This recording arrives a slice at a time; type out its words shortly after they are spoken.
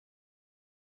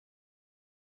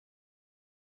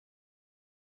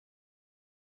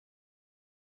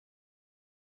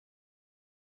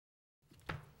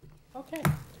Okay.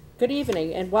 Good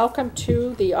evening and welcome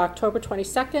to the October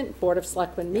 22nd Board of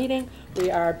Selectmen meeting. We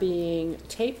are being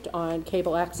taped on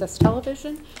cable access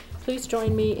television. Please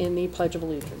join me in the Pledge of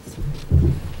Allegiance.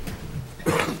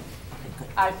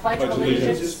 I pledge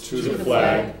allegiance to the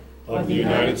flag of the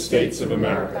United States of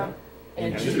America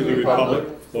and to the republic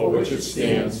for which it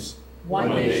stands,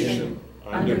 one nation,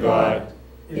 under God,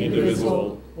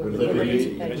 indivisible, with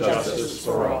liberty and justice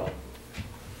for all.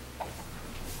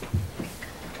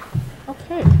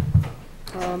 Okay.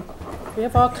 We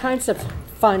have all kinds of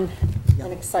fun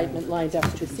and excitement lined up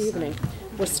this evening.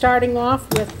 We're starting off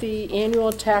with the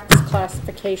annual tax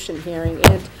classification hearing.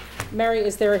 And Mary,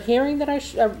 is there a hearing that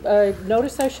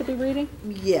notice I should be reading?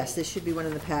 Yes, there should be one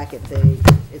in the packet.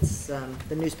 It's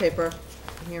the newspaper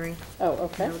hearing. Oh,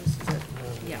 okay. Notice, is it?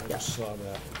 Yeah. Yeah. Saw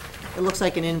that. It looks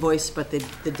like an invoice, but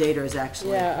the data is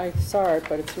actually. Yeah, I saw it,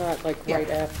 but it's not like right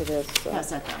after this. So. Pass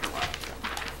that down.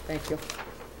 Thank you.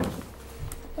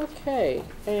 Okay,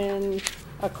 in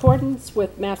accordance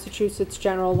with Massachusetts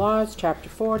General Laws, Chapter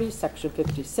 40, Section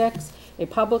 56, a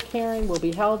public hearing will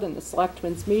be held in the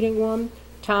Selectmen's Meeting Room,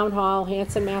 Town Hall,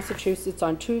 Hanson, Massachusetts,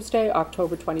 on Tuesday,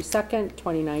 October 22nd,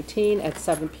 2019, at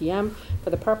 7 p.m. for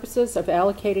the purposes of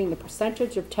allocating the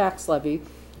percentage of tax levy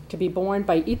to be borne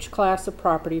by each class of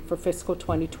property for fiscal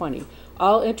 2020.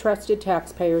 All interested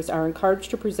taxpayers are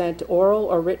encouraged to present oral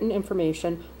or written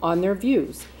information on their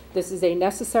views. This is a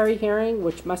necessary hearing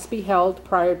which must be held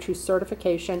prior to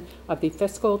certification of the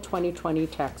fiscal 2020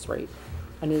 tax rate.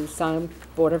 And it is on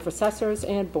Board of Assessors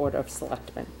and Board of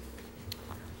Selectmen.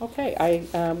 Okay,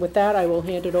 with that, I will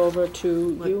hand it over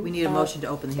to you. We need a motion to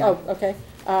open the hearing. Oh, okay.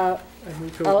 I'll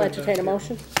entertain a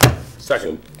motion.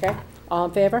 Second. Okay, all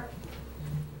in favor?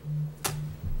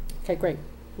 Okay, great.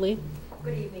 Lee?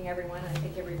 Good evening, everyone. I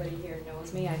think everybody here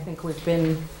knows me. I think we've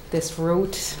been this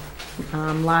route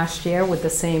last year with the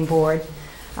same board.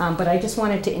 But I just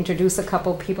wanted to introduce a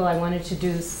couple people. I wanted to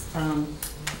introduce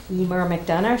Emer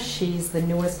McDonough. She's the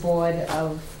newest Board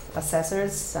of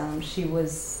Assessors. She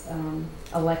was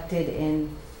elected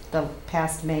in the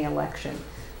past May election.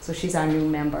 So she's our new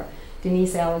member.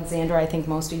 Denise Alexander, I think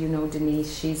most of you know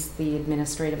Denise. She's the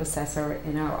administrative assessor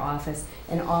in our office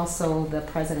and also the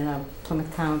president of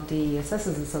Plymouth County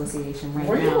Assessors Association right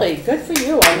now. Really? Good for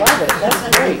you. I love it.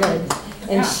 That's very good.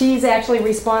 And she's actually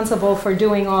responsible for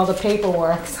doing all the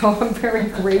paperwork, so I'm very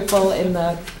grateful in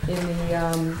the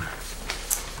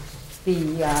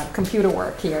computer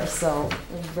work here. So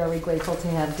I'm very grateful to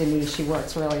have Denise. She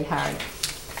works really hard.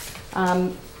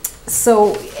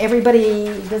 So everybody,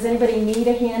 does anybody need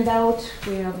a handout?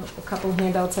 We have a couple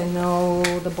handouts. I know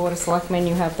the Board of Selectmen,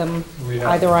 you have them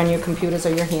either on your computers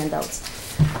or your handouts.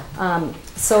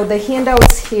 So the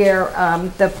handouts here,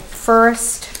 the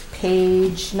first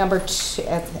page,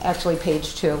 actually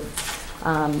page 2.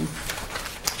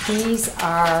 These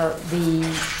are the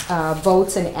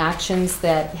votes and actions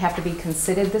that have to be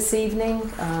considered this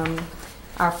evening.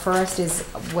 Our first is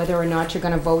whether or not you're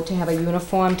going to vote to have a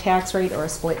uniform tax rate or a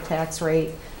split tax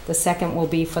rate. The second will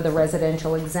be for the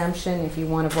residential exemption, if you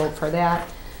want to vote for that.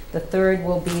 The third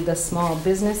will be the small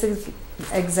business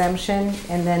exemption.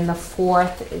 And then the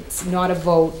fourth, it's not a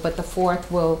vote, but the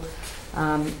fourth will,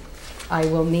 I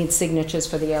will need signatures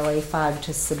for the LA5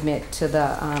 to submit to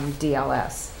the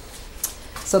DLS.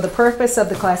 So the purpose of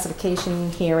the classification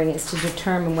hearing is to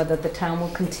determine whether the town will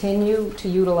continue to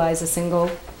utilize a single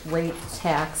rate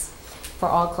tax for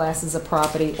all classes of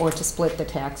property or to split the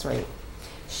tax rate,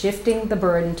 shifting the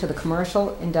burden to the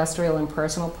commercial, industrial, and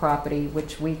personal property,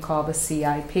 which we call the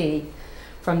CIP,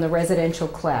 from the residential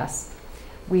class.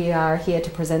 We are here to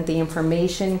present the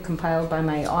information compiled by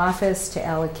my office to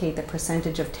allocate the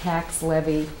percentage of tax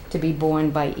levy to be borne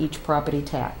by each property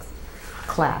tax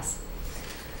class.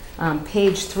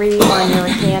 Page 3 on your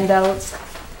handouts.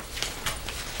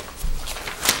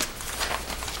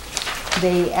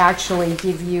 They actually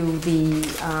give you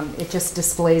it just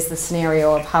displays the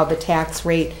scenario of how the tax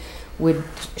rate would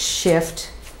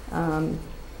shift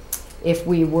if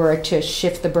we were to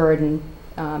shift the burden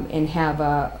and have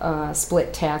a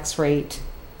split tax rate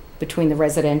between the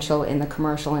residential and the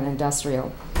commercial and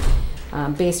industrial.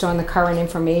 Based on the current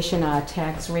information, our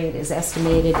tax rate is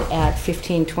estimated at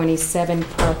 $15.27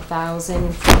 per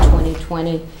thousand for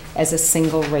 2020 as a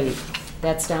single rate.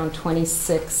 That's down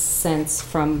 26 cents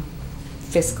from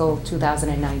fiscal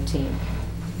 2019.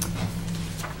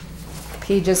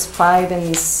 Pages 5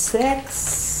 and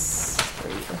 6,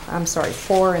 I'm sorry,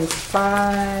 4 and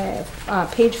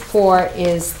 5. Page 4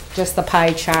 is just the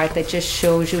pie chart that just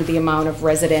shows you the amount of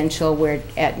residential. We're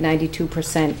at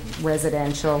 92%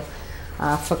 residential.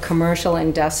 For commercial,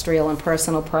 industrial, and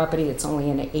personal property, it's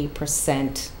only an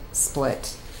 8%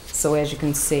 split. So as you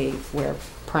can see, we're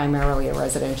primarily a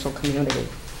residential community.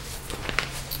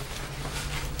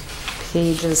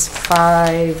 Pages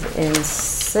 5 and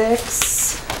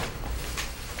 6.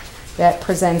 That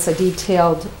presents a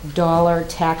detailed dollar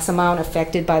tax amount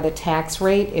affected by the tax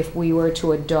rate if we were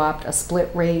to adopt a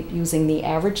split rate using the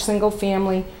average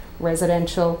single-family,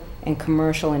 residential, and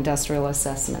commercial industrial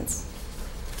assessments.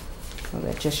 So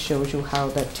that just shows you how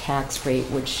the tax rate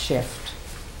would shift.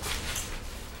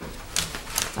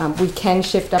 We can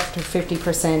shift up to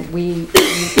 50%. We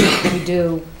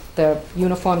do the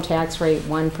uniform tax rate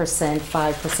 1%,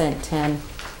 5%, 10,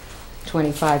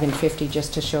 25, and 50,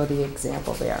 just to show the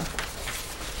example there.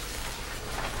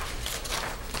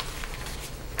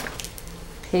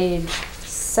 Page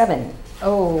 7.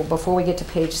 Oh, before we get to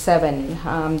page 7,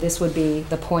 this would be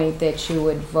the point that you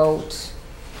would vote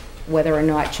whether or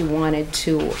not you wanted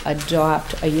to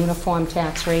adopt a uniform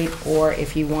tax rate or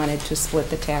if you wanted to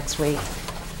split the tax rate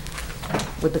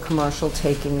with the commercial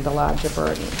taking the larger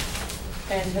burden.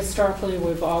 And historically,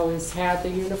 we've always had the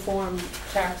uniform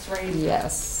tax rate.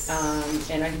 Yes.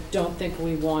 And I don't think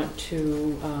we want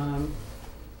to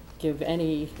give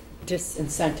any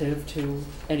disincentive to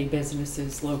any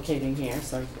businesses locating here,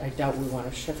 so I doubt we want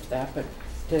to shift that. But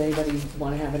did anybody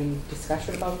want to have any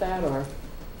discussion about that, or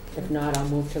if not, I'll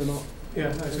move to the vote. Yeah, I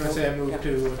was going to say I move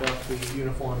to adopt the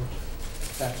uniform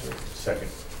tax rate. Second.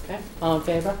 Okay, all in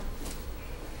favor?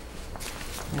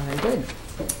 Very good.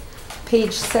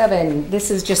 Page 7,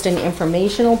 this is just an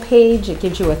informational page. It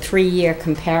gives you a 3-year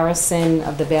comparison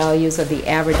of the values of the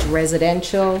average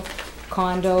residential,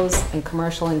 condos, and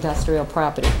commercial industrial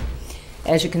property.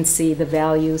 As you can see, the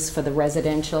values for the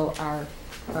residential are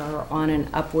on an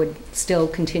upward, still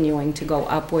continuing to go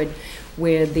upward,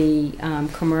 where the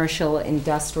commercial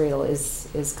industrial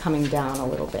is coming down a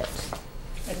little bit.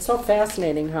 It's so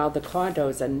fascinating how the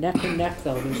condos are neck and neck,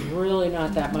 though. There's really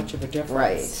not that much of a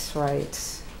difference.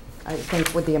 Right. I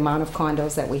think with the amount of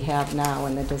condos that we have now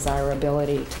and the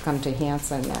desirability to come to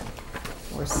Hanson, that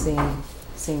we're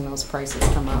seeing those prices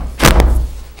come up.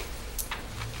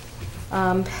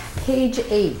 Page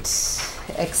 8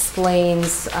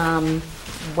 explains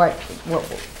what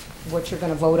you're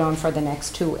going to vote on for the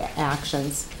next 2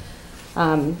 actions.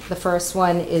 The first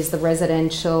one is the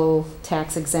residential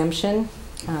tax exemption.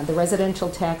 The residential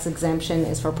tax exemption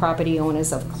is for property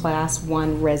owners of Class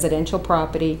 1 residential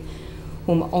property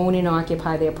whom own and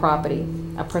occupy their property.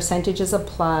 A percentage is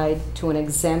applied to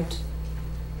exempt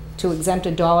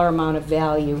a dollar amount of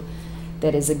value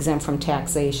that is exempt from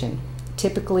taxation.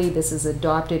 Typically, this is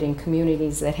adopted in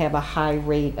communities that have a high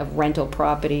rate of rental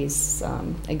properties.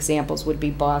 Examples would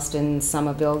be Boston,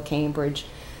 Somerville, Cambridge,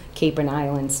 Cape and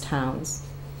Islands towns.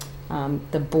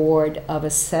 The Board of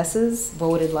Assessors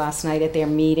voted last night at their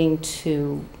meeting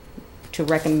to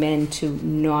recommend to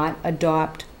not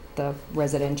adopt the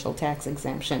residential tax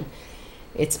exemption.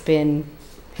 It's been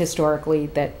historically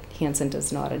that Hanson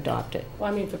does not adopt it. Well,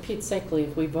 I mean, for Pete's sake,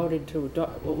 if we voted to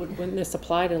adopt, wouldn't this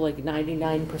apply to like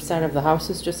 99% of the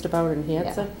houses just about in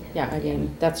Hanson? Yeah, I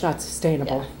mean, that's not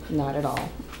sustainable. Yeah, not at all.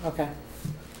 Okay.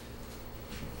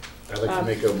 I'd like to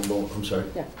make I'm sorry.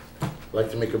 Yeah. I'd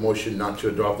like to make a motion not to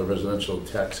adopt the residential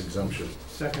tax exemption.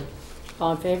 Second.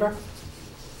 All in favor?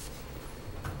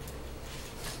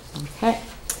 Okay.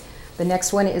 The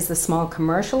next one is the small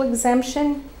commercial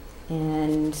exemption,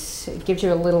 and it gives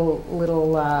you a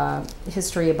little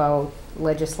history about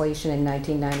legislation in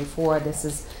 1994.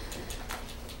 This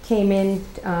came in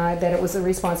that it was the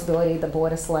responsibility of the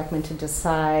Board of Selectmen to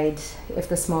decide if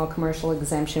the small commercial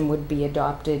exemption would be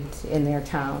adopted in their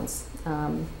towns.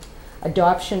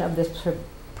 Adoption of this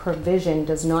provision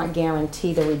does not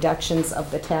guarantee the reductions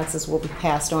of the taxes will be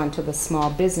passed on to the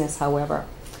small business, however.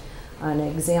 An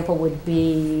example would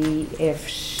be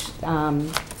if,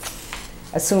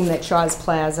 assume that Shaw's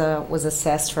Plaza was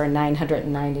assessed for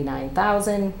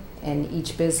 $999,000 and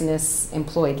each business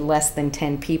employed less than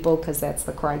 10 people, because that's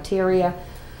the criteria.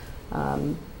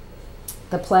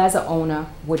 The plaza owner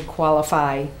would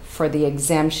qualify for the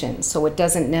exemption, so it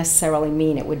doesn't necessarily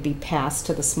mean it would be passed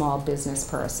to the small business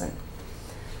person.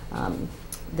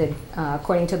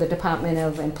 According to the Department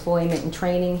of Employment and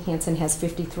Training, Hanson has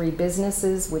 53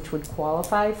 businesses which would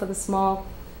qualify for the small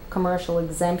commercial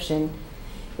exemption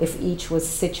if each was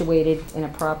situated in a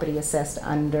property assessed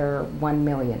under $1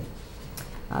 million.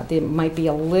 There might be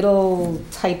a little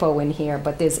typo in here,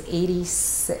 but there's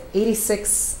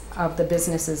 86 of the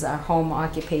businesses are home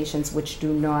occupations which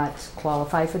do not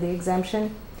qualify for the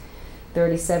exemption.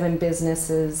 37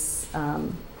 businesses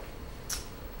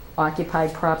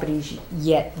occupied properties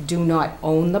yet do not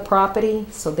own the property,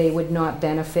 so they would not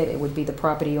benefit. It would be the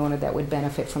property owner that would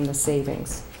benefit from the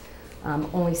savings.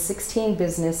 Only 16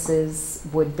 businesses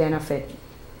would benefit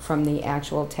from the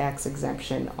actual tax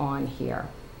exemption on here.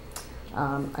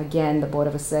 Again, the Board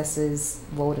of Assessors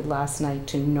voted last night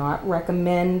to not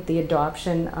recommend the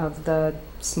adoption of the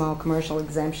small commercial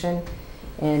exemption,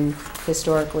 and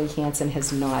historically, Hanson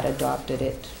has not adopted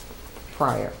it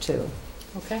prior to.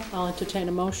 Okay, I'll entertain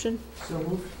a motion. So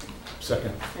moved.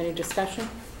 Second. Any discussion?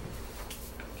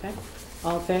 Okay,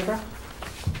 all in favor?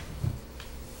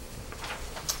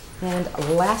 And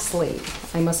lastly,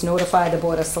 I must notify the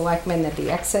Board of Selectmen that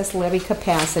the excess levy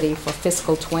capacity for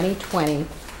fiscal 2020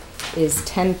 is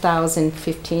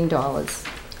 $10,015.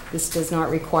 This does not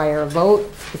require a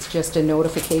vote. It's just a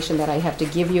notification that I have to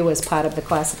give you as part of the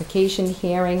classification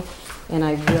hearing, and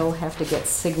I will have to get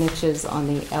signatures on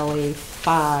the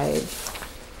LA5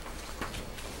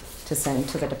 to send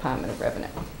to the Department of Revenue.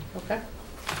 Okay.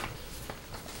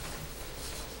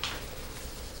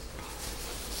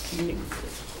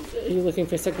 Are you looking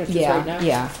for signatures right now?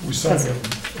 Yeah, We sign it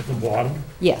at the bottom.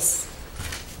 yes.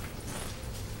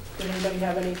 Did anybody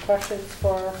have any questions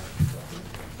for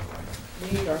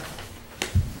me or?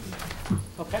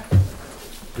 Okay.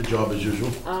 Good job as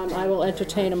usual. I will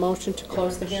entertain a motion to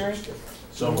close the hearing.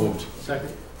 So moved.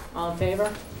 Second. All in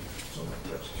favor?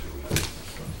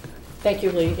 Thank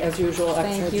you, Lee, as usual, Thank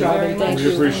excellent you job. very and much. thank We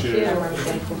you. appreciate it.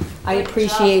 Thank you. I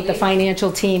appreciate the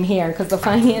financial team here, because the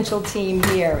financial team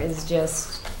here is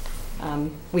just,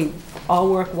 we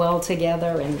all work well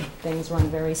together and things run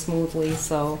very smoothly,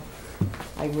 so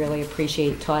I really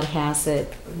appreciate Todd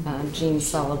Hassett, Gene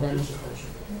Sullivan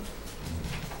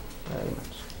very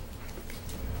much.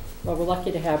 Well, we're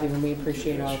lucky to have you, and we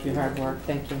appreciate all of your hard work.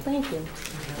 Thank you. Thank you.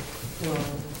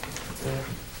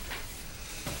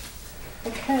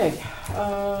 Okay,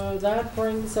 that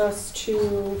brings us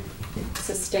to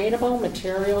Sustainable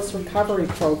Materials Recovery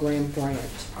Program grant.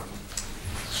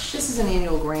 This is an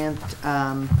annual grant,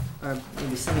 or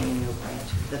maybe semi-annual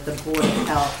grant, that the Board of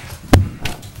Health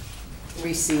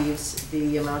receives.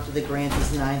 The amount of the grant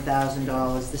is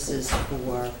 $9,000. This is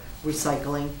for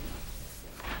recycling.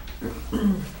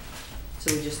 So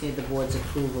we just need the board's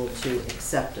approval to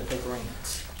accept the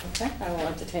grant. Okay, I will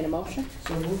entertain a motion.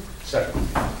 So moved. Second.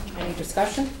 Any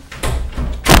discussion?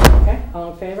 Okay,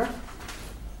 all in favor?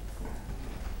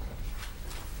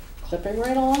 Clipping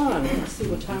right along. Let's see,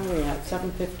 what time are we at?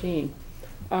 7:15.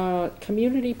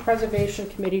 Community Preservation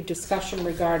Committee discussion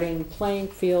regarding playing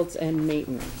fields and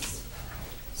maintenance.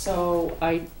 So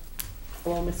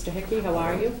hello, Mr. Hickey, how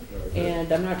are you?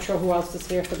 And I'm not sure who else is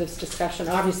here for this discussion.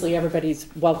 Obviously, everybody's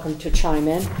welcome to chime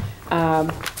in.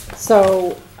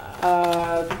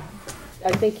 I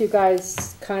think you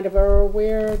guys kind of are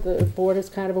aware, the board is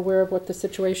kind of aware of what the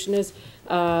situation is.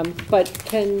 But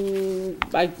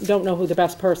I don't know who the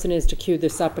best person is to cue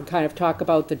this up and kind of talk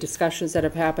about the discussions that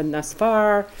have happened thus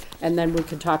far, and then we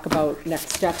can talk about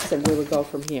next steps and where we go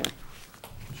from here.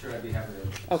 Sure, I'd be happy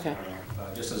to. Okay.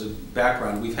 Just as a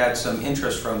background, we've had some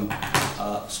interest from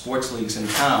sports leagues in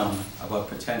town about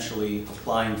potentially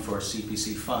applying for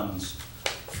CPC funds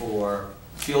for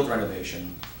field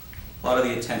renovation. A lot of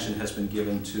the attention has been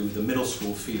given to the middle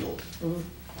school field. Mm-hmm.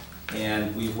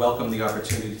 And we've welcomed the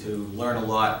opportunity to learn a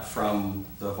lot from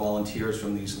the volunteers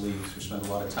from these leagues who spend a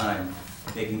lot of time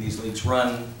making these leagues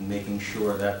run and making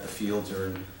sure that the fields are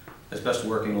in as best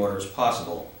working order as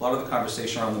possible. A lot of the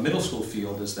conversation around the middle school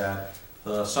field is that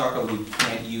the soccer league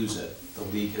can't use it. The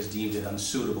league has deemed it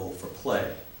unsuitable for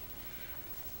play.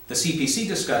 The CPC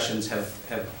discussions have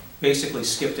basically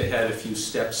skipped ahead a few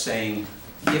steps, saying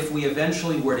if we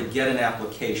eventually were to get an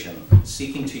application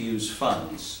seeking to use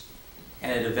funds,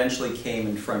 and it eventually came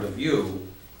in front of you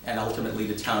and ultimately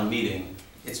to town meeting,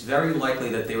 it's very likely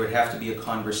that there would have to be a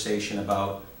conversation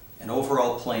about an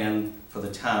overall plan for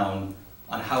the town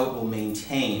on how it will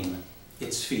maintain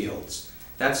its fields.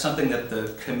 That's something that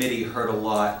the committee heard a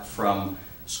lot from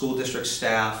school district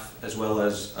staff as well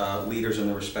as leaders in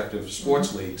the respective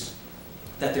sports leagues,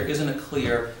 that there isn't a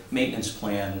clear maintenance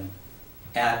plan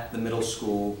at the middle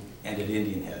school and at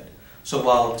Indian Head. So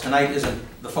while tonight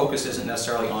the focus isn't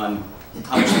necessarily on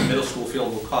how much the middle school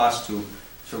field will cost to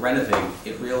renovate,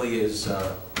 it really is,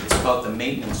 it's about the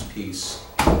maintenance piece,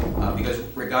 because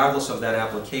regardless of that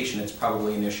application, it's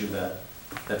probably an issue that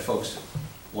folks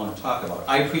want to talk about.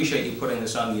 I appreciate you putting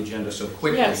this on the agenda so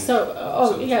quickly. Yeah, it's no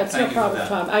problem,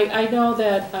 Tom. I know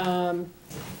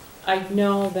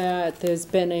that there's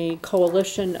been a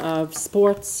coalition of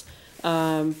sports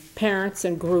parents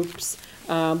and groups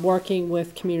working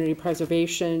with community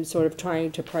preservation, sort of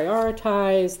trying to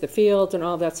prioritize the fields and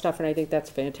all that stuff, and I think that's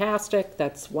fantastic.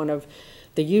 That's one of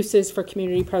the uses for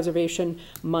community preservation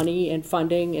money and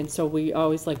funding, and so we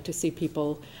always like to see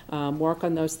people work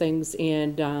on those things,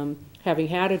 and having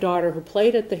had a daughter who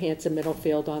played at the Hanson Middle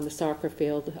Field on the soccer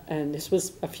field, and this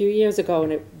was a few years ago,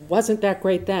 and it wasn't that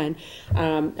great then.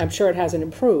 I'm sure it hasn't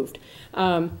improved.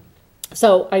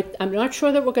 So I'm not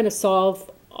sure that we're going to solve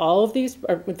all of these,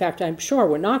 or in fact, I'm sure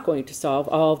we're not going to solve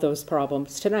all of those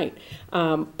problems tonight.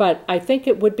 But I think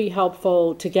it would be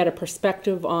helpful to get a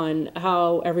perspective on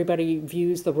how everybody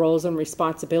views the roles and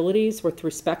responsibilities with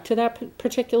respect to that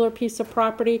particular piece of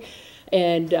property.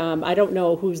 And I don't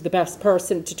know who's the best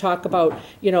person to talk about,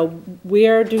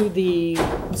 where do the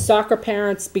soccer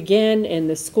parents begin and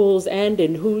the schools end,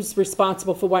 and who's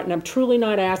responsible for what. And I'm truly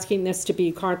not asking this to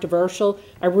be controversial.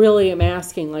 I really am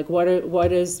asking, like, what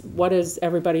is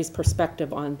everybody's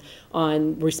perspective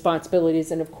on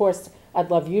responsibilities? And of course,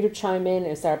 I'd love you to chime in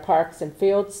as our Parks and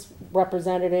Fields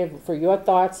representative for your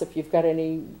thoughts, if you've got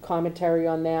any commentary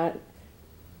on that,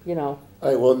 All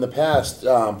right, well, in the past,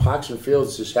 Parks and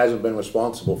Fields just hasn't been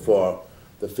responsible for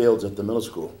the fields at the middle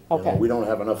school. Okay. We don't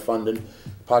have enough funding.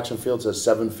 Parks and Fields has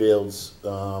 7 fields.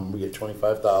 We get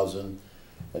 $25,000,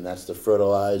 and that's to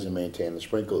fertilize and maintain the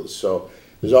sprinklers. So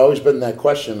there's always been that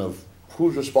question of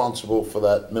who's responsible for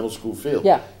that middle school field.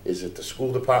 Yeah. Is it the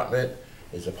school department?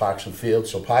 Is it Parks and Fields?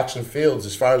 So Parks and Fields,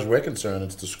 as far as we're concerned,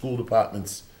 it's the school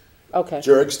department's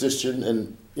jurisdiction,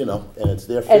 and and it's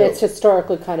their field. And it's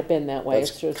historically kind of been that way.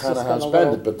 That's It's just kind of been how it's a been,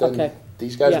 little- but then okay.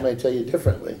 these guys Yeah. may tell you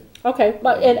differently. Okay,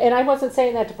 but, and I wasn't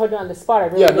saying that to put you on the spot. I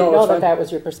really Yeah, didn't no, know it's that fine. that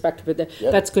was your perspective, but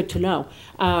Yeah. that's good to know.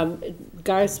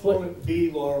 Guys, what, Component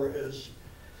B, Laura, is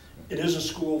it is a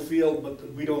school field,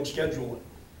 but we don't schedule it.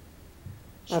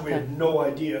 So we Okay. have no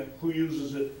idea who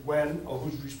uses it when, or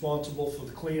who's responsible for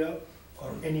the cleanup, or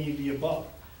any of the above.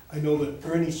 I know that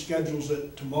Ernie schedules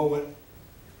it to mow it.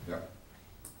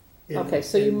 Yeah. okay,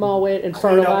 so you mow it and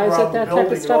clean up fertilize around it, the that type building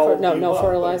of and stuff? all Or of no, the no above,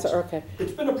 fertilizer, but okay.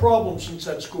 It's been a problem since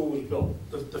that school was built.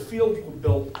 The fields were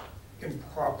built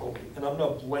improperly, and I'm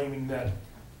not blaming that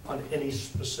on any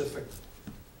specific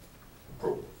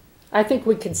group. I think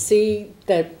we can see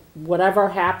that whatever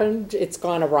happened, it's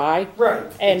gone awry. Right,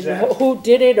 And exactly. who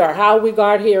did it or how we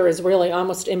got here is really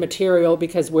almost immaterial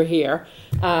because we're here.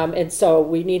 And so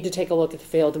we need to take a look at the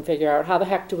field and figure out how the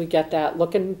heck do we get that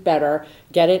looking better,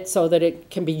 get it so that it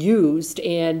can be used.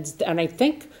 And I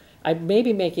think, I may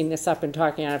be making this up and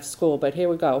talking out of school, but here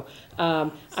we go.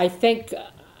 I think,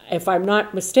 if I'm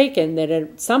not mistaken, that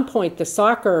at some point the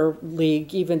soccer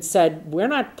league even said, we're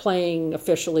not playing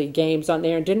officially games on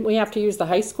there, and didn't we have to use the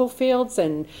high school fields?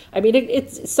 And I mean,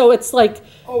 it's like,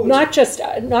 not just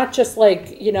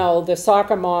like, the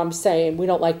soccer mom saying, we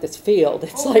don't like this field.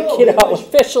 It's Oh, like, no, nobody's-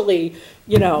 officially,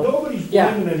 Nobody's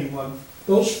yeah. blaming anyone.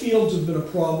 Those fields have been a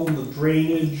problem with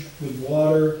drainage, with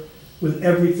water, with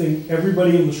everything.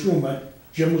 Everybody in this room,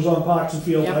 Jim was on Parks and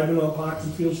Fields, Yep. I've been on Parks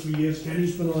and Fields for years,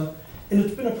 Kenny's been on, and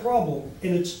it's been a problem.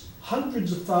 And it's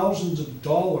hundreds of thousands of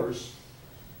dollars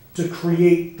to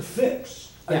create the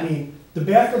fix. Yeah. I mean, the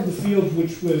back of the field,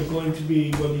 which were going to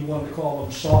be, whether you want to call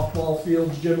them softball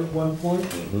fields, Jim, at one point,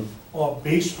 or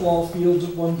baseball fields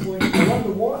at one point, they're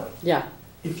underwater. yeah.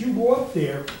 If you go up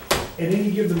there at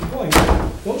any given point,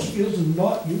 those fields are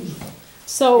not usable.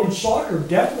 So, In soccer,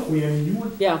 definitely, I mean, you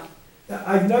would, yeah,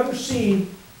 I've never seen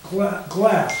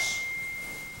glass,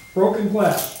 broken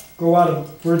glass, go out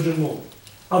of Virgin Loom,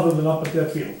 other than up at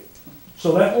that field.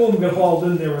 So that loom got hauled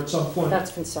in there at some point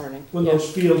that's concerning. when Yeah. those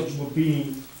fields were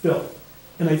being built.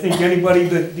 And I think anybody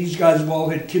that, these guys have all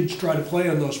had kids try to play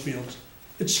on those fields,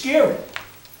 it's scary.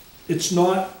 It's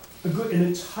not a good, and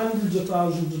it's hundreds of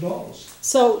thousands of dollars.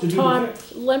 So, to do the Tom,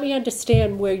 fix. let me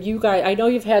understand where you guys, I know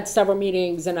you've had several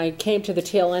meetings, and I came to the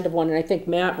tail end of one, and I think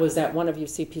Matt was at one of your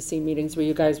CPC meetings where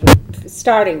you guys were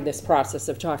starting this process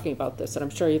of talking about this, and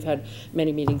I'm sure you've had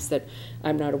many meetings that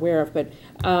I'm not aware of, but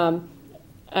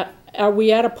are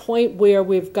we at a point where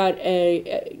we've got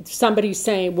somebody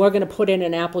saying, we're gonna put in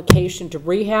an application to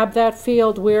rehab that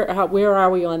field? Where are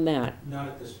we on that? Not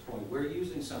at this point. We're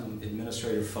using some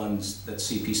administrative funds that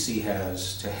CPC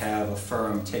has to have a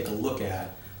firm take a look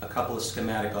at a couple of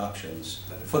schematic options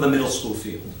for the middle school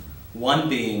field. One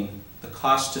being the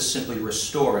cost to simply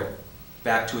restore it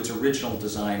back to its original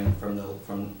design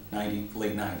from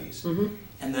late 90s.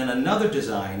 And then another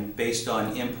design based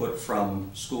on input from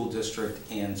school district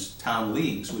and town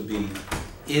leagues would be,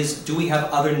 do we have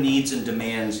other needs and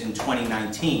demands in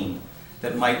 2019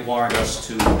 that might warrant us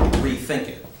to rethink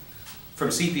it? From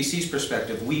CPC's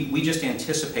perspective, we just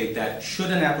anticipate that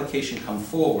should an application come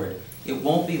forward, it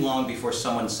won't be long before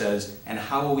someone says, and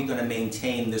how are we going to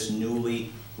maintain this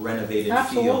newly renovated field?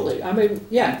 Absolutely, I mean,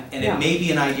 yeah. And yeah. it may be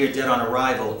an idea dead on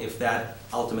arrival if that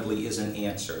ultimately isn't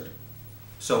answered.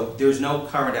 So there's no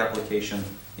current application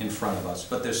in front of us,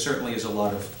 but there certainly is a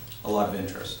lot of a lot of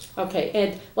interest. Okay,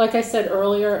 and like I said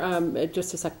earlier,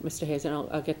 just a second, Mr. Hayes, and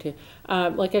I'll get to you.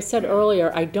 Like I said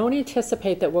earlier, I don't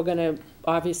anticipate that we're gonna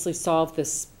obviously solve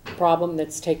this problem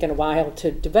that's taken a while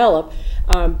to develop,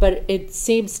 but it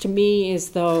seems to me as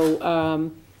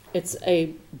though it's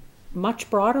a much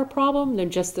broader problem than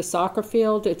just the soccer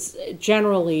field. It's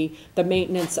generally the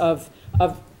maintenance of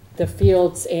the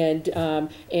fields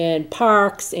and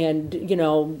parks and, you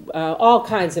know, all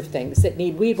kinds of things that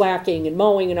need weed whacking and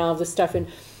mowing and all this stuff. And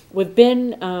we've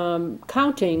been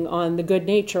counting on the good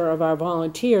nature of our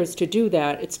volunteers to do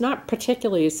that. It's not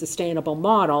particularly a sustainable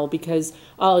model because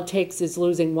all it takes is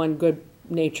losing one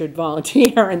good-natured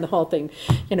volunteer and the whole thing,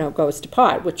 you know, goes to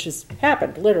pot, which has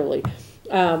happened, literally.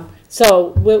 So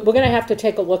we're going to have to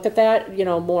take a look at that, you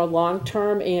know, more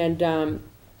long-term, and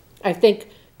I think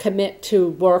commit to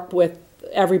work with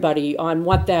everybody on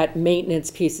what that maintenance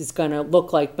piece is going to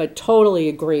look like, but totally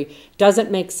agree.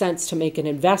 Doesn't make sense to make an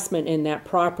investment in that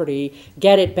property,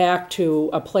 get it back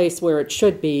to a place where it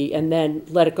should be, and then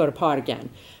let it go to pot again.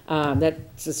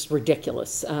 That's just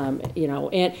ridiculous, you know,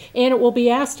 and it will be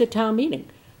asked at town meeting.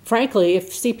 Frankly,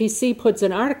 if CPC puts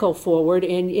an article forward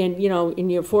and you know,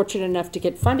 and you're fortunate enough to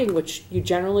get funding, which you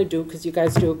generally do because you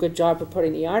guys do a good job of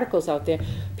putting the articles out there,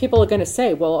 people are going to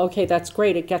say, well, okay, that's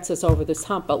great, it gets us over this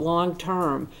hump, but long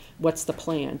term, what's the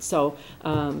plan? So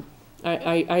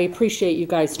I appreciate you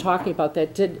guys talking about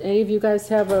that. Did any of you guys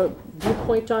have a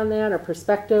viewpoint on that or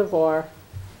perspective, or?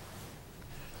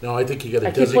 No, I think you gotta I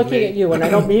keep designate. looking at you and I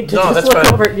don't mean to No, just that's look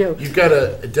fine. over at you. You've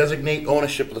gotta designate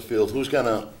ownership of the field, who's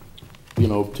gonna, you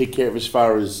know, take care of as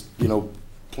far as, you know,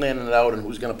 planning it out and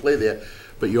who's gonna play there.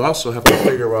 But you also have to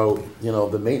figure out, you know,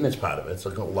 the maintenance part of it. It's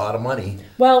like a lot of money.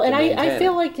 Well, and to I maintain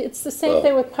feel it. like it's the same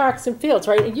thing with parks and fields,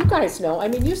 right? And you guys know, I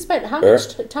mean, you spent, how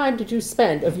much time did you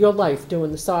spend of your life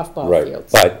doing the softball Right,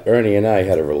 fields? but Ernie and I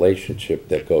had a relationship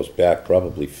that goes back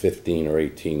probably 15 or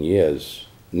 18 years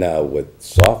now with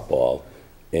softball,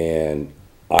 and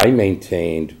I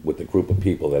maintained with the group of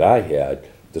people that I had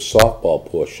the softball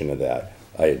portion of that.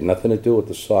 I had nothing to do with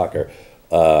the soccer.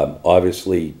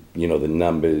 Obviously, you know, the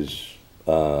numbers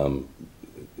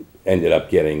ended up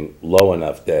getting low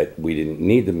enough that we didn't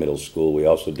need the middle school. We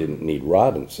also didn't need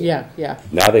Robinson. Yeah, yeah.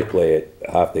 Now they play at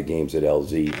half the games at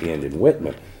LZ and in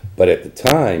Whitman. But at the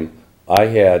time, I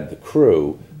had the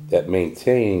crew that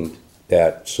maintained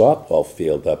that softball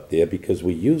field up there because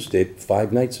we used it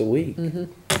 5 nights a week.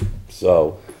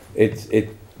 So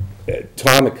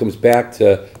Tom, it comes back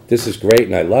to, this is great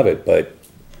and I love it, but,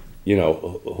 you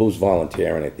know, who's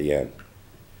volunteering at the end?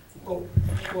 Oh,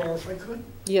 well, if I could?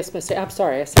 Yes, Mr. I'm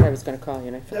sorry, I said I was going to call you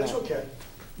and I forgot. That's okay.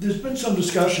 There's been some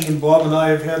discussion, and Bob and I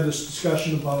have had this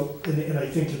discussion about, and I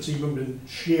think it's even been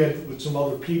shared with some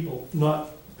other people,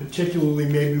 not particularly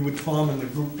maybe with Tom and the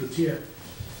group that's here.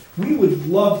 We would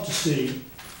love to see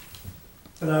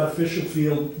an artificial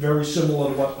field very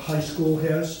similar to what high school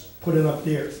has, put in up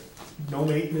there. No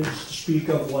maintenance to speak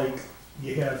of like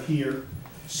you have here.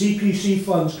 CPC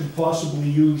funds could possibly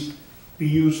be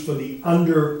used for the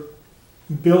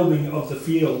building of the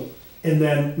field, and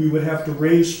then we would have to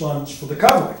raise funds for the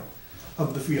covering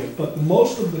of the field. But the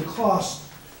most of the cost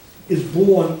is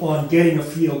borne on getting a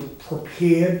field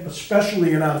prepared,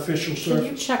 especially an artificial surface.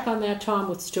 Can you check on that, Tom,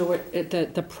 with Stuart,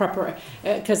 the prepper?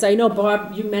 Because I know,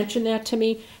 Bob, you mentioned that to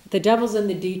me. The devil's in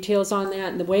the details on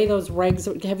that and the way those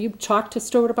regs, have you talked to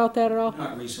Stuart about that at all?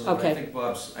 Not recently, Okay.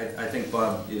 but I think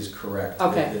Bob is correct.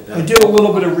 Okay. I did a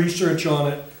little bit of research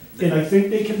on it, and I think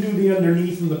they can do the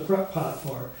underneath and the prep part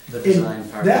for it. The design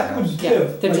part of the That house. would Yeah,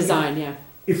 give. the like, design, yeah.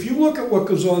 If you look at what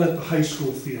goes on at the high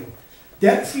school field,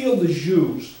 that field is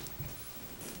used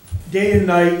day and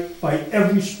night by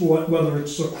every sport, whether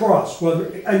it's lacrosse,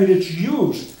 it's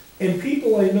used. And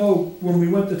people I know, when we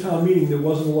went to town meeting, there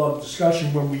wasn't a lot of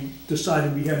discussion when we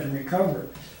decided we had to recover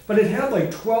it. But it had like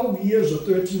 12 years or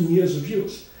 13 years of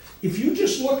use. If you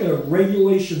just look at a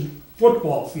regulation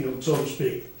football field, so to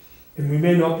speak, and we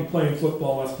may not be playing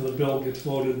football after the bill gets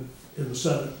voted in the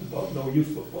Senate about no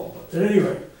youth football, but at any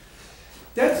rate,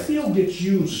 that field gets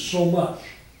used so much.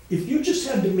 If you just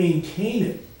had to maintain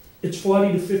it, it's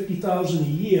 $40,000 to $50,000 a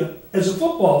year as a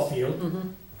football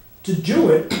field to do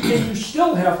it, and you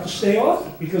still have to stay off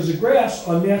it because the grass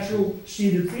on natural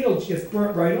seeded fields gets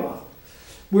burnt right off.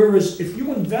 Whereas if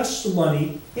you invest the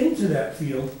money into that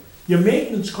field, your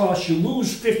maintenance costs, you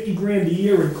lose $50,000 a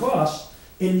year in costs,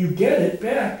 and you get it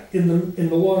back in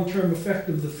the long-term effect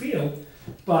of the field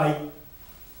by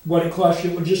what it costs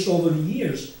you just over the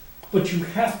years. But you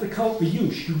have to count the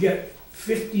use. You get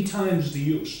 50 times the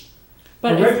use.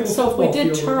 But A regular so if we football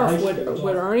did field with high turf, school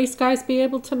would is Ernie's guys be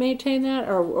able to maintain that,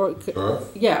 or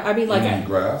Turf? yeah, I mean, like, You mean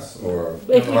grass or if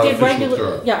we did artificial regular,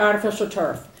 turf? yeah, artificial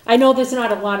turf. I know there's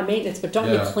not a lot of maintenance, but don't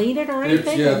you Yeah. clean it or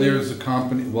anything? There's a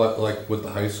company, like with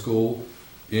the high school,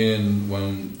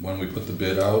 when we put the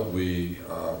bid out, we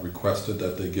requested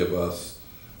that they give us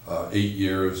 8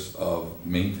 years of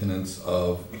maintenance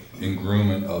of and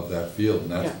grooming of that field,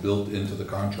 and that's Yeah. built into the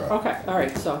contract. Okay, all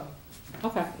right, so,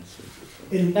 okay.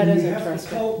 And That you is have to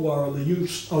interesting. tell Laura the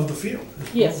use of the field. is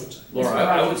what Yes. I would say. Laura,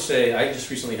 I would say, I just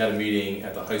recently had a meeting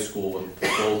at the high school with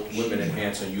both Whitman and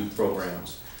Hanson youth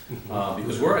programs.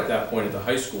 Because we're at that point at the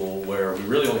high school where we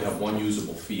really only have one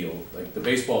usable field. Like, the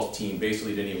baseball team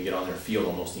basically didn't even get on their field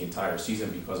almost the entire season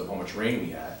because of how much rain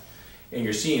we had. And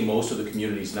you're seeing most of the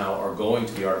communities now are going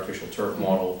to the artificial turf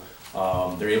model.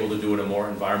 They're able to do it in a more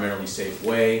environmentally safe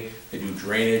way. They do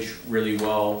drainage really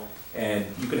well. And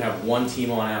you can have one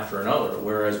team on after another.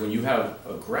 Whereas when you have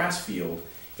a grass field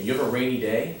and you have a rainy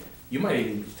day, you might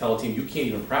even tell a team, you can't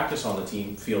even practice on the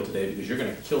team field today because you're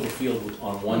gonna kill the field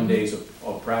on 1 days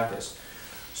of practice.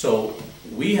 So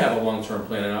we have a long-term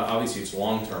plan, and obviously it's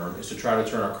long-term, is to try to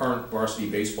turn our current varsity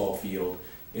baseball field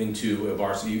into a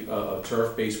varsity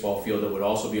turf baseball field that would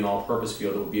also be an all-purpose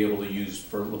field that would be able to use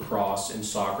for lacrosse and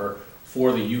soccer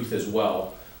for the youth as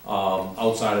well,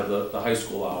 outside of the high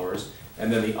school hours.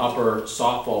 And then the upper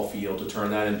softball field to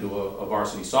turn that into a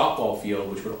varsity softball field,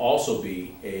 which would also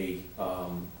be a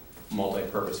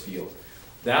multi-purpose field.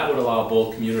 That would allow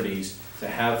both communities to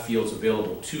have fields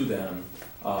available to them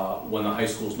when the high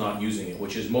school's not using it,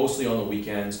 which is mostly on the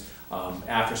weekends,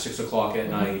 after 6 o'clock at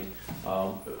night.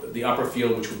 The upper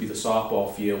field, which would be the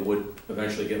softball field, would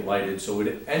eventually get lighted, so it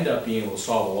would end up being able to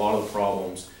solve a lot of the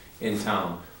problems in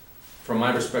town. From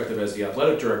my perspective as the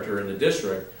athletic director in the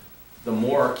district, the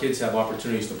more our kids have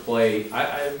opportunities to play,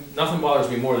 nothing bothers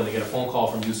me more than to get a phone call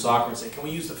from youth soccer and say, can we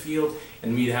use the field?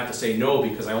 And me to have to say no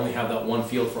because I only have that one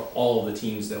field for all of the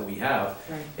teams that we have.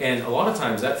 Right. And a lot of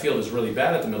times that field is really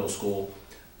bad at the middle school,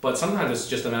 but sometimes it's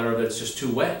just a matter of it's just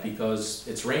too wet because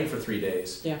it's rained for 3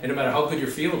 days. Yeah. And no matter how good your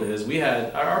field is, we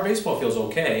had, our baseball field's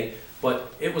okay,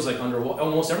 but it was like underwater,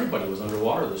 almost everybody was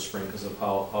underwater this spring because of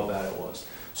how bad it was.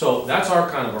 So that's our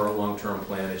long-term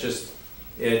plan. It's just,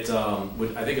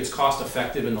 I think it's cost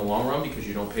effective in the long run because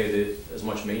you don't pay as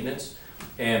much maintenance.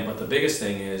 But the biggest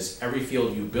thing is every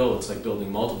field you build, it's like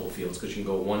building multiple fields because you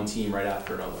can go one team right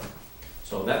after another.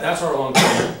 So that's our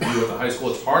long-term view at the high school.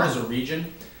 It's hard as a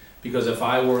region because if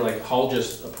I were like Hull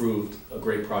just approved a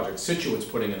great project, Situate's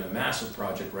putting in a massive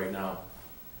project right now.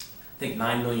 I think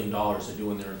 $9 million to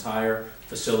do in their entire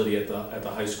facility at the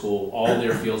high school. All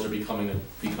their fields are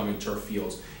becoming turf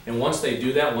fields. And once they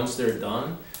do that, once they're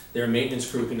done, their maintenance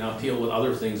crew can now deal with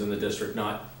other things in the district,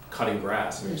 not cutting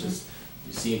grass. I mean, it's just,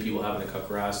 you're seeing people having to cut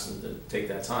grass and take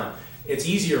that time. It's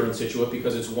easier in Situate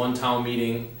because it's one town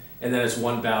meeting and then it's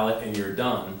one ballot and you're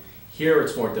done. Here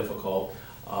it's more difficult.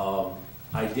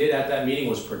 I did at that meeting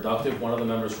was productive. One of the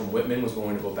members from Whitman was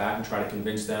going to go back and try to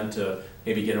convince them to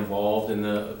maybe get involved in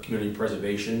the community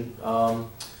preservation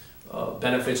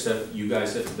benefits that you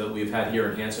guys that we've had here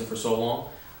in Hanson for so long.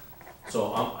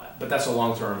 So, but that's a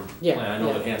long-term plan. I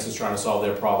know that Hanson's trying to solve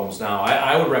their problems now.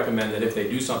 I would recommend that if they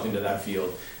do something to that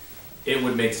field, it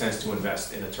would make sense to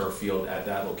invest in a turf field at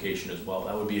that location as well.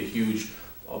 That would be a huge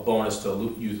bonus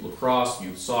to youth lacrosse,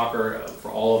 youth soccer,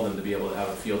 for all of them to be able to have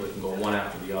a field that can go one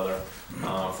after the other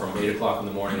from 8 o'clock in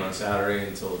the morning on Saturday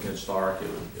until it gets dark.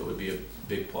 It would be a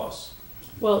big plus.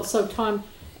 Well, so Tom,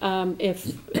 if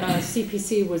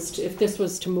CPC if this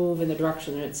was to move in the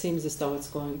direction, and it seems as though it's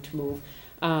going to move,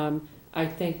 I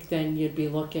think then you'd be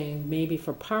looking maybe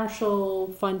for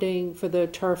partial funding for the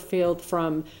turf field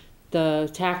from the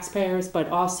taxpayers, but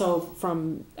also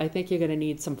from, I think you're gonna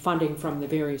need some funding from the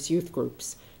various youth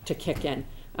groups to kick in.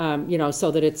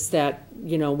 So that it's that,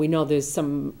 we know there's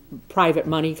some private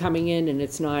money coming in and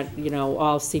it's not,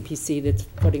 all CPC that's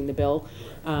putting the bill.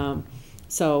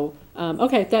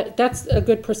 Okay, that's a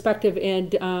good perspective.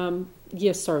 And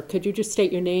yes, sir, could you just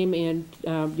state your name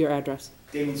and your address?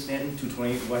 Damon Stanton,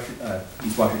 228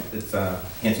 East Washington, it's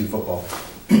Hanson football.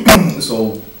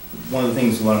 So one of the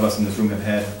things a lot of us in this room have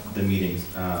had the meetings,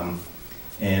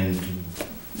 and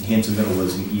Hanson Middle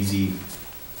was an easy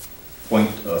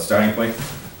starting point,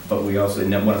 but we also,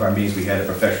 in one of our meetings, we had a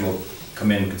professional come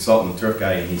in, consultant, turf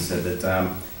guy, and he said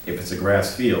that if it's a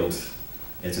grass field,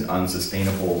 it's an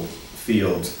unsustainable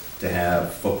field to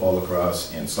have football,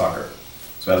 lacrosse, and soccer.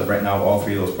 So as of right now, all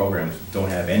three of those programs don't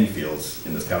have any fields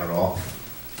in this town at all.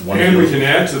 And we can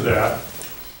add to that,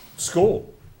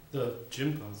 school. The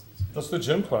gym classes. That's the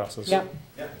gym classes. Yeah.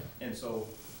 Yeah, and so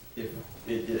it'd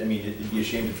be a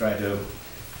shame to try to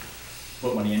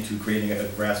put money into creating a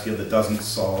grass field that doesn't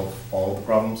solve all the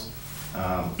problems.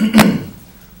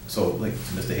 So like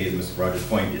to Mr. Hayes and Mr. Rogers'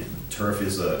 point, turf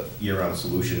is a year-round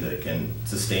solution that can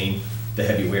sustain the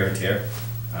heavy wear and tear.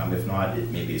 If not, it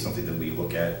may be something that we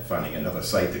look at finding another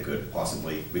site that could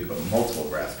possibly, we could put multiple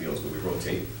grass fields where we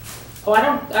rotate. Oh, I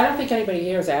don't think anybody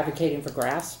here is advocating for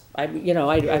grass. I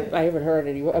haven't heard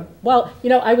any, well,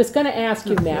 I was gonna ask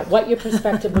you, Matt, what your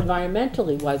perspective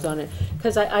environmentally was on it.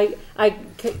 Because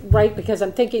because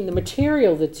I'm thinking the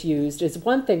material that's used is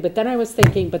one thing, but then I was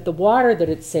thinking, but the water that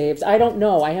it saves, I don't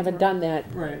know, I haven't done that,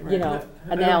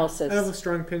 analysis. I have a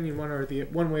strong opinion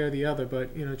one way or the other,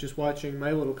 but, just watching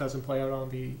my little cousin play out on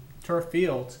the turf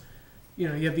fields, you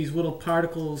have these little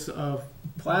particles of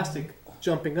plastic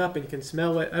jumping up and you can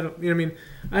smell it.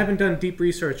 I haven't done deep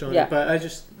research on it, but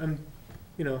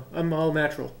I'm all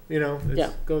natural,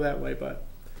 go that way, but,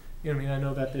 I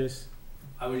know that there's.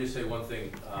 I would just say one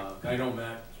thing, I know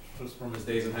Matt from his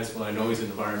days in high school, I know he's an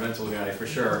environmental guy for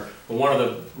sure, but one of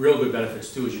the real good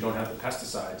benefits too is you don't have the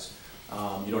pesticides.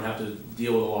 You don't have to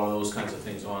deal with a lot of those kinds of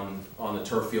things on the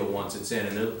turf field once it's in,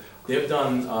 and they've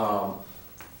done,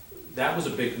 that was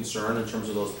a big concern in terms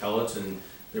of those pellets, and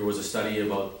there was a study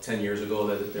about 10 years ago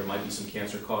that there might be some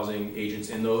cancer-causing agents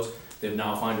in those. They've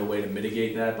now found a way to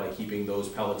mitigate that by keeping those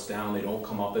pellets down. They don't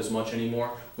come up as much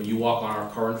anymore. When you walk on our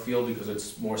current field, because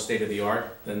it's more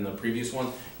state-of-the-art than the previous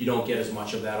one, you don't get as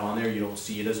much of that on there. You don't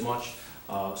see it as much.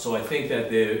 So I think that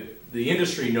the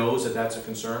industry knows that that's a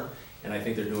concern, and I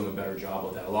think they're doing a better job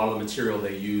with that. A lot of the material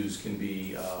they use can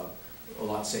be a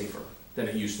lot safer than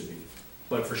it used to be.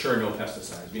 But for sure, no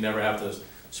pesticides. You never have to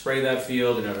spray that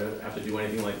field, you never have to do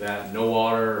anything like that, no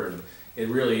water, and it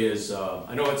really is,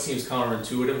 I know it seems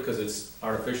counterintuitive because it's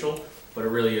artificial, but it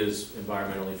really is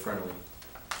environmentally friendly.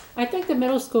 I think the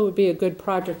middle school would be a good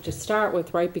project to start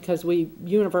with, right, because we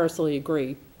universally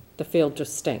agree the field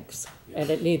just stinks and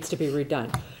it needs to be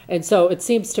redone. And so it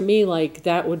seems to me like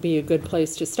that would be a good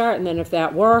place to start, and then if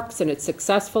that works and it's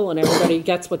successful and everybody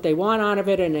gets what they want out of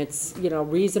it and it's,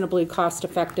 reasonably cost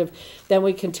effective, then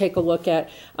we can take a look at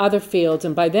other fields,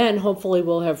 and by then hopefully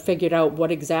we'll have figured out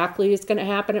what exactly is going to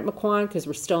happen at McQuon, because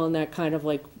we're still in that kind of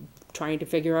like trying to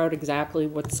figure out exactly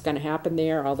what's going to happen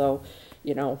there, although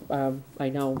I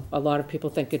know a lot of people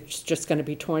think it's just going to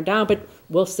be torn down, but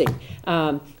we'll see.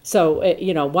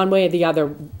 One way or the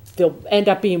other, there'll end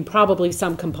up being probably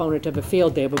some component of a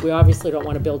field there, but we obviously don't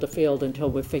want to build a field until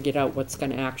we've figured out what's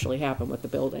going to actually happen with the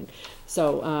building.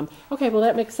 So, okay, well,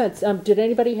 that makes sense. Did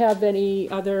anybody have any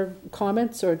other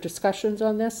comments or discussions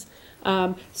on this?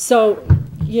 If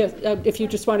you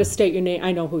just want to state your name,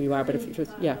 I know who you are, but if you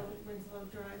just, yeah.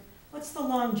 What's the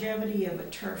longevity of a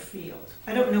turf field?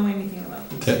 I don't know anything about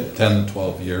this. 10 to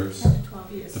 12 years. 10 to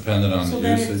 12 years. Depending on so the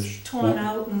then usage. It's torn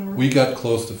out and we got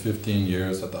close to 15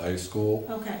 years at the high school.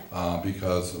 Okay.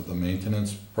 Because of the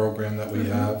maintenance program that we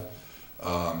have.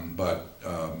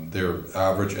 They're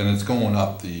average, and it's going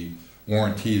up, the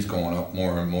warranty is going up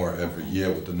more and more every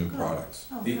year with the new products.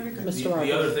 Oh, very good.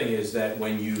 The other thing is that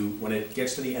when it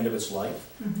gets to the end of its life,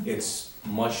 it's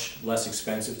much less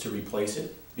expensive to replace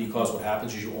it, because what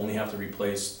happens is you only have to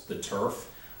replace the turf.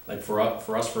 Like for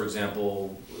us, for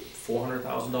example,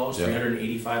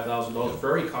 $400,000, $385,000.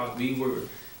 Very costly.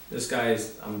 This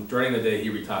guy's, during the day he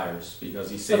retires because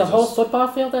he saves For the whole football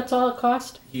field, that's all it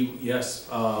cost? Yes.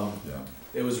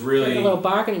 It was really like a little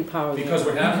bargaining power because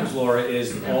there. What happens, Laura,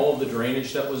 is all of the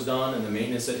drainage that was done and the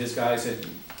maintenance that his guys had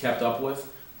kept up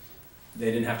with,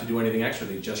 they didn't have to do anything extra.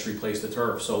 They just replaced the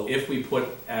turf. So if we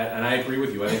and I agree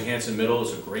with you, I think Hanson Middle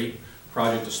is a great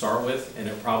project to start with, and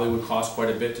it probably would cost quite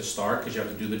a bit to start because you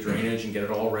have to do the drainage and get it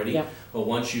all ready. Yeah. But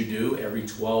once you do, every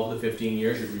 12 to 15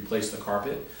 years, you'd replace the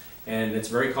carpet, and it's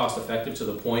very cost effective to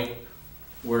the point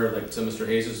where, like to Mr.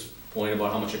 Hayes' point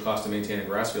about how much it costs to maintain a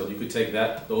grass field, you could take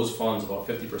those funds, about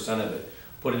 50% of it,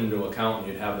 put it into account,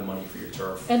 and you'd have the money for your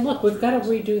turf. And look, we've got to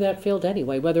redo that field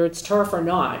anyway, whether it's turf or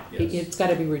not. Yes. It's got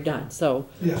to be redone. So,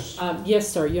 Yes. Yes,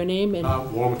 sir. Your name and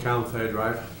Warren McCown, Thayer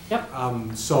Drive. Yep.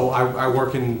 So I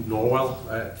work in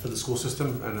Norwell for the school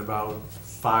system, and about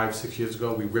 5-6 years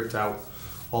ago, we ripped out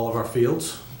all of our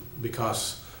fields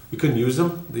because we couldn't use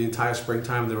them the entire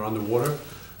springtime. They were underwater.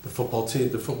 The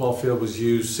football field was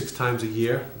used 6 times a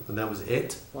year, and that was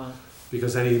it. wow.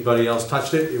 Because anybody else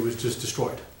touched it, it was just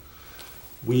destroyed.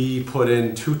 We put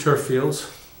in 2 turf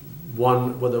fields,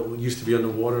 one that used to be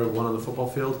underwater and one on the football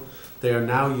field. They are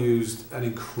now used an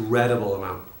incredible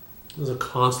amount. There's a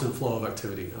constant flow of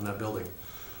activity on that building.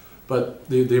 But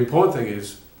the important thing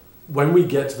is, when we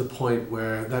get to the point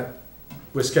where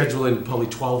we're scheduling probably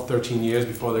 12, 13 years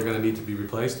before they're going to need to be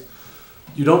replaced,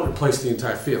 you don't replace the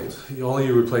entire field. All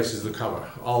you replace is the cover.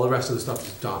 All the rest of the stuff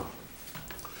is done.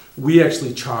 We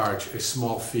actually charge a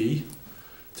small fee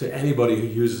to anybody who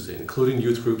uses it, including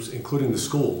youth groups, including the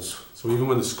schools. So even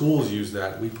when the schools use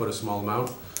that, we put a small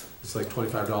amount. It's like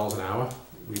 $25 an hour.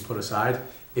 We put aside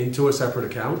into a separate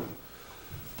account.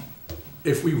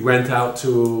 If we rent out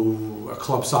to a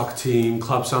club soccer team,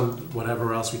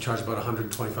 whatever else, we charge about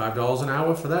 $125 an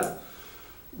hour for that.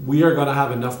 We are going to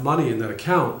have enough money in that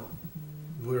account.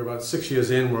 We're about 6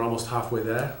 years in, we're almost halfway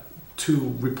there, to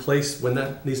replace, when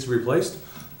that needs to be replaced,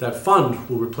 that fund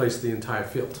will replace the entire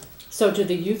field. So do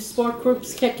the youth sport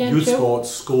groups kick in too? Youth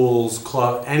sports, schools,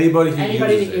 club, anybody who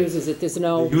Anybody uses that uses it, there's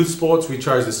no... The youth sports, we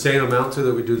charge the same amount to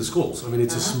that we do the schools. I mean,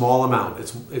 it's a small amount.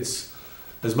 It's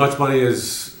as much money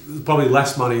as, probably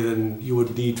less money than you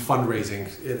would need fundraising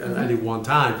at any one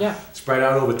time. Yeah. Spread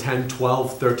out over 10,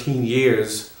 12, 13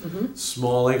 years,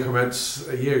 small increments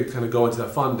a year kind of go into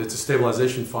that fund. It's a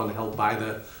stabilization fund held by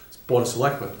the Board of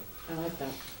Selectmen. I like that.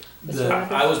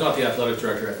 I was not the athletic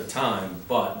director at the time,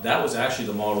 but that was actually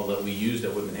the model that we used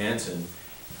at Whitman Hanson.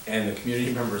 And the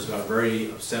community members got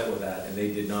very upset with that, and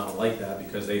they did not like that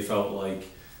because they felt like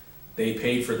they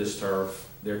paid for this turf,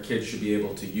 their kids should be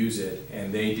able to use it,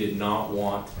 and they did not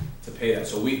want to pay that.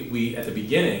 So we at the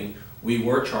beginning, we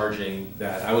were charging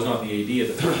that. I was not the AD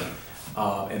at the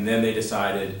time. And then they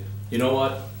decided, you know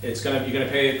what, you're gonna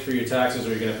pay it through your taxes, or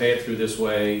you're gonna pay it through this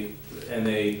way,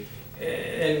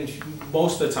 and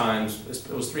most of the times,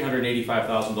 it was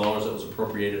 $385,000 that was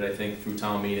appropriated, I think, through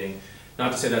town meeting.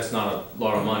 Not to say that's not a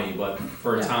lot of money, but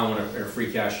for a town or a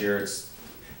free cash year,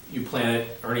 you plan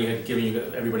it. Ernie had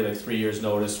given everybody like 3 years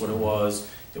notice what it was.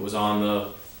 It was on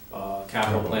the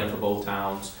capital plan for both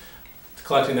towns.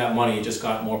 Collecting that money, it just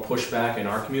got more pushback in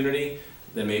our community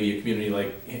than maybe a community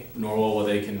like Norwell, where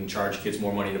they can charge kids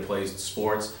more money to play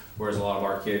sports, whereas a lot of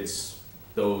our kids,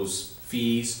 those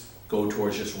fees go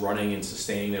towards just running and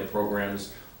sustaining their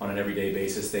programs on an everyday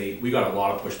basis. We got a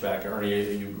lot of pushback. Ernie,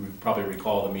 you probably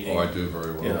recall the meeting. Oh, I do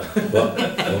very well. Yeah.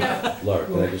 Well, Laura,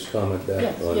 can I just comment that?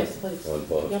 Yes, please. On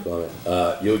Bob's Yep. comment?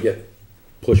 You'll get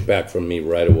pushback from me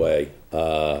right away.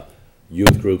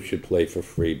 Youth groups should play for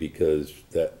free because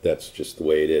that's just the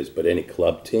way it is. But any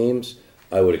club teams,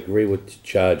 I would agree with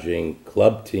charging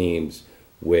club teams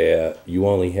where you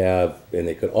only have, and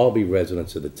they could all be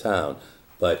residents of the town,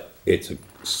 but it's a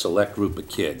select group of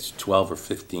kids, 12 or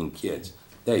 15 kids,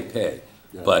 they pay.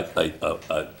 Yeah. But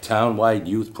a town-wide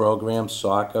youth program,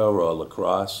 soccer or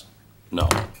lacrosse, no.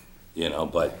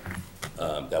 But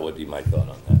that would be my thought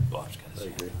on that. Bob's got to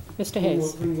say. Mr.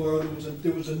 Hayes.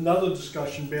 There was another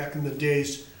discussion back in the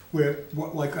days where,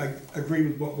 I agree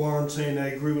with what Warren's saying, I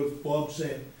agree with what Bob's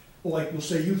saying. Like, we'll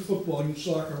say youth football, youth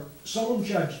soccer, some of them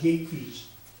charge gate fees,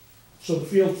 so the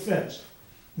field's fenced.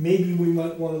 Maybe we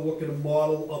might want to look at a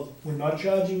model of, we're not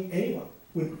charging anyone,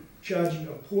 we're charging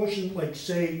a portion, like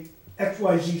say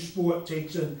XYZ Sport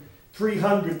takes in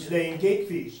 $300 today in gate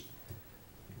fees.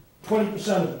 20%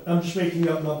 of it, I'm just making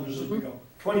up numbers as we go,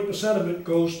 20% of it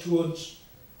goes towards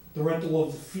the rental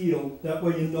of the field. That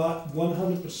way you're not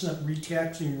 100%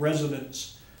 retaxing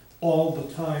residents all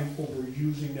the time over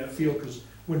using that field, because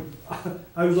when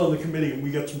I was on the committee and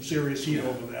we got some serious heat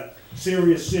over that,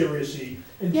 serious heat.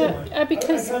 And Yeah,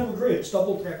 because I kind of agree, it's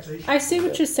double taxation. I see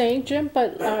what you're saying, Jim,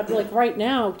 but like right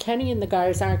now, Kenny and the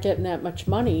guys aren't getting that much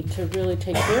money to really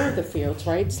take care of the fields,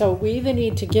 right? So we either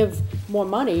need to give more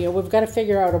money, or we've got to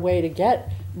figure out a way to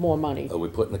get more money. Are we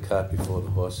putting the cart before the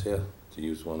horse here, to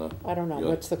use one of? I don't know, your-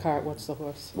 what's the cart, what's the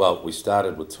horse? Well, we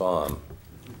started with Tom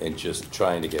and just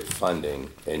trying to get funding,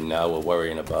 and now we're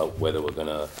worrying about whether we're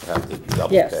gonna have to double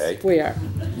pay. Yes, we are.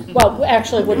 Well,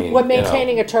 actually, I mean, we're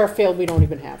maintaining a turf field we don't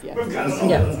even have yet. We've got it all.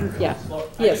 Yeah. Well,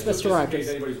 Yes, just Mr. in Rogers. case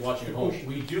anybody's watching at home,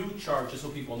 we do charge, just so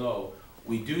people know,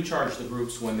 we do charge the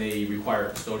groups when they require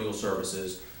custodial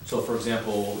services. So for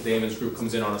example, Damon's group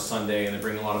comes in on a Sunday and they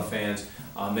bring a lot of fans,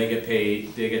 they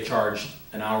get charged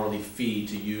an hourly fee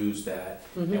to use that.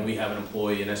 And we have an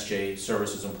employee, an SJ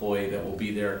Services employee, that will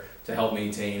be there to help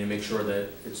maintain and make sure that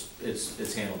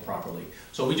it's handled properly.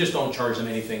 So we just don't charge them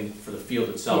anything for the field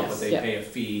itself, Yes, but they yeah. pay a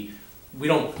fee. We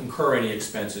don't incur any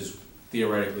expenses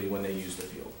theoretically when they use the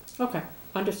field. Okay,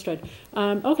 understood.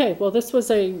 Okay, well, this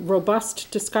was a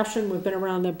robust discussion. We've been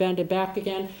around the bend and back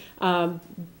again.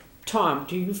 Tom,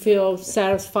 do you feel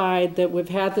satisfied that we've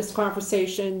had this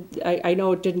conversation? I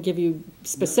know it didn't give you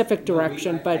specific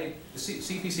direction, but... The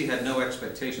CPC had no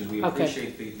expectations. We Okay.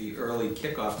 appreciate the early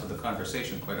kickoff to the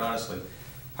conversation, quite honestly.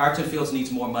 Parks and Fields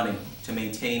needs more money to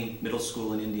maintain middle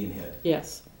school in Indian Head.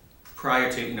 Yes.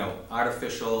 Prior to,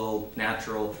 artificial,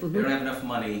 natural, they don't have enough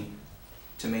money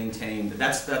to maintain.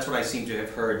 That's what I seem to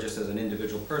have heard just as an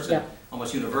individual person, Yeah.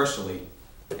 almost universally.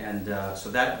 And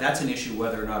so that's an issue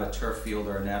whether or not a turf field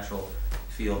or a natural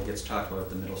field gets talked about at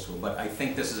the middle school. But I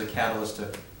think this is a catalyst to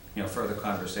further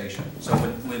conversation. So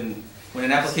when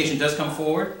an application does come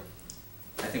forward,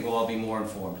 I think we'll all be more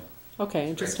informed. Okay,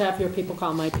 and just have your people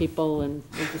call my people and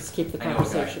we'll just keep the I know,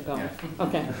 conversation okay, going.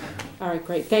 Okay, all right,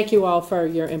 great. Thank you all for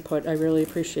your input. I really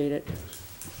appreciate it.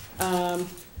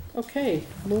 Okay,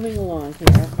 moving along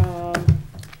here.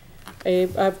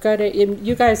 I've got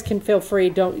you guys can feel free,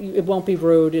 it won't be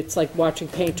rude. It's like watching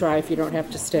paint dry if you don't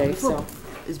have to stay, so.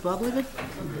 Is Bob leaving?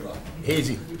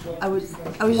 Hazy. I was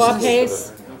Bob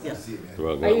Hayes, Yes.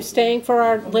 are you staying for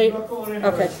our late?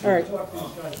 Okay, all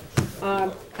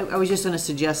right. I was just gonna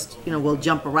suggest, we'll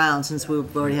jump around since we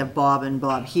already have Bob and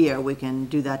Bob here. We can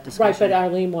do that discussion. Right, but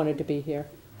Arlene wanted to be here.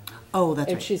 Oh, that's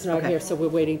right. And she's not Okay. here, so we're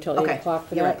waiting till 8 Okay, o'clock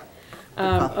for you're that.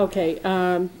 right. Okay,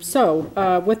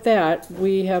 so with that,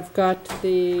 we have got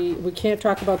we can't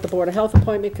talk about the Board of Health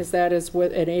appointment because that is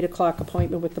with an 8 o'clock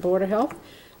appointment with the Board of Health.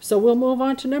 So we'll move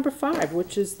on to number 5,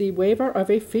 which is the waiver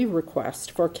of a fee request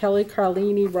for Kelly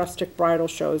Carlini Rustic Bridal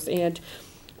Shows. And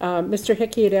Mr.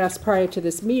 Hickey had asked prior to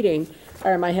this meeting,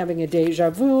 am I having a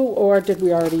deja vu, or did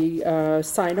we already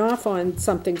sign off on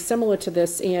something similar to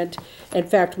this? And in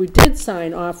fact, we did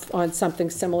sign off on something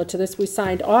similar to this. We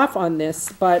signed off on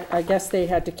this, but I guess they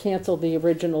had to cancel the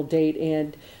original date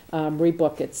and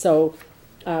rebook it. So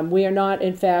we are not,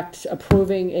 in fact,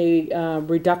 approving a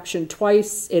reduction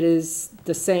twice. It is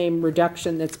the same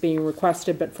reduction that's being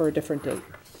requested, but for a different date.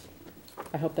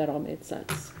 I hope that all made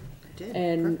sense. It did.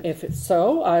 And Perfect. if it's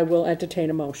so, I will entertain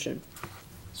a motion.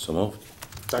 So moved.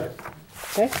 Second.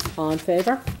 Okay, all in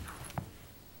favor?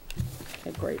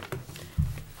 Okay, great.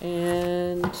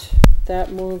 And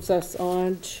that moves us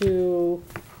on to,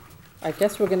 I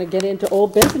guess we're gonna get into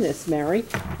old business, Mary.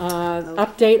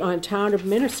 Update on town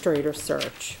administrator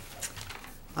search.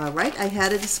 All right, I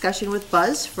had a discussion with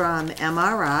Buzz from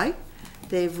MRI.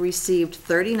 They've received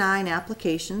 39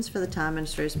 applications for the town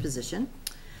administrator's position.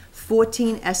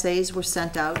 14 essays were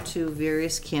sent out to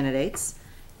various candidates.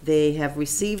 They have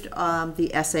received the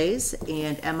essays,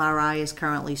 and MRI is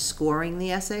currently scoring the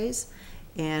essays.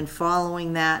 And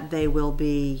following that, they will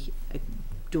be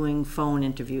doing phone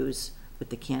interviews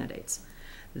with the candidates.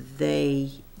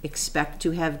 They expect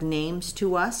to have names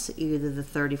to us either the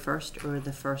 31st or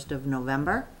the 1st of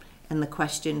November. And the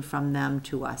question from them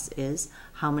to us is,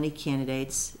 how many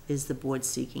candidates is the board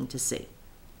seeking to see?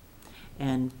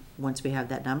 And once we have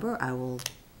that number, I will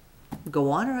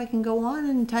go on, or I can go on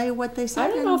and tell you what they said. I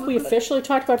don't know if we officially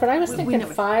talked about it, but I was thinking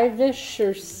 5-ish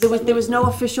or There was no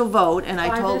official vote, and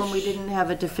I told them we 5-ish. didn't have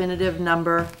a definitive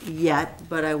number yet,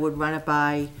 but I would run it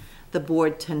by the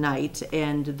board tonight.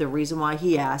 And the reason why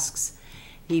he asks,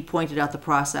 he pointed out the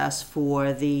process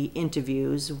for the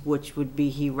interviews, which would be,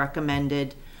 he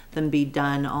recommended them be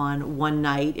done on one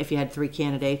night. If you had 3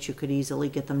 candidates, you could easily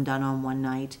get them done on one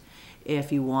night.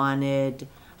 If you wanted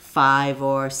 5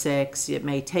 or 6, it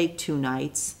may take 2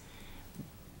 nights.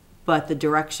 But the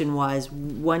direction was,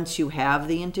 once you have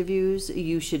the interviews,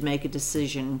 you should make a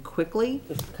decision quickly,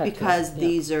 because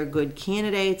these are good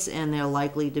candidates and they're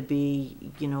likely to be,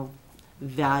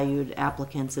 valued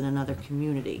applicants in another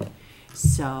community.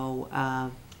 So,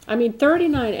 I mean,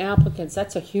 39 applicants,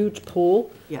 that's a huge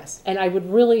pool. yes. And I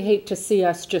would really hate to see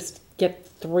us just get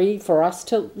 3 for us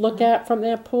to look at from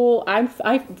that pool.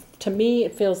 To me,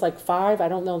 it feels like 5. I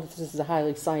don't know if this is a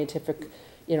highly scientific,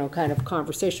 kind of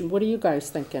conversation. What are you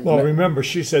guys thinking? Well, remember,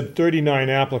 she said 39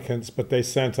 applicants, but they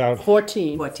sent out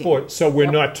 14. 14. so we're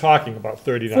Yep. not talking about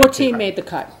 39. 14 made the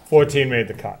cut. 14 made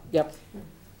the cut. Yep.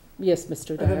 Yes,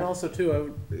 Mr. And then Dyer. also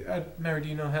too, Mary, do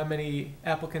you know how many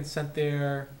applicants sent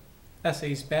their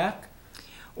essays back?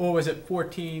 Or was it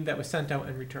 14 that was sent out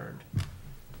and returned?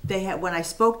 They had, when I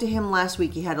spoke to him last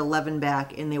week, he had 11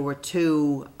 back, and there were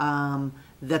 2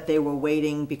 that they were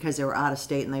waiting because they were out of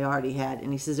state and they already had.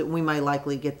 And he says that we might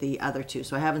likely get the other 2.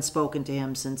 So I haven't spoken to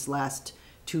him since last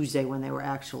Tuesday when they were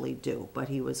actually due, but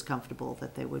he was comfortable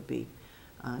that they would be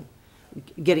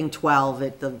getting 12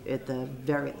 at the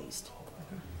very least.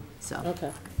 So.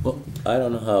 Okay. Well, I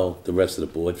don't know how the rest of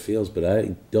the board feels, but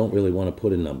I don't really want to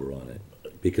put a number on it.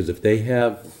 Because if they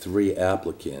have 3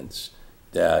 applicants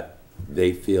that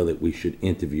they feel that we should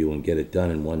interview and get it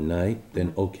done in one night,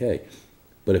 then okay.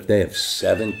 But if they have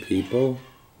 7 people,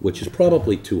 which is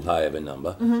probably too high of a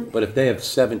number, but if they have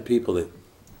 7 people that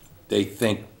they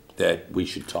think that we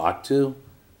should talk to,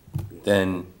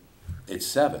 then it's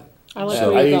 7. I like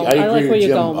So where you're going. I like agree where with you're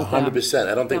Jim going with that.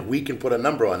 100%. I don't think we can put a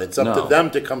number on it. It's up No. to them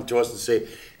to come to us and say,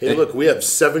 hey, look, we have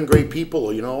 7 great people,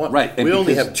 or you know what? Right, and We only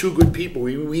because- have 2 good people.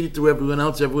 We weed it through everyone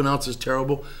else is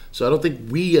terrible. So I don't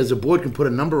think we as a board can put a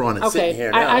number on it sitting Okay,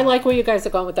 here now. I like where you guys are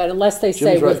going with that, unless they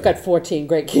say Jim's right. we've got 14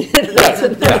 great candidates,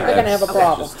 and then we're gonna have a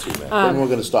problem. Then we're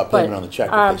gonna stop payment on the check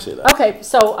if they say that. Okay,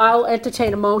 so I'll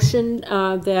entertain a motion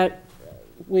that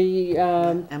we,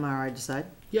 MRI decide?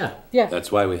 Yeah. yeah.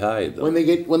 That's why we hired them. When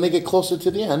they get closer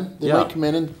to the end, they Yeah. might come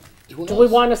in and, who Do we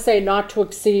knows? want to say not to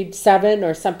exceed 7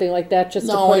 or something like that, just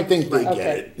to No, I point? think they Okay.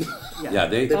 get it. Yeah,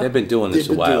 they've been doing this They've a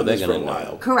been while. doing They're this for gonna a know.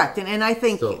 while. Correct, and I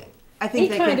think, So- I think He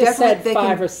they can kinda said definitely,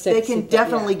 5 or 6. they can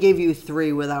definitely give you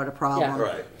 3 without a problem. Yeah.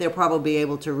 Right. They'll probably be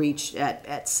able to reach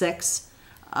at 6.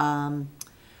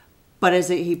 But as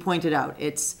he pointed out,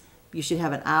 you should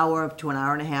have an hour to an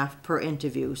hour and a half per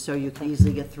interview, so you can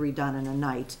easily get 3 done in a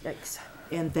night. Yikes.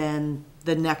 And then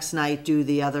the next night do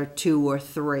the other 2 or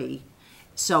 3.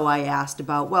 So I asked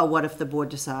about, well, what if the board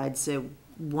decides it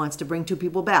wants to bring 2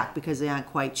 people back because they aren't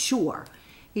quite sure?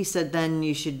 He said, then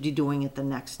you should be doing it the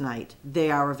next night. They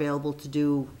are available to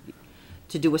do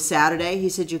a Saturday. He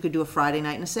said you could do a Friday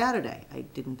night and a Saturday. I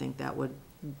didn't think that would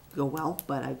go well,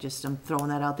 but I'm throwing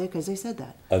that out there because they said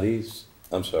that. Are these,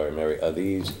 I'm sorry, Mary, are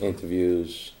these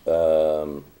interviews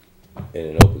in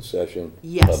an open session?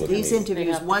 Yes, Public these meeting? interviews,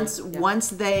 They have once, to be, yeah. once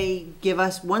they give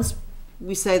us, once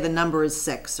we say the number is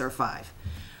 6 or 5,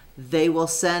 they will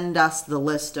send us the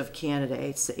list of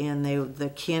candidates, and the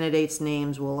candidates'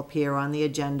 names will appear on the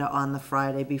agenda on the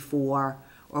Friday before,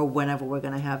 or whenever we're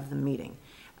gonna have the meeting.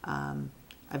 I'm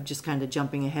just kinda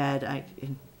jumping ahead. I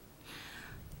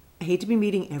hate to be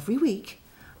meeting every week,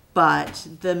 but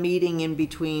the meeting in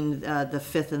between the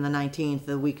 5th and the 19th,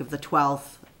 the week of the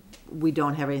 12th, we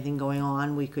don't have anything going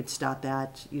on. We could start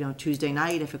that, Tuesday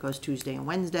night if it goes Tuesday and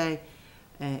Wednesday,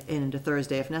 and into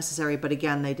Thursday if necessary. But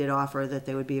again, they did offer that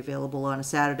they would be available on a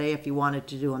Saturday if you wanted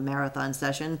to do a marathon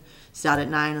session. Start at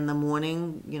 9 in the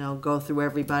morning, go through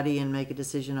everybody and make a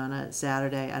decision on a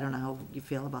Saturday. I don't know how you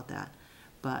feel about that.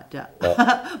 But,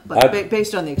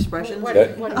 based on the expressions.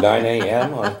 At 9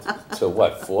 AM or to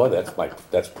what, 4?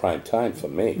 That's prime time for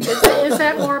me. Is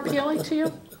that more appealing to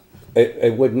you?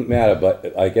 It wouldn't matter,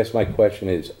 but I guess my question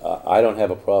is, I don't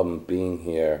have a problem being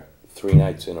here 3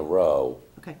 nights in a row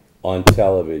Okay. on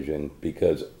television,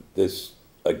 because this,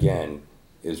 again,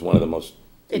 is one of the most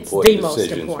It's important the most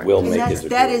decisions important. we'll And make that's, as a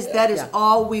that group. is, that is Yeah.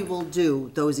 all we will do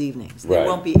those evenings. There Right.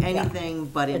 won't be anything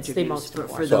but It's the interviews most for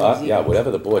important. those So, evenings. yeah, whatever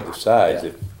the board decides,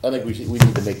 if, I think we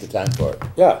need to make the time for it.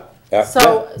 yeah.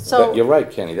 So- yeah, so- you're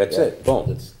right, Kenny, that's Yeah. it,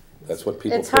 boom. That's what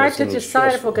people It's put hard us to in these decide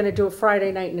chairs if we're for. gonna do a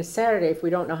Friday night and a Saturday if we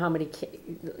don't know how many,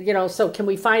 so can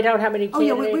we find out how many Oh,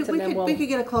 yeah, candidates and then we could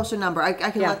get a closer number. I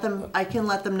can Yeah.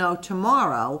 let them know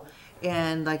tomorrow.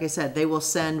 And like I said, they will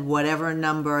send whatever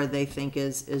number they think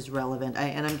is relevant.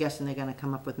 And I'm guessing they're gonna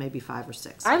come up with maybe 5 or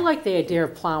 6. I like the idea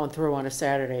of plowing through on a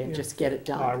Saturday and just get it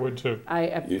done. I would too.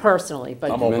 I You- personally, but,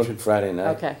 You mentioned Friday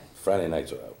night. Okay. Friday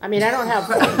nights are out. I mean, I don't have,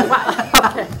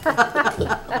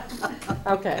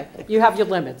 okay, you have your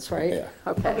limits, right? Yeah.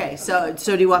 Okay, so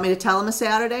do you want me to tell them a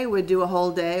Saturday? We'd do a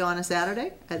whole day on a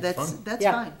Saturday? That's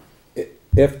Yeah. fine.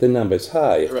 If the number's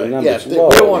high, if the Right, yeah, number's if they- low.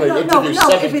 we don't wanna No, interview no,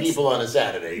 if 7 it's- people on a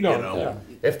Saturday, No, you know? yeah.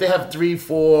 If they have 3,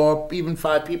 4, even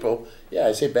 5 people, yeah,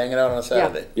 I say bang it out on a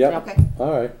Saturday. Yep, Okay,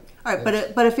 all right. all right,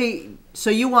 but if so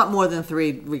you want more than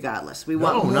 3 regardless? We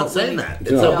want No, we're more- not saying that.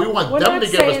 It's No. that we want We're them not to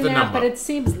give us saying the that, but number. it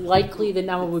seems likely the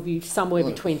number would be somewhere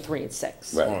between 3 and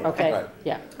 6. Right. Okay, Right.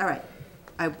 yeah. All right,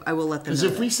 I will let them know Because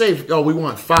if that. we say, oh, we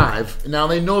want 5, now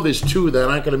they know there's 2 that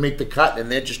aren't gonna make the cut,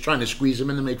 and they're just trying to squeeze them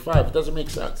in to make 5. It doesn't make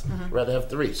sense. Rather have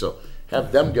 3, so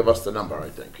have them give us the number, I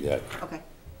think. Yeah. Okay,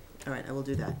 all right, I will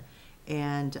do that.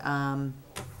 And,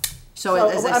 So,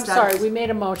 as I I'm sorry, start, we made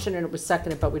a motion and it was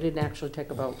seconded, but we didn't actually take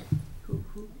a vote.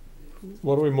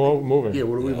 What are we moving? Yeah,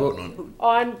 what are we voting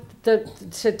on? On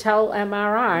to tell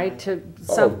MRI to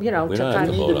We to don't have kind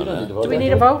to of, vote on that. do we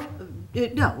need a vote?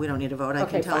 no, we don't need a vote. I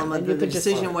Okay, can tell fine, them then that you the could just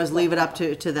decision vote. was leave it up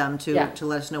to them Yeah. to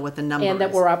let us know what the number is. And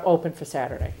that we're up open for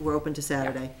Saturday. We're open to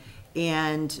Saturday.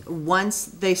 And once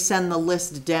they send the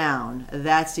list down,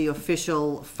 that's the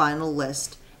official final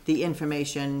list. The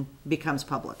information becomes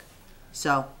public.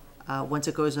 So, once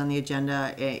it goes on the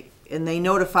agenda, and they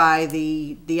notify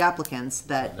the applicants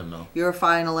that Let them know. you're a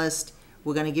finalist,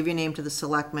 we're gonna give your name to the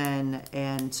selectmen,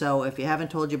 and so if you haven't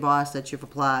told your boss that you've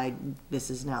applied, this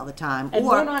is now the time. And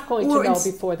we're not going to or know ins-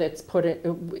 before that's put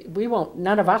in, we won't,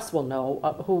 none of us will know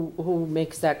who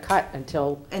makes that cut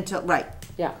until, Right,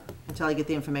 yeah. until I get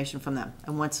the information from them.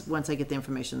 And once I get the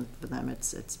information from them,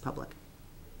 it's public.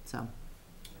 So,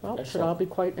 Well, it should all be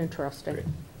quite interesting.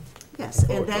 okay, Yes,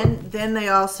 and then they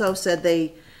also said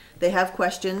they have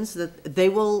questions that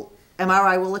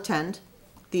MRI will attend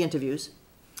the interviews,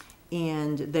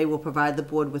 and they will provide the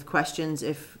board with questions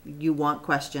if you want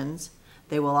questions.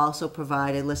 They will also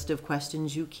provide a list of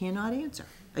questions you cannot answer,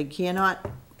 you cannot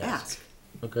ask.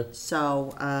 Okay.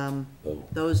 So,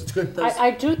 those. It's good. those-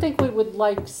 I do think we would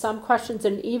like some questions,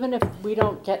 and even if we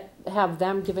don't have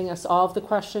them giving us all of the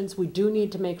questions, we do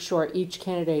need to make sure each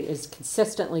candidate is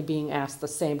consistently being asked the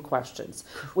same questions.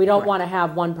 We don't Correct. want to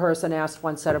have one person ask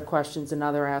one set of questions,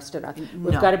 another asked another.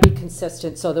 We've No. got to be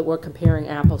consistent so that we're comparing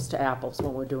apples to apples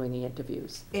when we're doing the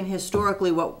interviews. And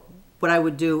historically, what I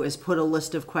would do is put a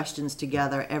list of questions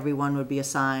together. Everyone would be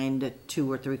assigned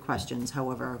 2 or 3 questions,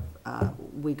 however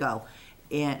we go.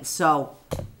 And so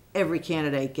every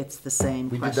candidate gets the same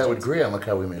We questions. did that with Graham, look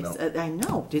how we made out. I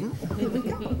know, didn't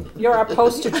we? You're our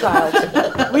poster child.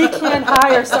 We can't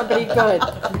hire somebody good.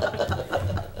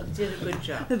 Did a good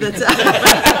job.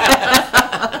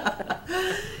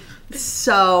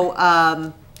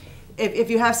 So, if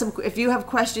you have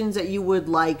questions that you would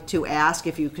like to ask,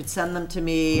 if you could send them to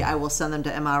me, I will send them to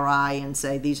MRI and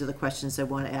say, these are the questions I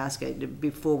want to ask.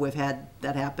 Before we've had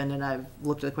that happen, and I've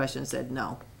looked at the question and said,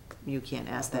 no, you can't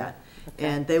ask that. Okay.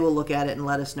 And they will look at it and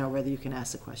let us know whether you can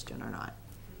ask the question or not.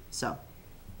 So,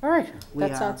 All right, We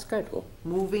that are- sounds good.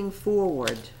 moving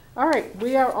forward. All right,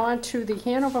 we are on to the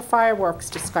Hanover fireworks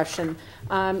discussion.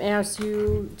 As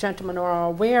you gentlemen are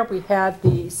aware, we had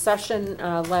the session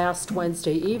last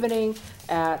Wednesday evening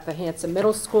at the Hanson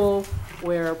Middle School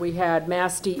where we had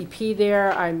Mass DEP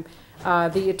there.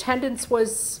 The attendance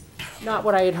was not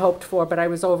what I had hoped for, but I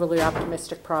was overly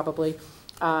optimistic probably,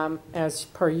 as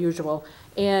per usual.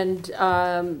 And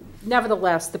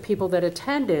nevertheless, the people that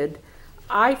attended,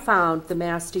 I found the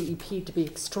Mass DEP to be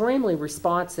extremely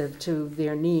responsive to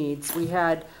their needs. We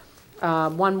had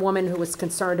one woman who was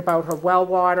concerned about her well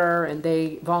water, and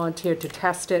they volunteered to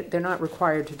test it. They're not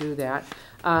required to do that.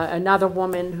 Another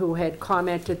woman who had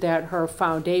commented that her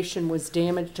foundation was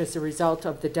damaged as a result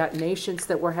of the detonations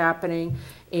that were happening.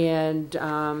 And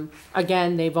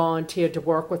again, they volunteered to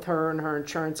work with her and her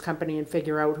insurance company and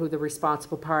figure out who the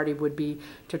responsible party would be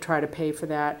to try to pay for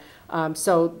that.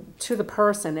 So to the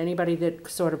person, anybody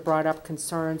that sort of brought up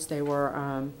concerns, they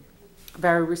were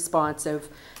very responsive.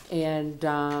 And,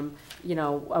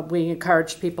 we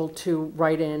encouraged people to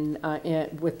write in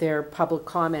with their public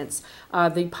comments.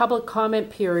 The public comment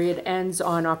period ends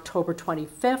on October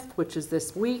 25th, which is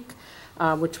this week.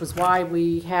 Which was why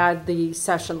we had the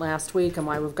session last week and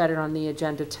why we've got it on the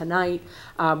agenda tonight.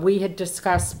 We had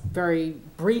discussed very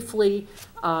briefly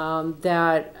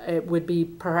that it would be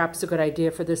perhaps a good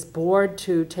idea for this board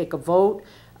to take a vote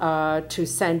to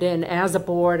send in as a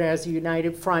board, as a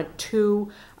united front,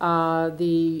 to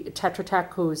the Tetra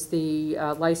Tech, who's the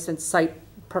licensed site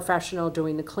professional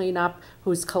doing the cleanup,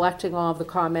 who's collecting all of the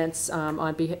comments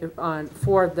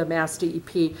for the Mass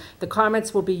DEP. The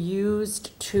comments will be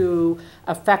used to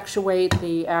effectuate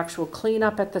the actual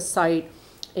cleanup at the site,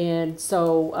 and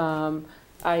so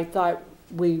I thought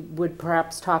we would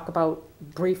perhaps talk about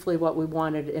briefly what we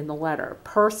wanted in the letter.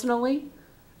 Personally,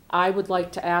 I would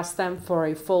like to ask them for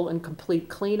a full and complete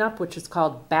cleanup, which is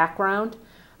called background,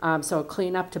 so a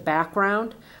cleanup to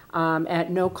background. At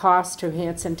no cost to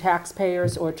Hanson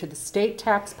taxpayers or to the state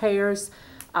taxpayers,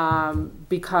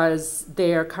 because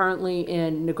they are currently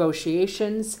in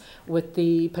negotiations with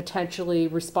the potentially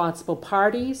responsible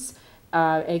parties,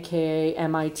 aka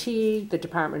MIT, the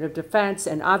Department of Defense,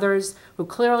 and others who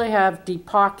clearly have deep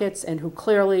pockets and who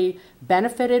clearly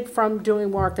benefited from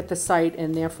doing work at the site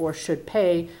and therefore should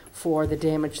pay for the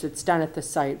damage that's done at the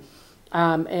site.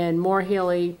 And Moore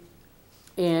Healy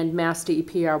and Mass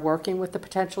DEP are working with the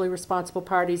potentially responsible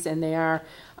parties, and they're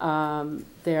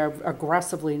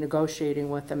aggressively negotiating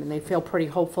with them, and they feel pretty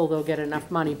hopeful they'll get enough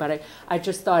money. But I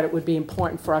just thought it would be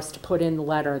important for us to put in the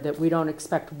letter that we don't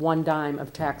expect one dime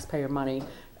of taxpayer money,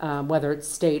 whether it's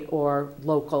state or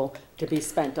local, to be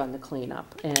spent on the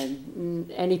cleanup.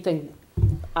 And anything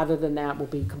other than that will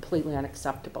be completely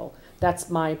unacceptable. That's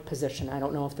my position. I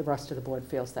don't know if the rest of the board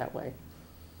feels that way.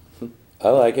 I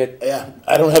like it. Yeah,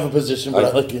 I don't have a position, but I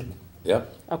like it.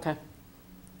 Yep. Okay.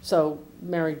 So,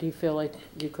 Mary, do you feel like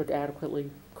you could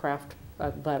adequately craft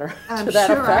a letter I'm to that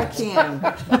sure effect?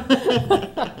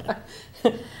 I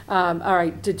can. All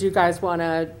right, did you guys want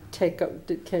to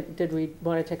did we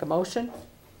want to take a motion?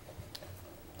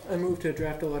 I move to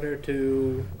draft a letter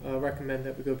to recommend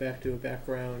that we go back to a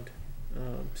background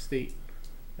state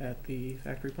at the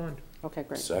Factory Pond. Okay,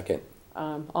 great. Second.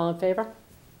 All in favor?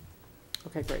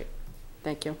 Okay, great.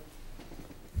 Thank you.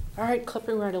 All right,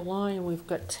 clipping right along, and we've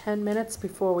got 10 minutes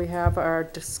before we have our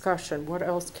discussion. What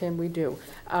else can we do?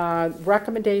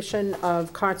 Recommendation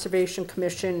of Conservation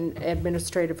Commission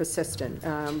Administrative Assistant.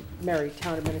 Mary,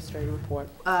 Town Administrator Report.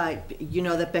 You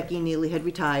know that Becky Neely had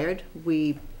retired.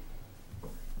 We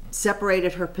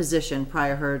separated her position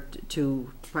prior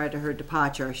to her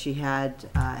departure. She had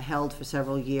held for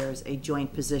several years a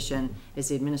joint position as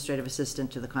the administrative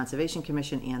assistant to the Conservation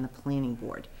Commission and the Planning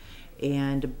Board.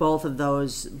 And both of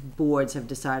those boards have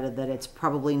decided that it's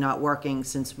probably not working,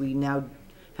 since we now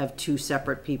have two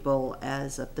separate people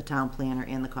as the town planner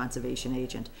and the conservation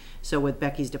agent. So with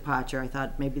Becky's departure, I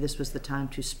thought maybe this was the time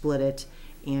to split it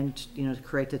and, you know, to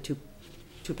create the two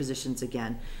positions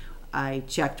again. I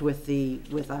checked with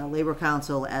our Labor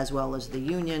Council as well as the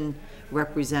union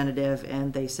representative,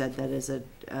 and they said that is a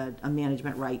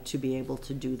management right to be able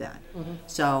to do that. Mm-hmm.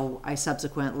 So I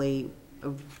subsequently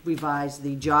revised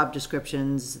the job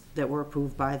descriptions that were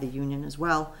approved by the union as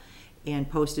well, and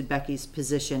posted Becky's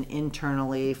position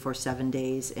internally for 7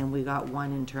 days, and we got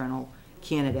one internal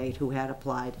candidate who had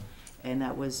applied, and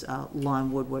that was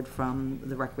Lon Woodward from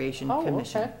the Recreation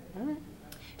Commission. Okay. All right.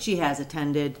 She has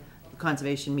attended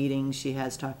conservation meetings. She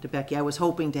has talked to Becky. I was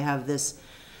hoping to have this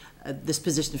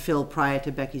position filled prior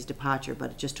to Becky's departure, but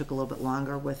it just took a little bit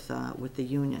longer with the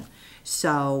union.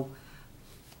 So,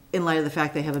 in light of the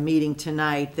fact they have a meeting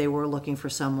tonight, they were looking for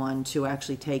someone to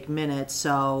actually take minutes.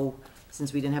 So,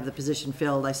 since we didn't have the position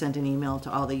filled, I sent an email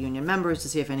to all the union members to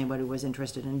see if anybody was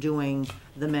interested in doing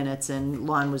the minutes, and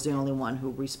Lon was the only one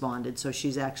who responded. So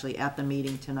she's actually at the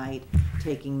meeting tonight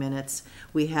taking minutes.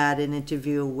 We had an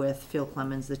interview with Phil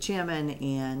Clemens, the chairman,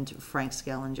 and Frank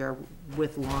Skellinger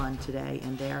with Lon today,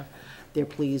 and they're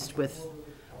pleased with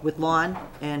Lon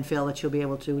and feel that she'll be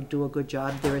able to do a good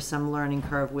job. There is some learning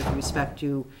curve with respect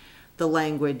to the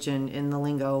language and the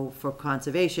lingo for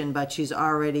conservation, but she's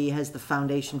already has the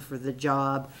foundation for the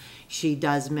job. She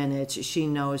does minutes, she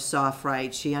knows soft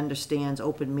rights, she understands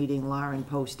open meeting law and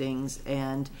postings,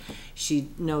 and she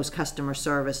knows customer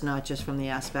service, not just from the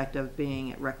aspect of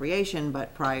being at recreation,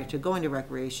 but prior to going to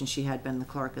recreation, she had been the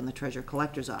clerk in the treasurer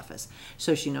collector's office.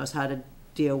 So she knows how to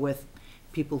deal with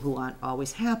people who aren't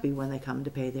always happy when they come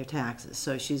to pay their taxes.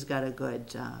 So she's got a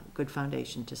good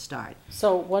foundation to start.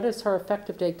 So what is her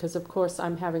effective date? Because of course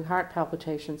I'm having heart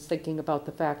palpitations thinking about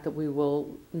the fact that we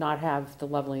will not have the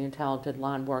lovely and talented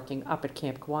Lon working up at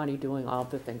Camp Kawani doing all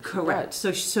the things. Correct.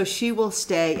 So she will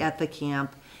stay at the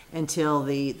camp until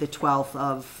the 12th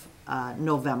of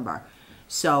November.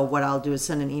 So what I'll do is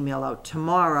send an email out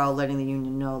tomorrow letting the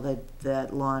union know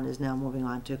that Lon is now moving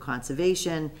on to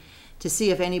conservation, to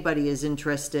see if anybody is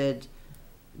interested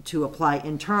to apply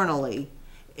internally.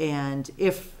 And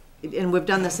we've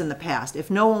done this in the past, if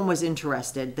no one was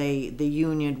interested, the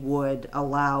union would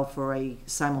allow for a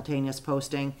simultaneous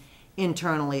posting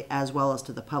internally as well as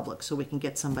to the public, so we can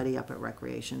get somebody up at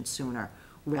recreation sooner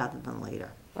rather than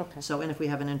later. Okay. So, and if we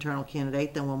have an internal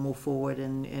candidate, then we'll move forward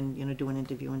and do an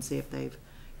interview and see if they've,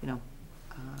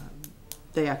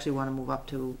 they actually want to move up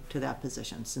to that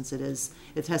position, since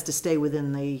it has to stay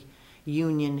within the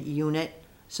union unit,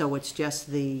 so it's just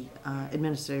the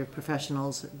administrative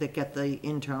professionals that get the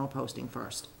internal posting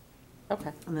first. Okay.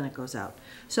 And then it goes out.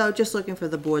 So just looking for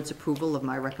the board's approval of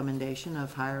my recommendation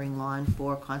of hiring Lon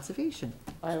for conservation.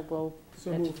 I will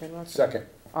entertain that. Second.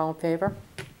 All in favor?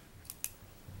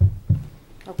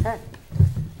 Okay.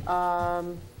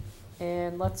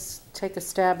 And let's take a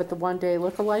stab at the one-day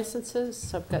liquor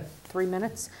licenses. I've got 3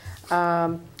 minutes.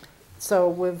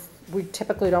 So we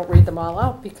typically don't read them all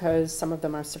out because some of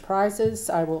them are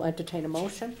surprises. I will entertain a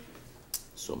motion.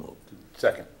 So moved.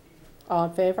 Second. All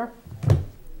in favor?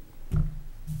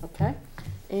 Okay.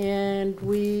 And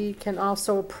we can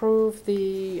also approve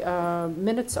the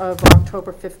minutes of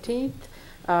October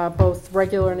 15th, both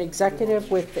regular and executive,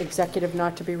 with executive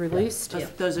not to be released. Yeah,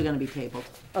 those are going to be tabled.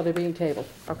 Oh, they're being tabled.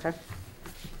 Okay.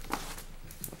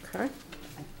 Okay.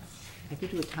 I could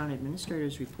do a town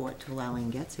administrator's report till Alan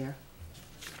gets here.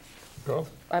 Go.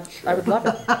 I would love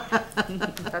it.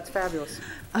 That's fabulous.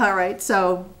 All right,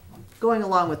 so going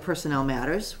along with personnel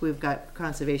matters, we've got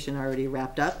conservation already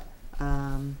wrapped up.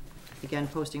 Again,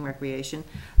 posting recreation.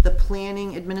 The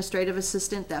planning administrative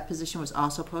assistant, that position was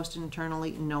also posted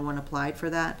internally. No one applied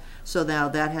for that. So now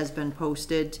that has been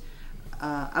posted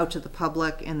out to the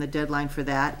public, and the deadline for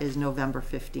that is November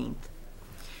 15th.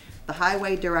 The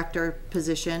highway director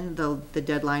position, the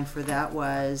deadline for that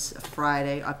was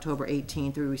Friday, October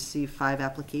 18th. We received 5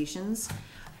 applications.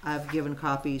 I've given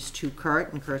copies to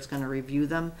Kurt, and Kurt's going to review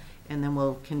them, and then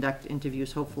we'll conduct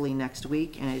interviews hopefully next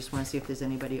week. And I just want to see if there's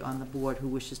anybody on the board who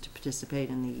wishes to participate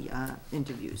in the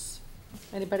interviews.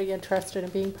 Anybody interested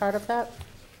in being part of that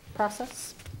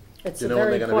process? It's Do a you know when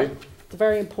very they're gonna be? important, it's a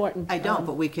very important. I don't,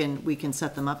 but we can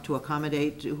set them up to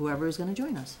accommodate whoever is gonna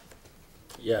join us.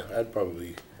 Yeah, I'd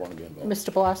probably want to be involved.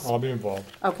 Mr. Bloss? I'll be involved.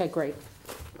 Okay, great.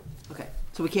 Okay,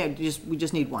 so we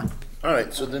just need one. All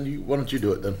right, so then why don't you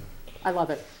do it then? I love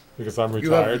it. Because I'm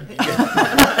You have- retired.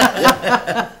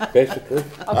 Basically,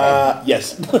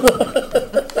 Yes.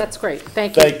 That's great.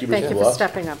 Thank you. Thank you, Thank Mr. you for Bloss.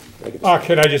 stepping up.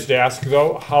 Can I just ask,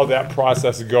 though, how that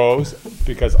process goes?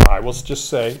 Because I will just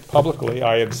say publicly,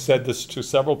 I have said this to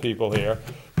several people here,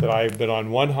 that I have been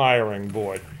on one hiring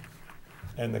board.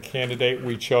 And the candidate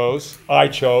I chose,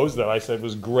 that I said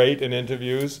was great in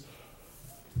interviews,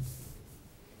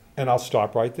 and I'll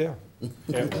stop right there. Now It that-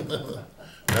 ended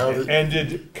Now you have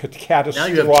ended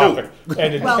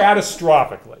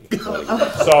catastrophically.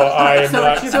 So I am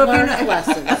not, You've learned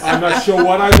lessons. I'm not sure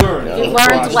what I learned. You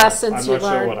learned lessons, I'm you not sure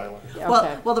learned. what I learned.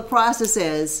 Okay. Well, the process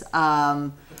is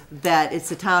that it's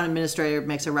the town administrator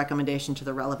makes a recommendation to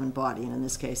the relevant body, and in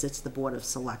this case, it's the Board of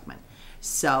Selectmen.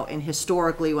 So, and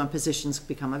historically, when positions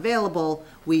become available,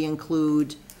 we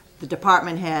include the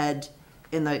department head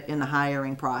in the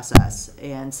hiring process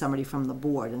and somebody from the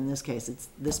board. In this case, it's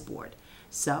this board.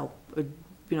 So, you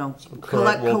know,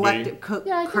 Kurt will be-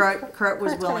 Yeah, I think Kurt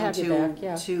was Kurt's gonna willing have you back,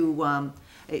 yeah.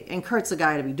 and Kurt's the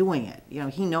guy to be doing it. You know,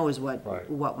 he knows Right.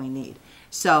 what we need.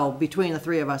 So between the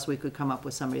three of us, we could come up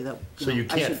with somebody that. So know, you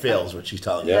I can't should- fail is what she's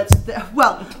telling you. Yeah.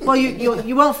 Well,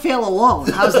 you won't fail alone.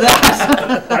 How's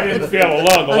that? I didn't fail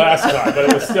alone the last time, but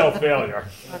it was still failure.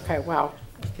 Okay, wow.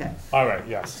 Okay. All right,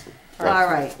 yes. All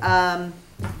right.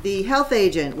 The health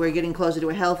agent, we're getting closer to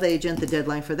a health agent. The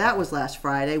deadline for that was last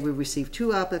Friday. We received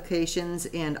 2 applications,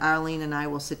 and Arlene and I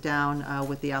will sit down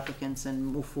with the applicants and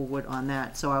move forward on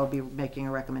that. So I will be making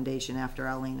a recommendation after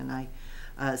Arlene and I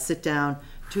sit down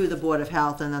to the Board of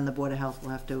Health, and then the Board of Health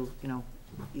will have to, you know,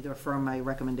 either affirm my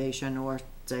recommendation or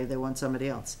say they want somebody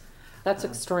else. That's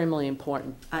extremely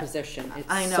important position. It's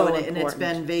I know, so and it's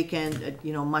been important. vacant,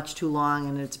 you know, much too long,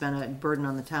 and it's been a burden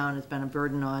on the town. It's been a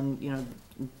burden on, you know,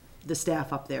 the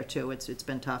staff up there too. It's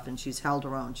been tough, and she's held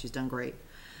her own. She's done great.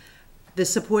 The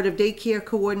supportive daycare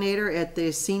coordinator at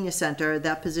the senior center,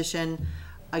 that position,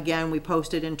 again, we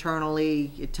posted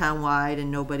internally, townwide,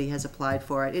 and nobody has applied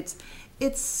for it.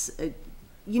 It's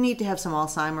you need to have some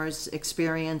Alzheimer's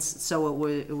experience, so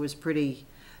it was pretty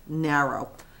narrow.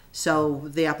 So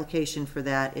the application for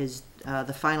that is,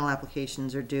 the final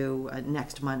applications are due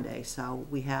next Monday. So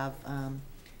we have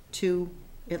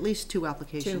at least two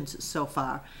applications so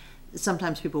far.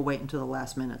 Sometimes people wait until the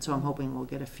last minute, so I'm hoping we'll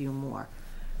get a few more.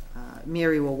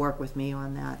 Mary will work with me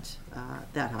on that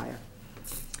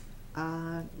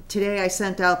hire. Today I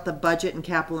sent out the budget and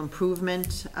capital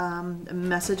improvement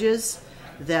messages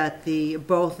that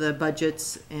both the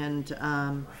budgets and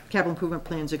capital improvement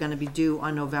plans are going to be due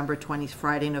on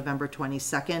Friday, November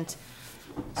 22nd.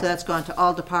 So that's gone to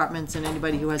all departments, and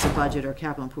anybody who has a budget or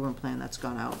capital improvement plan, that's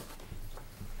gone out.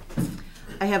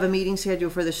 I have a meeting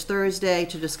scheduled for this Thursday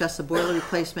to discuss the boiler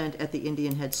replacement at the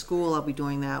Indian Head School. I'll be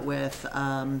doing that with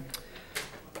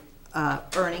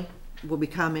Ernie will be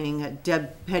coming.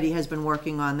 Deb Petty has been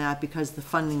working on that because the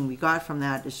funding we got from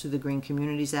that is through the Green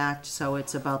Communities Act, so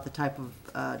it's about the type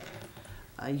of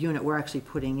unit we're actually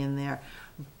putting in there.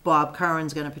 Bob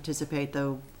Curran's going to participate,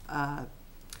 the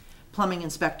plumbing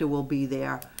inspector will be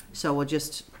there, so we'll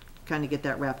just kind of get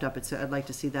that wrapped up. I'd like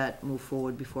to see that move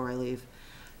forward before I leave.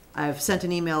 I've sent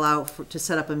an email out to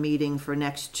set up a meeting for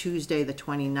next Tuesday, the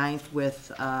 29th, with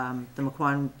the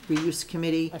McQuon Reuse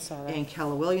Committee I saw that. and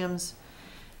Keller Williams.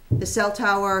 The cell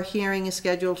tower hearing is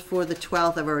scheduled for the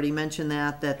 12th. I've already mentioned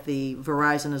that the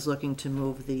Verizon is looking to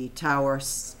move the tower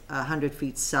 100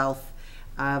 feet south.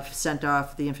 I've sent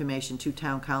off the information to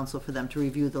town council for them to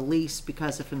review the lease,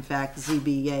 because if in fact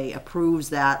ZBA approves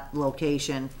that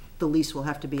location, the lease will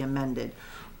have to be amended.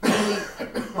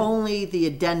 Only the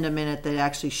addendum in it that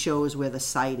actually shows where the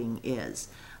siding is.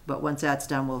 But once that's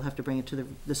done, we'll have to bring it to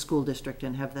the school district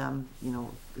and have them, you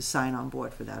know, sign on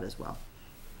board for that as well.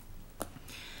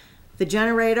 The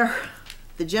generator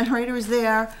is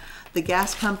there. The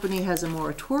gas company has a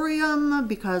moratorium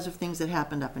because of things that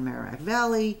happened up in Merrimack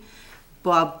Valley.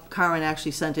 Bob Curran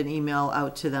actually sent an email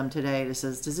out to them today that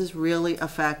says, does this really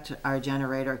affect our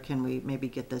generator? Can we maybe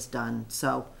get this done?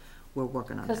 So we're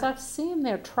working on that. Because I've seen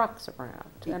their trucks around,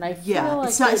 and I feel Yeah,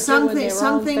 like they're some doing their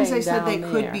some own things thing they said down they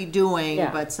could there. be doing,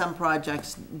 Yeah. but some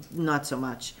projects, not so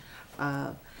much.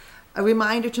 A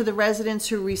reminder to the residents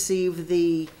who receive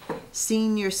the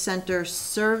senior center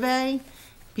survey.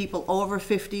 People over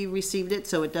 50 received it,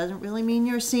 so it doesn't really mean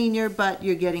you're a senior, but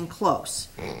you're getting close.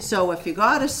 So if you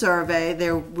got a survey,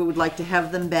 we would like to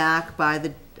have them back by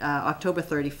the October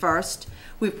 31st.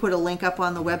 We've put a link up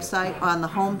on the website, on the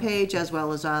homepage, as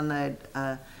well as on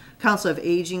the Council of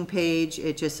Aging page.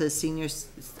 It just says Seniors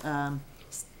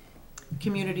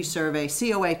Community Survey,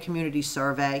 COA Community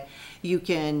Survey. You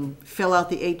can fill out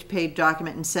the 8-page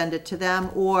document and send it to them,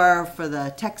 or for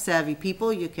the tech-savvy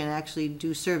people, you can actually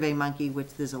do SurveyMonkey,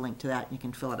 which there's a link to that, and you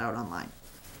can fill it out online.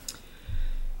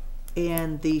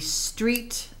 And the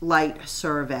street light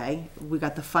survey, we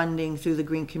got the funding through the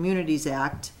Green Communities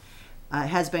Act,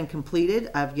 has been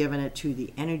completed. I've given it to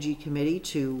the Energy Committee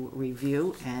to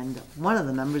review, and one of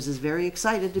the members is very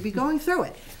excited to be going through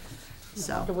it.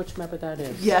 So, Which member that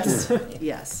is? yes,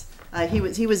 yes. He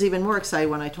was even more excited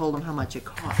when I told him how much it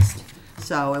cost.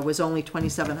 So it was only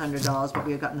 $2,700, but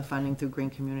we had gotten the funding through Green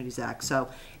Communities Act. So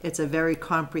it's a very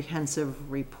comprehensive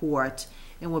report,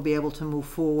 and we'll be able to move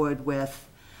forward with,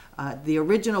 the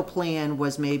original plan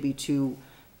was maybe to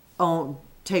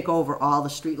take over all the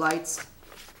streetlights.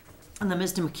 And then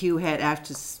Mr. McHugh had,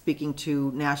 after speaking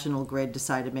to National Grid,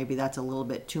 decided maybe that's a little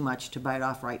bit too much to bite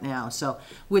off right now. So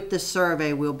with this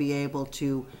survey, we'll be able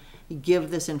to give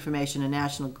this information to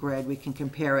National Grid. We can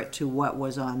compare it to what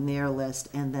was on their list,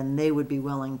 and then they would be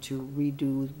willing to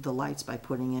redo the lights by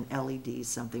putting in LEDs,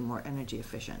 something more energy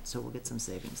efficient. So we'll get some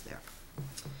savings there.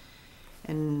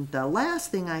 And the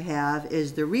last thing I have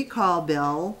is the recall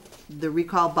bill. The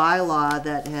recall bylaw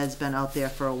that has been out there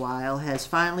for a while has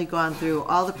finally gone through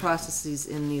all the processes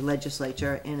in the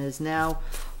legislature and is now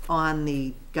on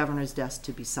the governor's desk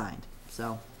to be signed.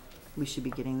 So we should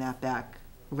be getting that back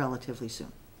relatively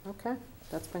soon. Okay,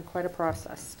 that's been quite a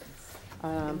process.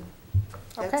 That's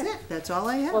Okay. it. That's all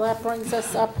I have. Well, that brings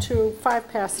us up to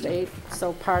 8:05,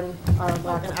 so pardon our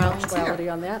lack of Arlene's here. punctuality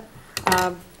on that.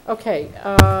 Okay,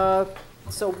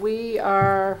 so we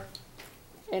are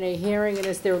in a hearing, and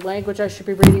is there language I should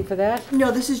be reading for that?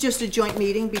 No, this is just a joint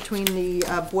meeting between the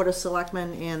Board of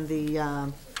Selectmen and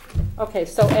the, Okay,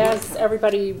 so as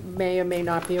everybody may or may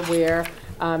not be aware,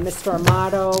 Mr.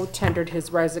 Amato tendered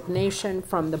his resignation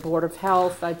from the Board of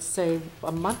Health, I'd say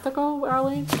a month ago,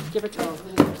 Arlene, give or take,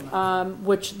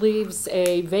 which leaves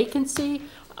a vacancy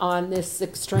on this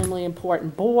extremely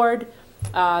important board.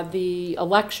 The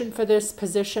election for this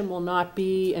position will not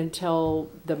be until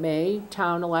the May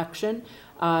town election.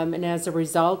 And as a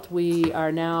result, we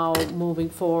are now moving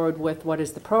forward with what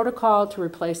is the protocol to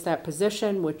replace that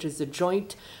position, which is a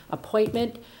joint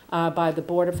appointment by the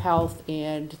Board of Health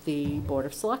and the Board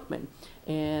of Selectmen.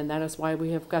 And that is why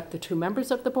we have got the two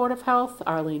members of the Board of Health,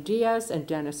 Arlene Diaz and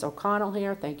Dennis O'Connell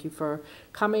here. Thank you for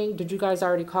coming. Did you guys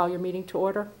already call your meeting to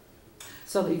order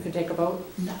so that you could take a vote?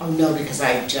 No, because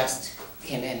I just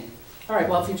came in. All right,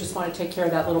 well, if you just want to take care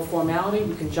of that little formality,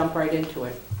 we can jump right into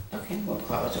it. Okay, we'll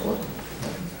call it to order.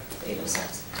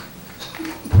 8:06.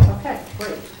 Okay,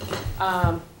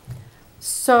 great.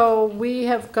 So we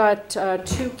have got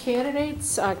two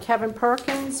candidates, Kevin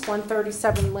Perkins,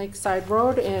 137 Lakeside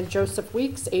Road, and Joseph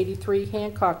Weeks, 83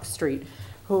 Hancock Street,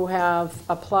 who have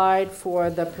applied for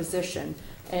the position.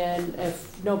 And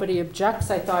if nobody objects,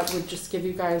 I thought we'd just give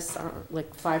you guys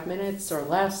like 5 minutes or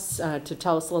less to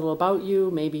tell us a little about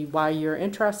you, maybe why you're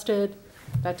interested,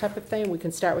 that type of thing. We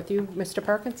can start with you, Mr.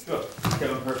 Perkins. Sure.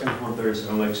 Kevin Perkins,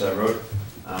 137 Lakeside Road,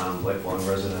 lifelong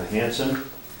resident of Hanson.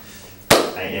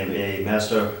 I am a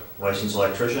master licensed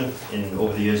electrician, and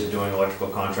over the years of doing electrical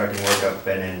contracting work, I've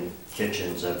been in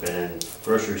kitchens, I've been in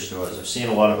grocery stores, I've seen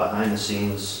a lot of behind the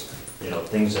scenes,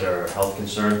 things that are a health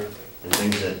concern, and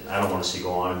things that I don't want to see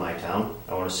go on in my town.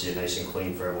 I want to see it nice and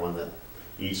clean for everyone that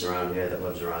eats around here, that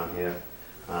lives around here.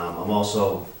 I'm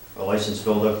also a licensed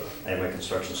builder. I have my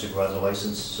construction supervisor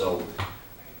license, so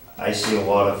I see a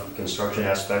lot of construction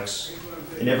aspects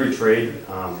in every trade.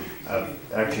 I've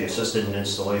actually assisted in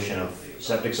installation of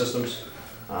septic systems.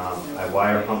 I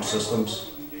wire pump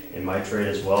systems in my trade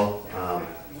as well.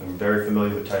 I'm very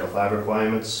familiar with Title V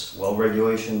requirements, well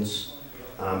regulations,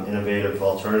 innovative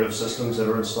alternative systems that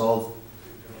are installed.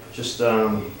 Just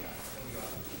kind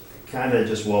of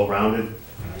just well-rounded.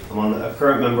 I'm a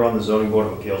current member on the Zoning Board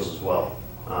of Appeals as well.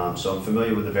 So I'm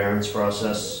familiar with the variance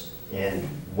process and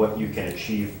what you can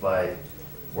achieve by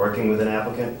working with an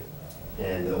applicant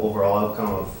and the overall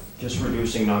outcome of just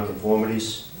reducing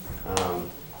nonconformities,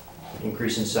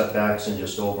 increasing setbacks, and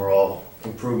just overall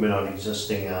improvement on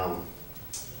existing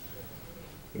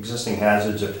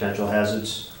hazards or potential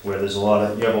hazards, where you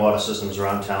have a lot of systems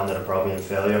around town that are probably in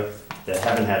failure that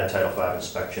haven't had a Title V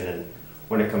inspection, and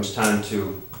when it comes time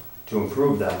to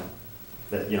improve them,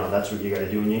 that's what you got to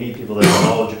do, and you need people that are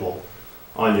knowledgeable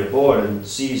on your board and you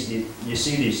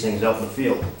see these things out in the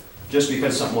field. Just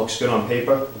because something looks good on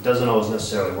paper, it doesn't always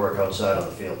necessarily work outside on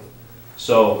the field.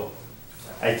 So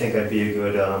I think I'd be a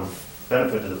good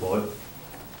benefit to the board.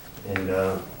 and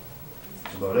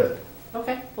that's about it.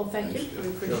 Okay, well, thank you, we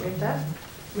appreciate that.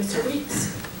 Mr.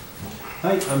 Weeks?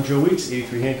 Hi, I'm Joe Weeks,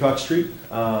 83 Hancock Street.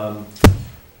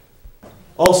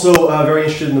 Also very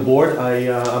interested in the board.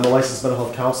 I'm a licensed mental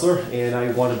health counselor, and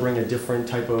I want to bring a different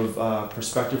type of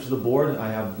perspective to the board.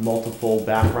 I have multiple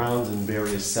backgrounds in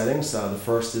various settings. The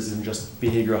first is in just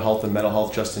behavioral health and mental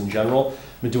health just in general.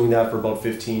 I've been doing that for about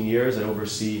 15 years. I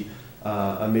oversee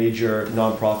a major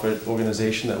nonprofit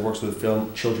organization that works with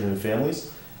children and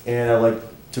families, and I like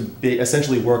to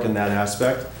essentially work in that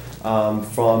aspect.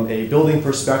 From a building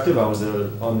perspective, I was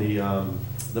on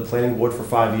the planning board for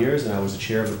 5 years, and I was the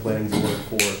chair of the planning board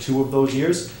for 2 of those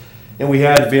years. And we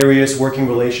had various working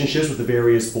relationships with the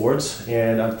various boards,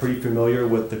 and I'm pretty familiar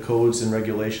with the codes and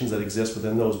regulations that exist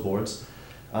within those boards.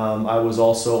 I was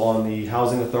also on the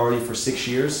Housing Authority for 6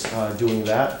 years doing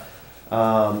that,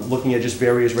 looking at just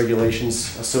various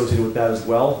regulations associated with that as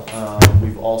well.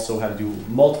 We've also had to do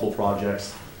multiple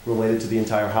projects related to the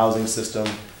entire housing system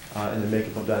and the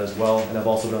makeup of that as well. And I've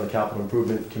also been on the Capital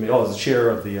Improvement Committee. I was the chair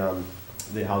of the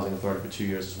Housing Authority for 2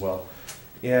 years as well.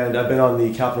 And I've been on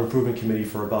the Capital Improvement Committee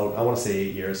for about, I want to say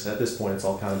 8 years. At this point, it's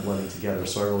all kind of blending together,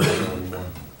 so I really don't know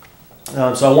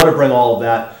anymore. So I want to bring all of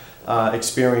that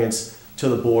experience to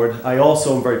the board. I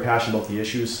also am very passionate about the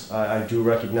issues. I do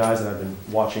recognize, and I've been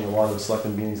watching a lot of the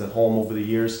selectmen meetings at home over the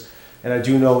years, and I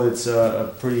do know it's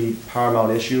a pretty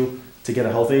paramount issue to get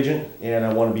a health agent, and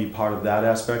I want to be part of that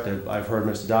aspect. I've heard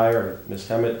Mr. Dyer and Ms.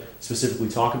 Hemmett specifically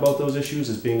talk about those issues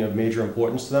as being of major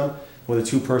importance to them. With a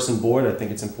 2-person board, I think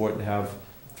it's important to have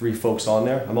 3 folks on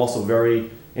there. I'm also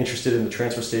very interested in the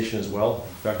transfer station as well.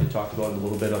 In fact, I talked about it a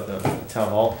little bit at the town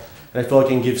hall. And I feel like I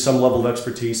can give some level of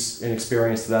expertise and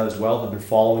experience to that as well. I've been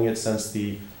following it since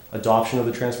the adoption of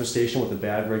the transfer station with the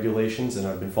bad regulations, and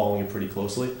I've been following it pretty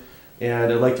closely.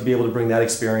 And I'd like to be able to bring that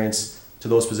experience to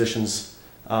those positions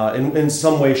in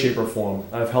some way, shape, or form.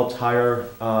 I've helped hire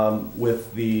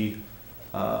with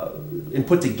and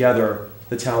put together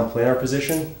the town planner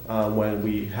position when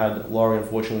we had Laurie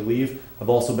unfortunately leave. I've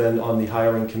also been on the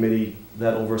hiring committee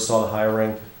that oversaw the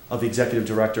hiring of the executive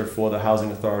director for the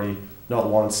Housing Authority, not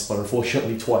once, but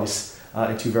unfortunately twice,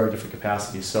 in 2 very different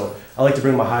capacities. So I like to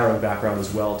bring my hiring background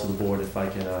as well to the board if I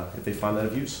can, if they find that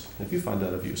of use, if you find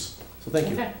that of use. So thank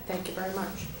you. Okay, thank you very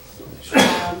much.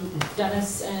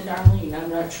 Dennis and Arlene, I'm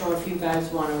not sure if you guys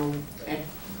want to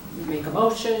make a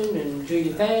motion and do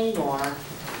your thing, or...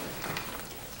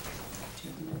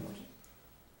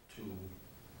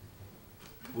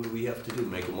 What do we have to do?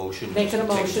 Make a motion? Make a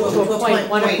motion to appoint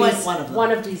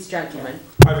one of these gentlemen.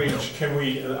 I mean, can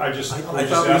we, I just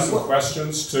ask some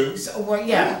questions too? So, well,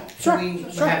 yeah, Sure, we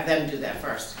sure. have them do that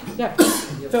first? Yeah,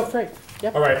 feel free.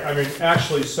 Yep. All right, I mean,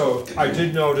 actually, so I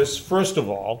did notice, first of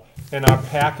all, in our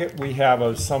packet, we have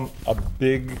a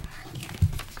big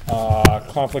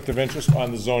conflict of interest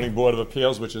on the Zoning Board of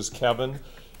Appeals, which is Kevin.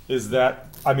 Is that,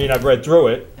 I mean, I've read through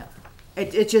it.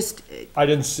 It just... I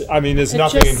didn't see, I mean, there's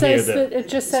nothing in here that... It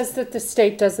just says that the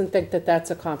state doesn't think that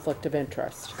that's a conflict of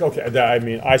interest. Okay, I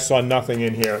mean, I saw nothing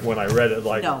in here when I read it,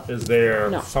 like, No. is there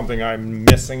No. something I'm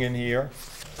missing in here?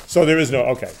 So there is no,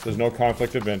 okay, there's no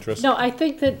conflict of interest. No, I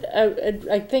think that,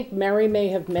 I think Mary may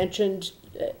have mentioned,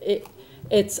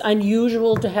 it's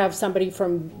unusual to have somebody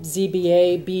from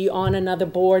ZBA be on another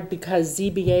board because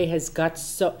ZBA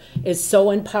is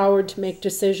so empowered to make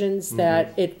decisions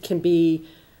that it can be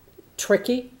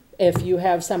tricky if you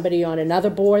have somebody on another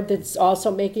board that's also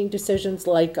making decisions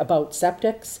like about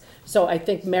septics. So I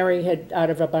think Mary had, out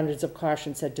of abundance of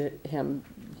caution, said to him,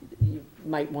 you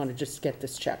might want to just get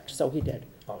this checked, so he did.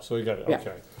 Oh, so you got it, Yeah.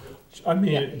 okay. I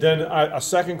mean, then a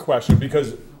second question,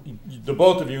 because the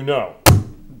both of you know,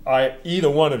 either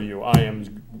one of you I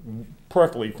am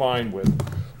perfectly fine with,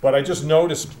 but I just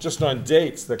noticed, just on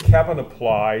dates, that Kevin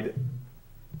applied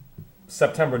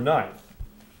September 9th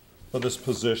for this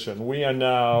position. We are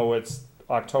now, it's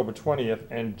October 20th,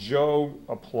 and Joe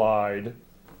applied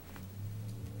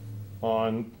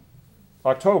on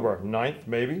October 9th,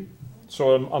 maybe?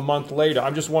 So a month later.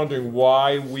 I'm just wondering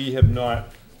why we have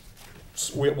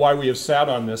sat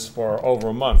on this for over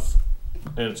a month,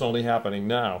 and it's only happening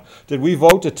now. Did we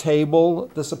vote to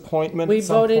table this appointment We at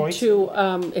some point? voted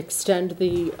to extend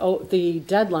the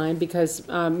deadline because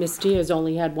Ms. Diaz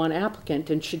only had one applicant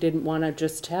and she didn't want to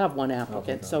just have one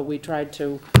applicant. So we tried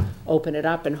to open it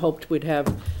up and hoped we'd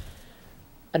have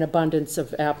an abundance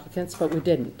of applicants, but we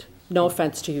didn't. No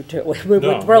offense to you two. We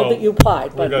were thrilled that you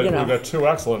applied, but you know. We got 2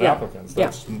 excellent Yeah. applicants.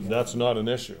 Yeah. That's not an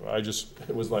issue.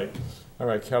 It was like, all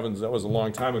right, Kevin's, that was a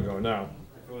long time ago now.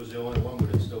 If it was the only one,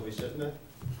 would it still be sitting there?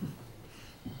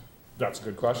 That's a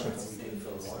good question.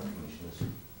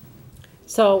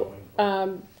 So,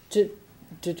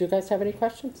 Did you guys have any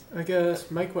questions? I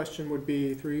guess my question would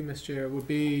be, through you, Ms. Chair, would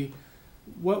be,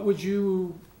 what would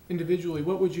you, individually,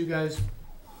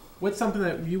 what's something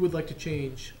that you would like to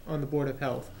change on the Board of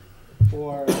Health?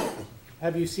 Or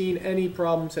have you seen any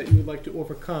problems that you would like to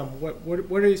overcome?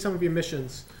 What are some of your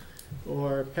missions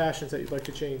or passions that you'd like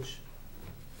to change?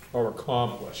 Or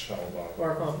accomplish, how about?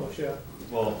 Or accomplish, yeah.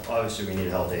 Well, obviously, we need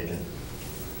a health agent.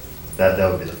 That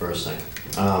would be the first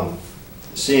thing.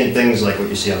 Seeing things like what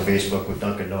you see on Facebook with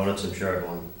Dunkin' Donuts, I'm sure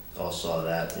everyone all saw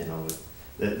that, you know.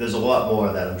 There's a lot more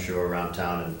of that, I'm sure, around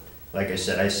town, and like I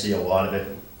said, I see a lot of it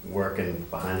working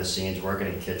behind the scenes, working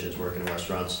in kitchens, working in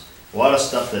restaurants. A lot of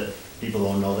stuff that people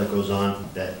don't know that goes on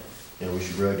that, you know, we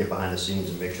should really get behind the scenes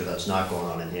and make sure that's not going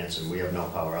on in Hanson. We have no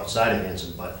power outside of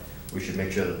Hanson, but we should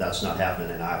make sure that that's not happening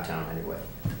in our town anyway.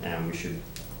 And we should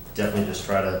definitely just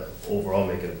try to overall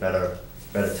make it a better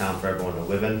town for everyone to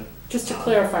live in. Just to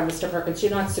clarify, Mr. Perkins,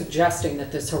 you're not suggesting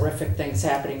that there's horrific things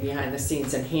happening behind the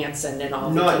scenes in Hanson and all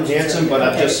the Not in kitchens Hanson, are-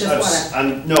 but okay,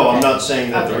 I'm not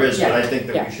saying that there is, but yeah, I think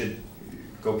that yeah. we should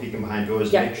go peeking behind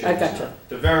doors to Yeah, make sure I there's gotcha. not.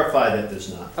 To verify that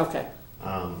there's not. Okay.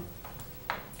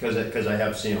 Because I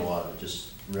have seen a lot of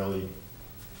just really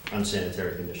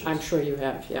unsanitary conditions. I'm sure you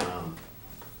have, yeah.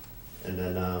 And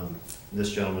then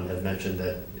this gentleman had mentioned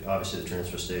that obviously the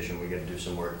transfer station, we gotta do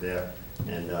some work there.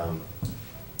 And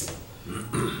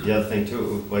the other thing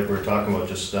too, like we were talking about,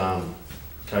 just Title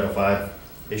V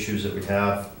issues that we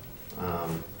have,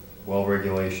 well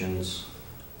regulations,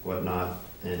 whatnot,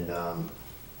 and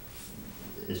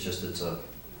it's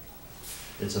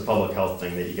a public health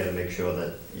thing that you gotta make sure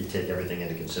that you take everything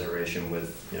into consideration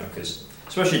with, you know, because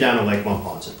especially down in Lake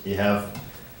Monpont, you have,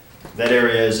 that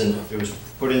area it was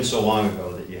put in so long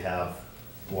ago that you have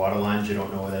water lines, you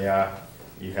don't know where they are.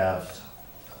 You have,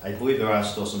 I believe there are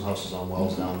still some houses on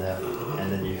wells down there,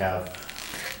 and then you have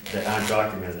that aren't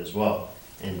documented as well.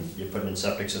 And you're putting in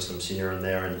septic systems here and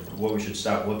there, and what we should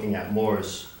start looking at more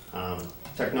is,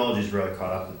 technology's really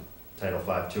caught up in Title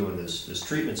V too, and there's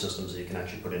treatment systems that you can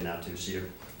actually put in now too. So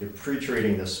you're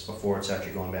pre-treating this before it's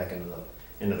actually going back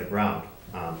into the ground.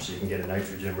 So you can get a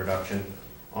nitrogen reduction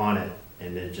on it,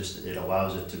 and it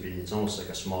allows it to be, it's almost like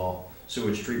a small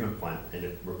sewage treatment plant, and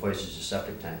it replaces your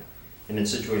septic tank. And in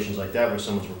situations like that where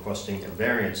someone's requesting a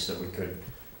variance, that we could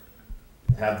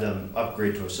have them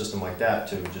upgrade to a system like that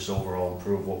to just overall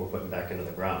improve what we're putting back into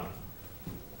the ground.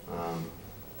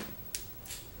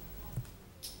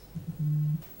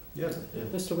 Yeah.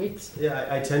 Mr. Weeks? Yeah,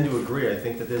 I tend to agree. I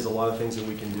think that there's a lot of things that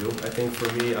we can do. I think for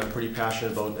me, I'm pretty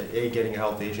passionate about, getting a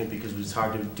health agent, because it's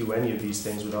hard to do any of these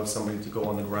things without somebody to go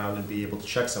on the ground and be able to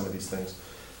check some of these things.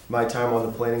 My time on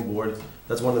the planning board,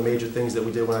 that's one of the major things that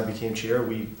we did when I became chair.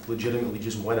 We legitimately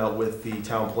just went out with the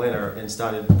town planner and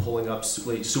started pulling up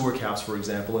sewer caps, for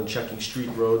example, and checking street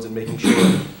roads and making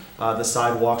sure the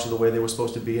sidewalks are the way they were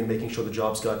supposed to be, and making sure the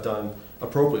jobs got done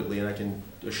appropriately. And I can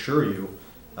assure you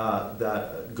that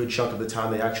a good chunk of the time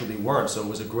they actually weren't. So it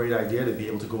was a great idea to be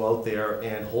able to go out there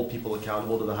and hold people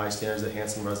accountable to the high standards that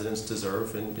Hanson residents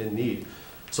deserve and need.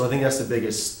 So I think that's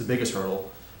the biggest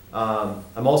hurdle.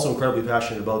 I'm also incredibly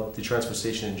passionate about the transfer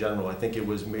station in general. I think it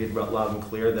was made loud and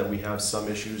clear that we have some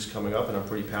issues coming up, and I'm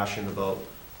pretty passionate about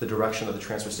the direction that the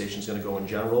transfer station is going to go in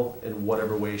general, in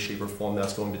whatever way, shape, or form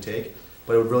that's going to take.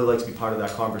 But I would really like to be part of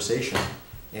that conversation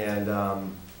and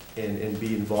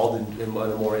be involved in a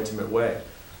more intimate way.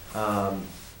 I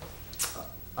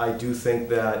do think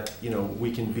that,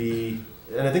 we can be,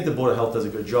 and I think the Board of Health does a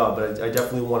good job, but I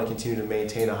definitely want to continue to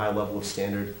maintain a high level of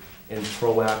standard and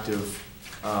proactive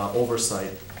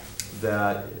oversight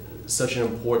that such an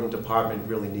important department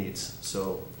really needs.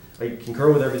 So I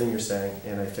concur with everything you're saying,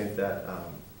 and I think that,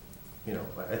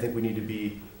 I think we need to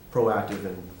be proactive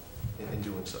in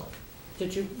doing so.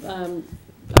 Did you,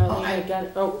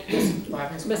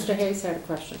 Mr. Hayes had a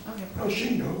question. Okay. Oh,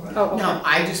 she knew. Oh, okay. No,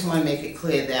 I just want to make it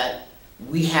clear that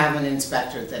we have an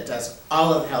inspector that does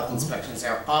all of the health inspections.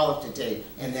 They're all up to date,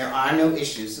 and there are no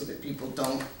issues, so that people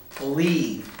don't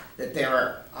believe that there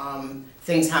are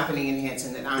things happening in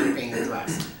Hanson that aren't being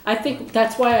addressed. I think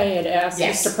that's why I had asked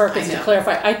Yes, Mr. Perkins I to know.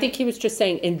 clarify. I think he was just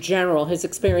saying in general, his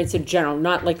experience in general,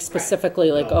 not like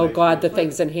specifically like, oh God, the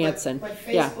things in Hanson. But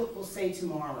Yeah, Facebook will say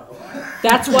tomorrow.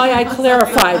 that's why I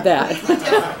clarified that.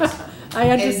 I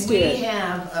And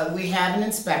understand. we have an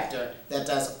inspector that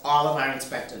does all of our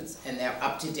inspections, and they're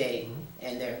up to date,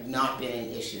 and there have not been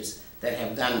any issues that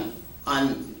have gone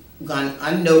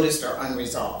unnoticed or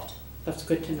unresolved. That's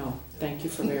good to know. Thank you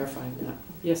for verifying that.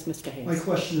 Yes, Mr. My Hayes.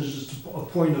 question is just a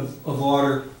point of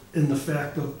order in the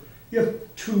fact of, you have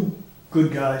two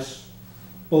good guys,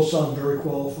 both sound very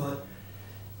qualified.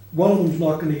 One of them's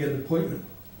not gonna get an appointment.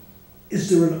 Is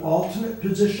there an alternate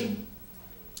position?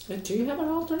 Do you have an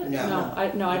alternate? No. I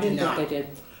We didn't do think not. they did.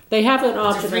 They have an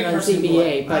alternate on three-person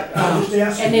ZBA, board. but, I'm just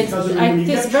asking, and it's, because I mean, when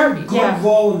you it's get very, two good yeah.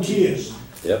 volunteers,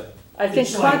 Yep. I think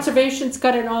It's like- Conservation's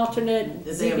got an alternate,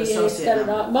 They have ZBA's associate got an,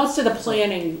 member. most of the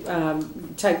planning,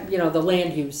 type, the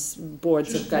land use boards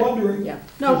have just got, wondering, yeah.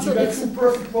 No, because you got it's two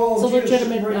perfect a volunteers sitting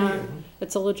legitimate, right here.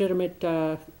 it's a legitimate,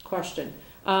 question.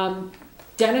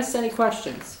 Dennis, any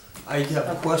questions? I have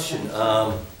a question.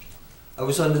 I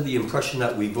was under the impression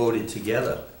that we voted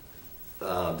together.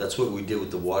 That's what we did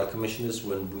with the water commissioners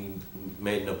when we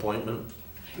made an appointment.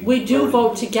 We do voted-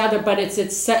 vote together, but it's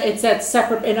that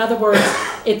separate, in other words,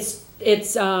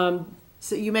 it's,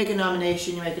 So you make a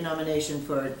nomination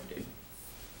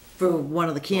for one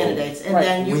of the candidates, and Right.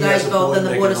 then you We guys as a vote, board then the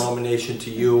make board a of... nomination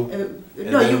to you,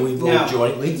 and No, then we vote No.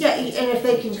 jointly? Yeah, and if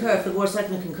they concur, if the board of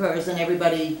selectmen concurs, then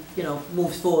everybody,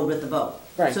 moves forward with the vote.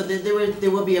 Right. So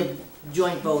there will be a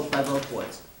joint vote by both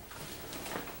boards.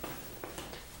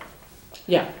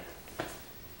 yeah.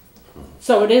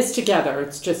 So it is together,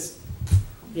 it's just,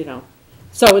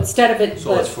 so instead of it.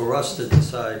 So it's for us to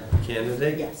decide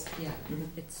candidate? Yes. Yeah,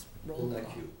 it's Isn't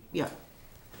that cute? Yeah.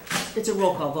 It's a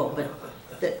roll call vote,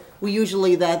 but we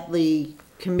usually, the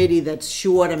committee that's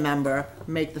short a member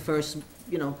make the first,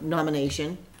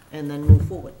 nomination and then move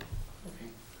forward.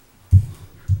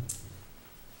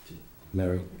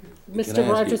 Mary? can I ask Mr. you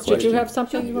a Rogers, did you question? have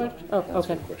something you want? Oh,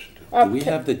 okay. Do we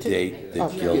have the date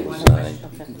that Gil resigned?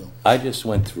 I just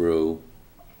went through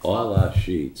all our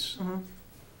sheets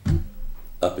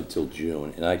up until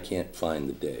June, and I can't find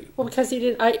the date. Well, because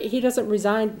he doesn't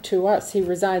resign to us, he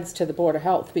resigns to the Board of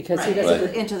Health, because he Right,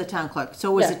 doesn't. into the town clerk.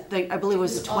 So was it, I believe it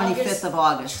was the 25th of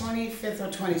August. 25th or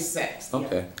 26th.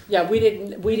 Okay. Yeah, we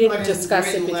didn't Put in discuss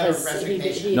it written letter of because he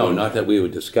resignation. No, not that we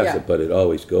would discuss Yeah. it, but it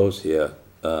always goes here,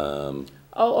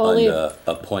 only under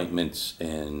appointments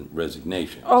and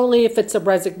resignation. only if it's a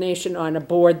resignation on a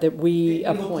board that we You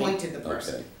appoint. appointed the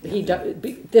person.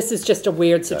 This is just a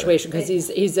weird situation, because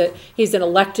he's an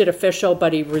elected official,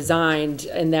 but he resigned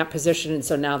in that position, and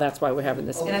so now that's why we're having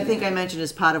this. And I think I mentioned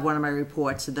as part of one of my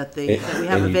reports that we And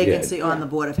have a you did. vacancy on the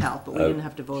Board of Health, but we I didn't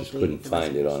have to vote. Just couldn't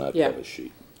find it on our Yeah. cover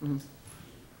sheet.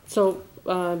 So,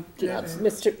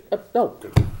 Mr., no,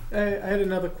 I had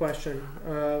another question.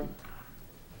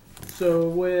 So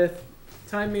with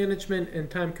time management and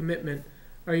time commitment,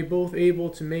 are you both able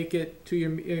to make it to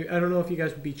your, I don't know if you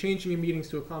guys would be changing your meetings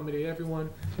to accommodate everyone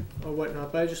or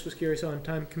whatnot, but I just was curious on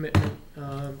time commitment,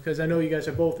 because I know you guys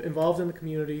are both involved in the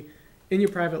community, in your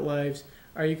private lives.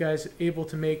 Are you guys able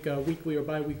to make a weekly or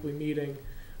bi-weekly meeting,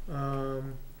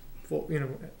 for,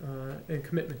 and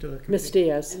commitment to the community? Ms.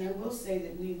 Diaz. And I will say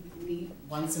that we meet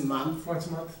once a month, Once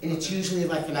a month? and it's usually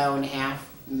like an hour and a half,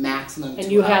 maximum 2 hours.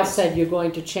 And you have said you're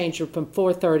going to change it from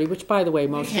 4:30, which, by the way,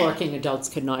 most can. working adults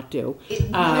cannot do. You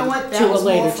know what, to that a was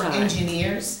later more for time.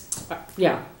 engineers.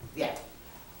 Yeah, Yeah,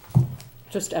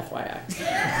 just FYI.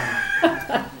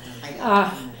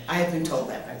 I have been told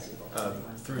that by people.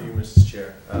 Through you, Mrs.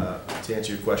 Chair, to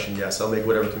answer your question, yes, I'll make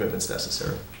whatever commitments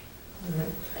necessary.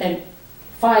 And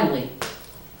finally,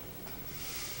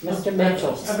 Mr.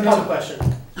 Mitchell. I have another question.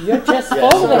 You're just full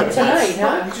of them tonight,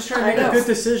 huh? I'm just trying to make I a know. good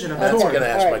decision. I'm That's torn. gonna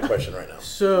ask All my right. question right now.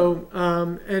 So,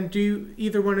 and do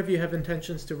either one of you have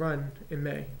intentions to run in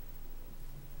May?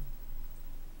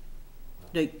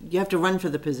 You have to run for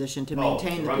the position to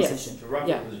maintain the position. To run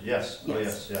Yeah. for the- yes, oh,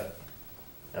 Yes. yes,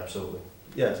 yeah, absolutely.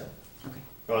 Yes.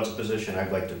 Well, it's a position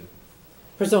I'd like to.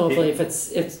 Presumably, if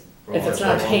it's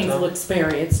not a painful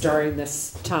experience during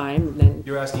this time, then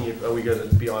You're asking if, are we gonna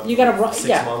be on you gotta run, 6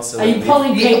 yeah. months? Are you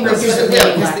pulling papers for the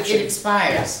May Because election? it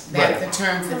expires, Right. the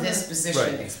term for this position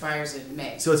Right. expires in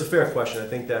May. So it's a fair question. I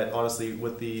think that honestly,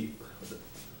 with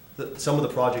some of the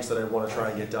projects that I want to try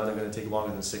and get done are going to take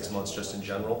longer than 6 months just in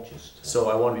general. So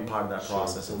I want to be part of that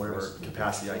process in whatever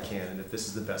capacity I can. And if this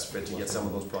is the best fit to get some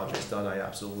of those projects done, I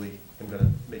absolutely am going to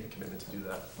make a commitment to do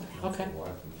that. Okay.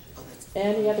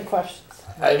 Any other questions?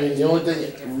 I mean, the only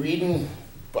thing, reading,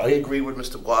 I agree with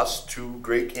Mr. Bloss, two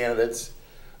great candidates.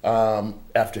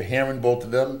 After hearing both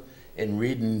of them and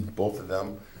reading both of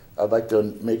them, I'd like to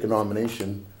make a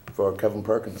nomination for Kevin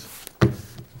Perkins.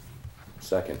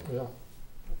 Second. Yeah.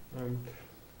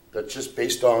 That's just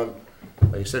based on,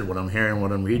 like I said, what I'm hearing,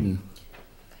 what I'm reading.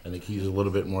 I think he's a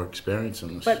little bit more experienced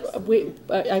in this.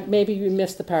 But maybe you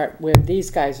missed the part where these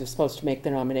guys are supposed to make the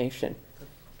nomination.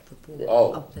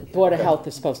 Oh. Board of Health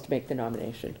is supposed to make the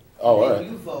nomination. Oh, all right.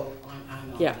 You vote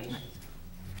on Yeah. nomination.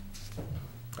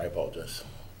 I apologize.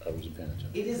 I wasn't paying attention.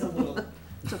 It is a little,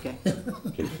 It's okay.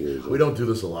 Confused. We don't do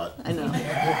this a lot. I know.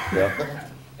 Yeah.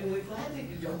 and we're glad that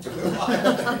you don't do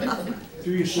it.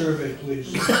 Do your survey,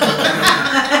 please.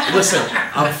 Listen,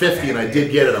 I'm 50 and I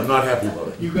did get it. I'm not happy about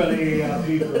it. You got a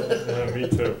AARP. Me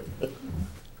too.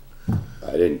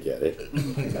 I didn't get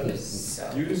it.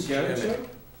 So, You didn't get it, Joe?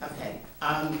 okay,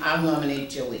 I'll nominate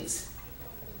Joe Weeks.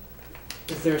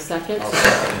 Is there a second?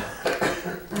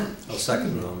 I'll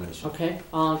second the nomination. Okay,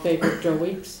 all in favor of Joe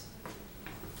Weeks?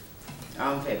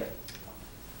 All in favor?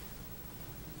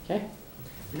 Okay,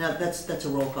 No, that's a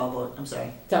roll call vote, I'm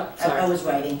sorry. so, I sorry. was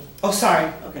writing. Oh,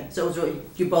 sorry. Okay, so it was,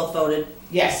 you both voted?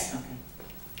 Yes. Okay.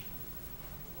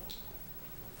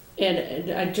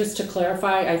 And just to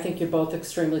clarify, I think you're both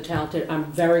extremely talented.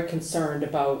 I'm very concerned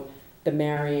about the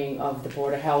marrying of the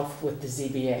Board of Health with the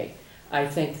ZBA. I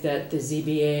think that the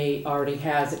ZBA already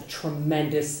has a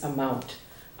tremendous amount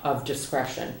of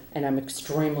discretion, and I'm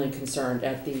extremely concerned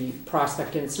at the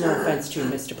prospect, and it's no offense to you,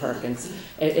 Mr. Perkins,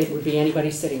 it would be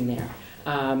anybody sitting there,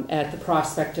 at the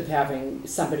prospect of having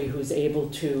somebody who's able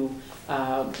to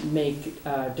make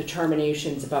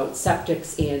determinations about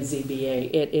septics and ZBA.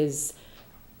 It is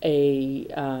a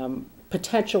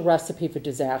potential recipe for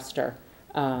disaster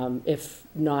if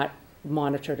not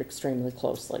monitored extremely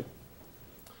closely.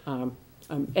 And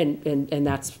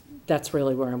that's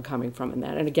really where I'm coming from in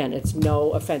that. And again, it's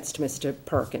no offense to Mr.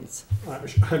 Perkins.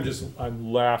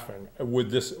 I'm laughing.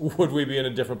 Would we be in a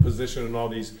different position in all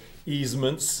these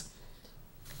easements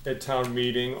at town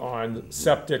meeting on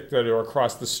septic that are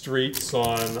across the streets,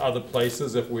 on other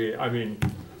places? If we, I mean,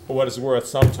 for what it's worth,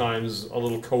 sometimes a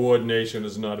little coordination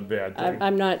is not a bad thing.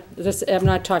 I'm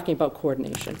not talking about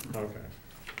coordination. Okay.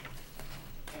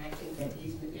 And I think that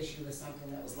easement issue is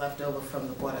something that was left over from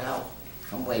the Board of Health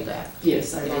from way back.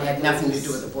 Yes, It had nothing to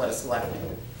do with the Board of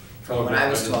Selectmen, from what I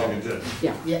was told.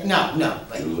 Yeah. Yeah, no,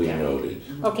 but, Duly yeah. noted.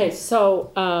 Okay,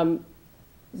 so,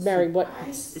 Mary, what,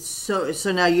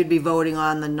 So now you'd be voting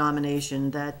on the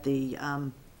nomination that the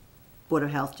Board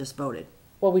of Health just voted?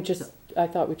 well, I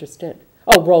thought we just did.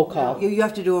 Oh, roll call. You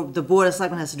have to do, the Board of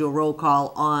Selectmen has to do a roll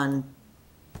call on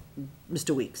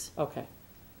Mr. Weeks. Okay.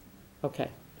 Okay.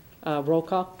 Roll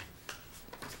call?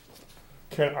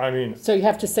 So you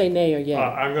have to say nay or yay.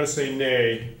 I'm gonna say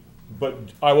nay, but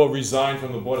I will resign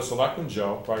from the Board of Selectmen,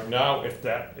 Joe, right now.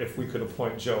 If we could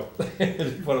appoint Joe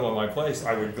and put him on my place,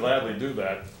 I would gladly do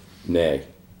that. Nay.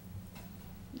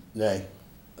 Nay.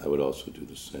 I would also do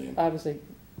the same. I was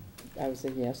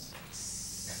a yes.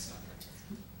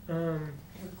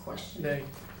 Question. Nay.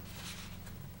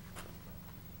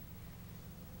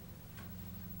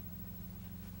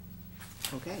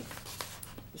 Okay.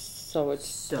 So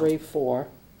it's 3-4,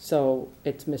 so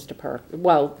it's Mr. Perk.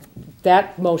 Well,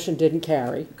 that motion didn't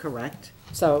carry. Correct.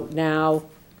 So now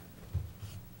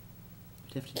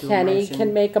You have to do a Kenny motion.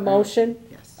 can make a motion?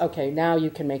 Yes. Okay, now you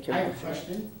can make your I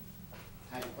motion.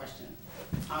 have a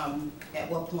question.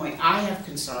 At what point, I have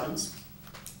concerns,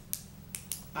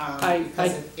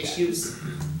 because of issues.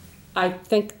 I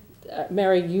think,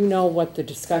 Mary, you know what the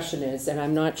discussion is, and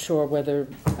I'm not sure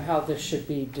how this should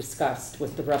be discussed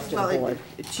with the rest of the board.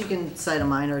 She can cite a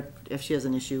minor if she has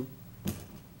an issue.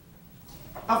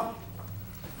 Oh.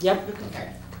 Yep.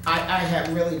 Okay.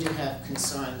 Really do have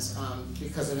concerns,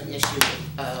 because of an issue,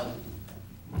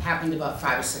 happened about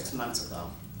 5 or 6 months ago.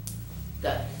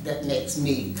 That makes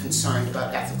me concerned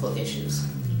about ethical issues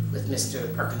with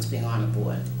Mr. Perkins being on the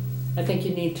board. I think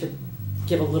you need to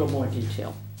give a little more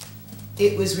detail.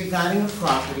 It was regarding a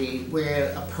property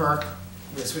where a perk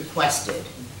was requested,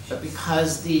 but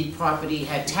because the property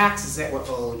had taxes that were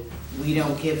owed, we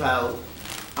don't give out,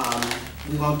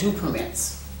 we won't do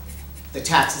permits. The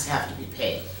taxes have to be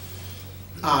paid.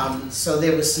 So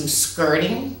there was some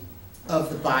skirting of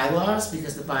the bylaws,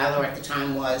 because the bylaw at the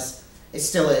time was, it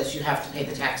still is, you have to pay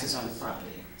the taxes on the property.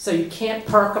 So you can't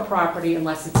perk a property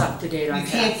unless it's up to date on You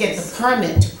taxes. can't get the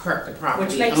permit to perk the Which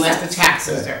property makes unless sense. the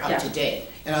taxes are Yeah. up to date.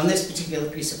 And on this particular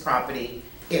piece of property,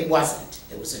 it wasn't.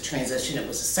 It was a transition, it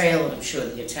was a sale, and I'm sure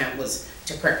the intent was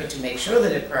to perk it to make sure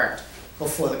that it perked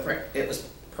before it was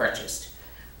purchased.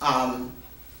 A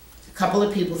couple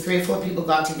of people, 3 or 4 people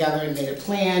got together and made a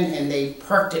plan, and they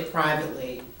perked it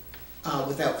privately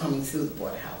without coming through the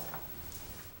Board of Health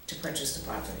to purchase the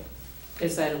property.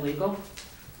 Is that illegal?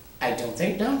 I don't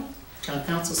think, no. Town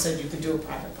council said you can do a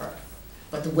private perk.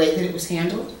 But the way that it was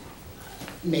handled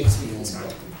makes me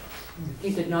concerned.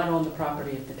 He did not own the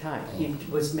property at the time. He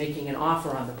was making an offer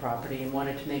on the property and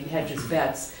wanted to hedge his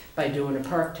bets by doing a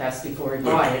perk test before he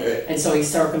bought it. And so he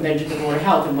circumvented the Board of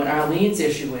Health. And what Arlene's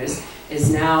issue is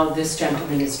now this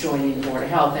gentleman is joining the Board of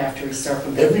Health after he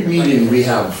circumvented. Every meeting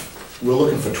we're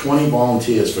looking for 20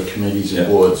 volunteers for committees and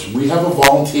boards. We have a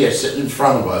volunteer sitting in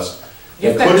front of us.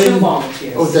 You've got 2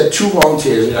 volunteers. Oh, that 2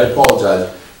 volunteers, I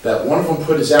apologize. That one of them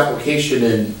put his application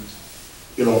in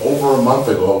you know, over a month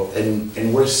ago,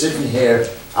 and we're sitting here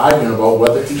arguing about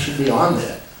whether he should be on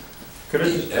there. Could I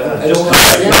I don't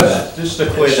understand that. just to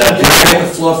clear Can I that, have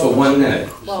the floor for 1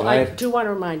 minute? Well, Can I do want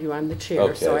to remind you, I'm the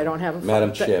chair, so Okay. I don't have a.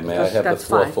 Madam Chair, may I have the That's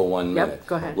floor fine. for 1 minute? Yep,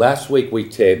 go ahead. Last week, we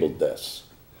tabled this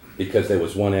because there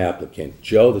was one applicant.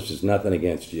 Joe, this is nothing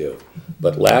against you,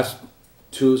 but last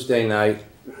Tuesday night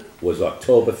was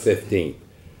October 15th.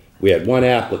 We had one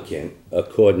applicant,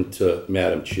 according to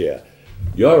Madam Chair.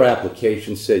 Your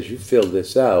application says you filled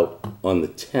this out on the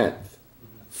 10th,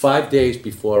 5 days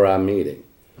before our meeting,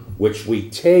 which we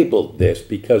tabled this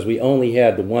because we only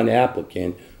had the one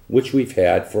applicant, which we've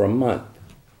had for a month.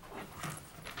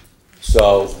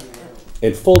 So,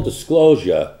 in full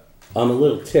disclosure, I'm a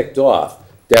little ticked off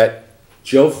that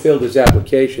Joe filled his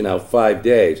application out 5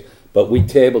 days, but we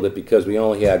tabled it because we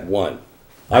only had one.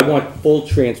 I want full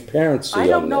transparency on I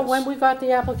this. don't know when we got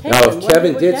the application. Now, if When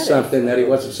Kevin we did get it? something that he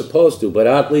wasn't supposed to, but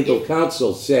our legal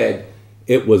counsel said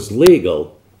it was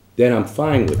legal, then I'm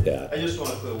fine with that. I just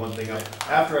want to clear one thing up.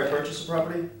 After I purchased the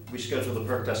property, we scheduled a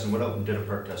perk test and went out and did a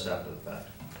perk test after the fact.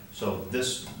 So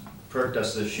this perk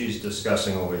test that she's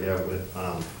discussing over here with,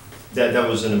 that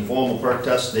was an informal perk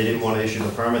test. They didn't want to issue the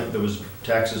permit. There was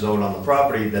taxes owed on the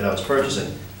property that I was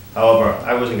purchasing. However,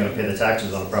 I wasn't going to pay the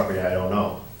taxes on the property I don't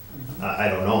know. I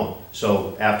don't know.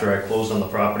 So after I closed on the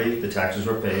property, the taxes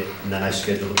were paid, and then I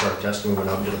scheduled the perk test, and we went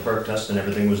out and did the perk test, and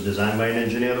everything was designed by an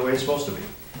engineer the way it's supposed to be.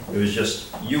 It was just,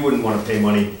 you wouldn't want to pay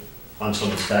money on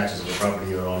someone's taxes of a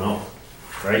property you don't own,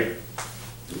 right?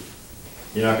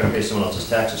 You're not going to pay someone else's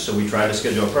taxes, so we tried to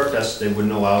schedule a perk test, they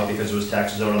wouldn't allow it because there was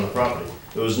taxes out on the property.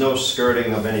 There was no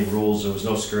skirting of any rules, there was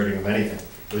no skirting of anything.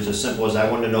 It was as simple as I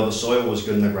wanted to know the soil was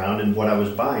good in the ground and what I was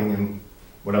buying and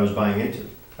what I was buying into.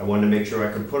 I wanted to make sure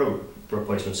I could put a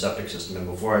replacement septic system in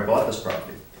before I bought this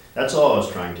property. That's all I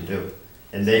was trying to do.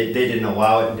 And they didn't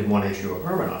allow it and didn't want to issue a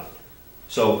permit on it.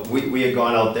 So we had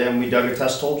gone out there and we dug a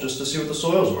test hole just to see what the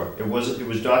soils were. It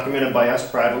was documented by us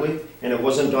privately, and it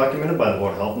wasn't documented by the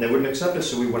Board of Health, and they wouldn't accept it,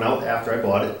 so we went out after I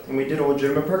bought it, and we did a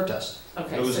legitimate perk test.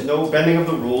 Okay, There was so- no bending of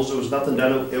the rules, there was nothing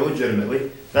done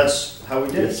illegitimately. That's how we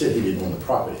did He it. said he didn't own the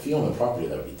property. If he owned the property,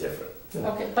 that would be different.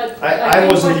 Okay, but. I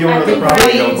think wasn't what- the owner of the I think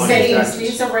property, what no I'm money saying is taxes.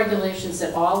 these are regulations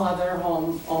that all other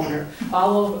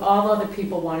all other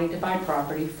people wanting to buy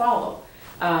property follow.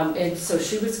 And so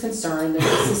she was concerned that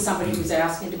this is somebody who's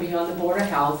asking to be on the Board of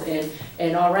Health,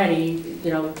 and already,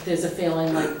 you know, there's a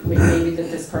feeling like maybe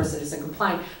that this person isn't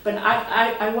compliant. But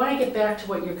I want to get back to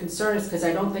what your concern is, because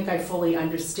I don't think I fully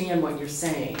understand what you're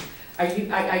saying.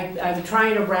 I'm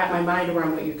trying to wrap my mind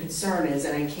around what your concern is,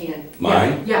 and I can't.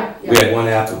 Mine? Yeah. We had one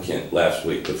applicant last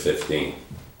week, the 15th.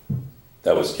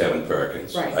 That was Kevin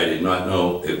Perkins. Right. I did not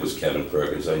know it was Kevin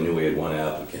Perkins. I knew we had one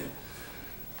applicant.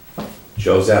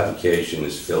 Joe's application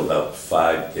is filled out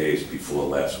 5 days before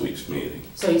last week's meeting.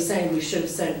 So you're saying we should have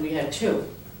said we had two?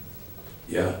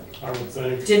 Yeah. I would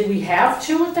think. Did we have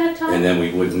two at that time? And then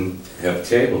we wouldn't have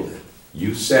tabled it.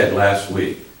 You said last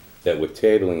week that we're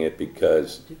tabling it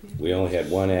because we only had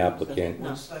one applicant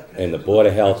and the Board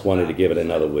of Health wanted to give it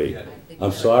another week.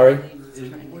 I'm sorry?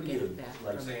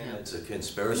 Like saying it's a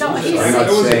conspiracy? No, he's I'm not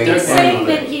saying saying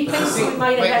that he thinks we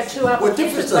might have had two What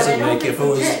difference applications, but does I it don't make think if it we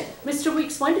was- did. Mr.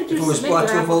 Weeks, when did If you it was submit brought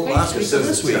your to a vote last week, application? or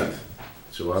this week?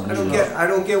 So I'm I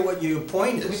don't get what your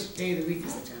point is.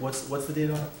 What's the date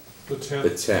on it? The 10th. The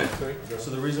 10th.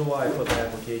 So the reason why I put the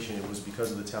application in was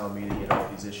because of the town meeting and all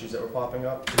these issues that were popping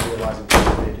up, and realizing there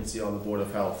was a vacancy on the Board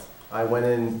of Health. I went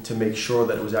in to make sure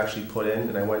that it was actually put in,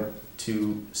 and I went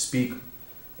to speak,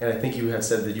 and I think you had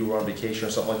said that you were on vacation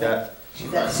or something like that.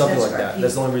 Something like that.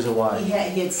 That's the only reason why.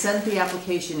 He had sent the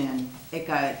application in, it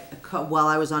got, while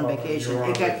I was on vacation, you were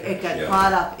on it got Yeah.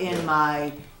 caught up in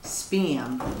my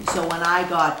spam. So when I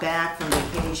got back from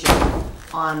vacation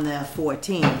on the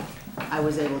 14th, I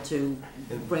was able to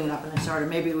bring it up and I saw it, or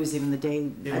maybe it was even a day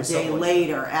something like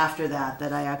later after that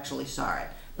I actually saw it.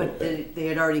 But they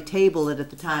had already tabled it at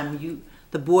the time.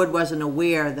 The board wasn't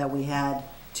aware that we had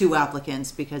two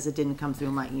applicants because it didn't come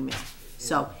through my email.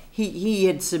 So he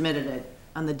had submitted it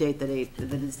on the date that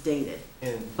it's dated,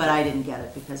 but I didn't get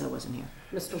it because I wasn't here.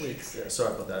 Mr. Weeks. Yeah,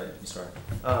 sorry about that, I'm sorry.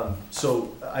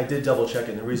 So I did double check it,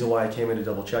 and the reason why I came in to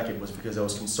double check it was because I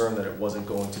was concerned that it wasn't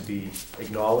going to be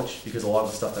acknowledged, because a lot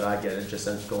of the stuff that I get, it just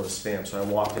ends up going to spam. So I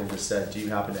walked in and just said, do you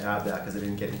happen to have that? Because I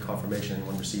didn't get any confirmation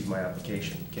anyone received my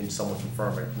application. Can someone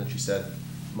confirm it? And then she said,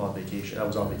 I'm on vacation, I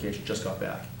was on vacation, just got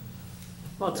back.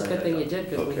 Well, it's a good thing you did,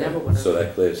 because we Okay, never would have. so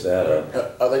that clears that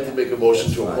up. I'd like to make a motion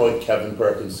That's to fine. appoint Kevin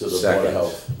Perkins to the Board Second. of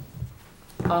Health.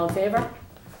 All in favor?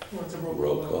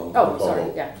 Roll call. Oh,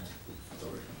 sorry, yeah.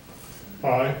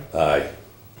 Aye.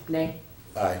 Nay?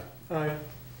 Aye. Aye.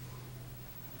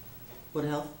 Board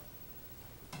of Health?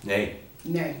 Nay.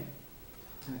 Nay.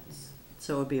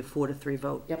 So it would be a 4-3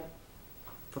 vote? Yep.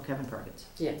 For Kevin Perkins?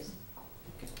 Yes.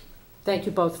 Thank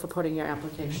you both for putting your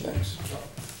application. Thanks.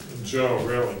 Joe,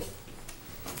 really?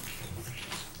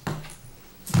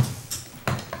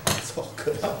 It's all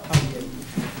good.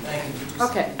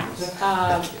 Okay.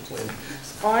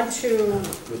 On to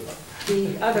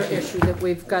the other issue that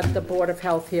we've got the Board of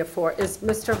Health here for. Is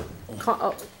Mr.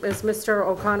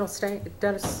 O'Connell staying?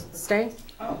 Dennis staying?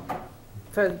 Oh.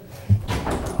 For I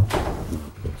don't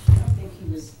think he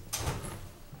was.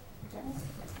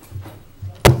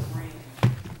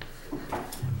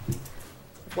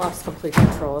 lost complete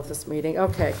control of this meeting.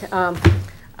 Okay. No,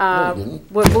 you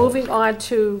didn't. We're moving on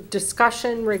to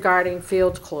discussion regarding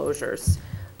field closures.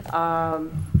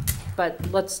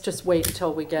 But let's just wait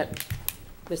until we get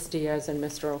Ms. Diaz and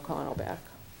Mr. O'Connell back.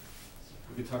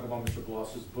 We could talk about Mr.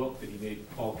 Bloss's book that he made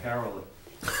Paul Carroll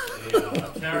a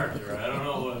character. I don't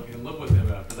know if I can live with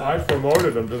him after that. I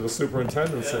promoted him to the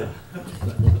superintendency.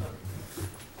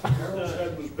 Carol's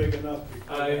head was big enough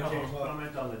before I it know. came up.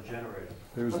 Comment on the generator.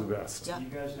 He was the best. Yeah. Do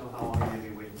you guys know how long you're gonna be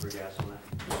waiting for gas on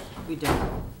that? We do.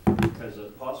 Because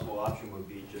a possible option would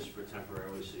be just for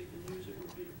temporarily, so you can use it,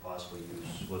 would be to possibly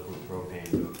use liquid propane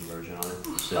to do a conversion on it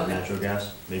instead of natural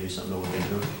gas. Maybe something to look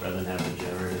into, rather than having a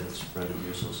generator that's rendered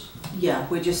useless. Yeah,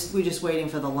 we're just waiting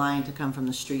for the line to come from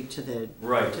the street to the,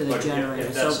 Right, to the but generator.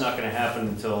 if that's So- not gonna happen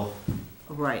until,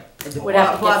 Right. We'd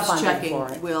have to get Bob's funding checking,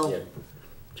 for it. we'll, Yeah.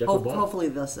 Check with Bob. hopefully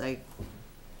they'll say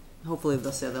they'll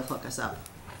hook us up.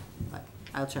 But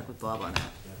I'll check with Bob on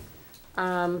that.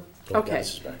 Don't Okay.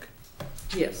 gas is back.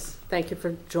 Yes, thank you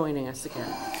for joining us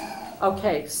again.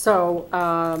 Okay, so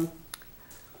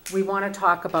we want to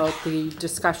talk about the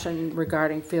discussion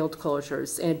regarding field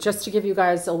closures. And just to give you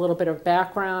guys a little bit of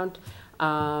background,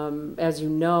 as you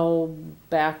know,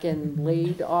 back in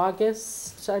late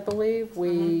August, I believe,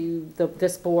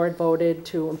 this board voted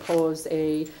to impose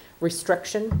a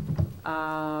restriction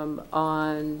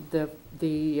on the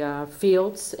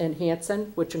fields in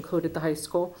Hanson, which included the high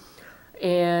school.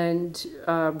 And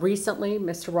recently,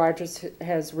 Mr. Rogers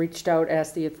has reached out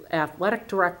as the athletic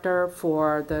director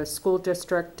for the school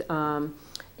district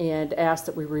and asked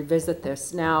that we revisit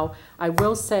this. Now, I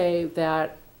will say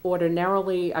that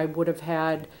ordinarily I would have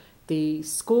had the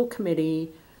school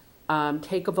committee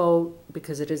take a vote,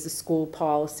 because it is a school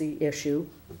policy issue,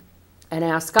 and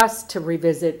ask us to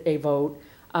revisit a vote.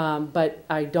 But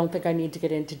I don't think I need to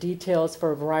get into details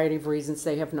for a variety of reasons.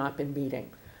 They have not been meeting.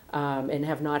 And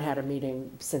have not had a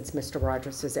meeting since Mr.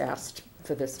 Rogers has asked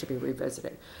for this to be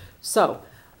revisited. So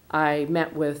I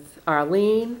met with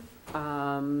Arlene,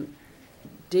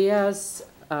 Diaz,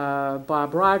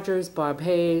 Bob Rogers, Bob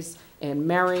Hayes, and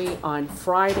Mary on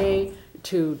Friday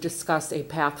to discuss a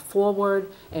path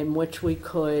forward in which we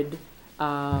could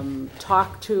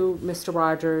talk to Mr.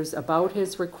 Rogers about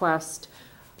his request,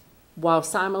 while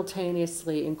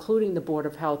simultaneously including the Board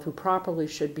of Health, who properly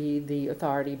should be the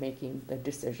authority making the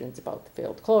decisions about the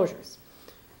field closures.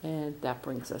 And that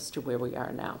brings us to where we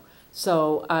are now.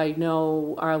 So I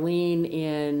know Arlene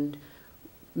and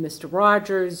Mr.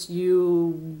 Rogers,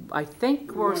 I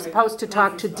think we're supposed to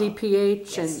talk to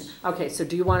DPH. Yes. And okay, so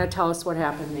do you want to tell us what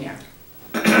happened there?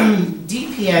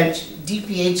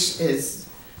 DPH is,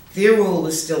 their rule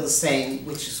is still the same,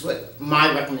 which is what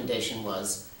my recommendation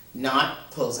was, not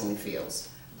closing the fields.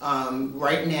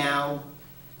 Right now,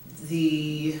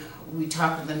 we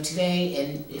talked to them today,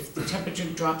 and if the temperature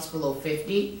drops below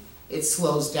 50, it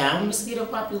slows down mosquito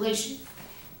population,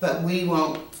 but we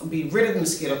won't be rid of the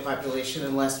mosquito population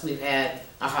unless we've had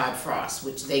a hard frost,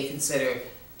 which they consider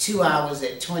 2 hours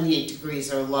at 28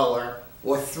 degrees or lower,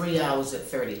 or 3 hours at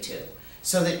 32.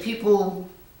 So that people,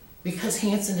 because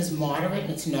Hanson is moderate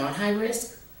and it's not high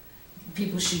risk,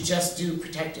 people should just do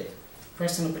protective.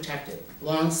 Personal protective,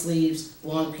 long sleeves,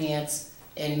 long pants,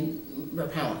 and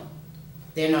repellent.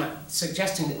 They're not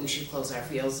suggesting that we should close our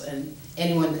fields, and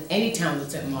any town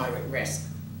that's at moderate risk,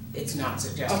 it's not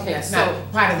suggesting. Okay, That's so-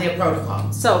 not part of their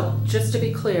protocol. So, just to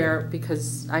be clear,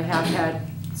 because I have had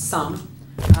some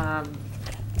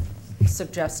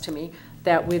suggest to me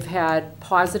that we've had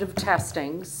positive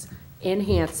testings in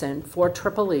Hanson for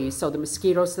triple E, so the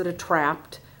mosquitoes that are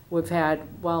trapped, we've had,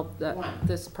 well,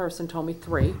 this person told me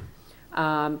 3.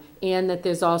 And that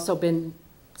there's also been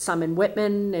some in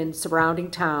Whitman and surrounding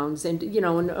towns, and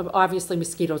and obviously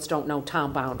mosquitoes don't know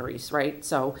town boundaries, right?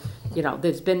 So,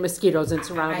 there's been mosquitoes in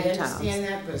surrounding towns. I understand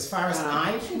that, but as far as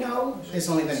I know, there's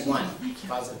only been 1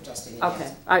 positive testing in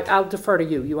Okay, Hanson. I'll defer to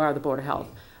you. You are the Board of Health.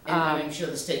 And I'm sure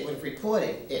the state would have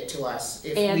reported it to us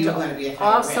if we were going to be at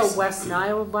high risk. Also West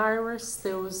Nile virus,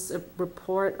 there was a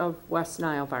report of West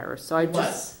Nile virus, so I It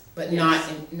was, but not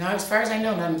as far as I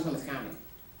know, not in Plymouth County.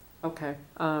 Okay,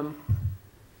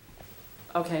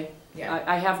 okay. Yeah.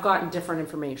 I have gotten different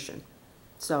information,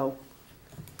 so,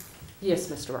 yes,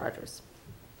 Mr. Rogers.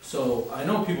 So I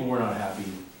know people were not happy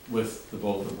with the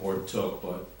vote the board took,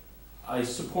 but I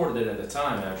supported it at the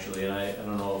time, actually, and I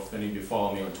don't know if any of you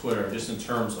follow me on Twitter, just in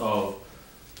terms of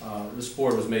this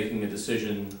board was making a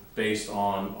decision based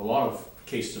on a lot of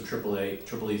cases of AAA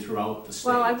throughout the state.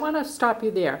 Well, I want to stop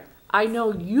you there. I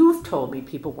know you've told me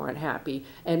people weren't happy,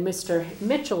 and Mr.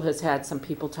 Mitchell has had some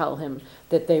people tell him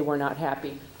that they were not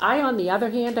happy. I, on the other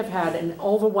hand, have had an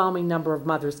overwhelming number of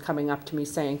mothers coming up to me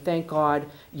saying, thank God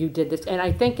you did this. And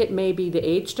I think it may be the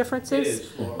age differences.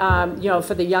 It is. You know,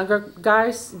 for the younger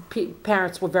guys,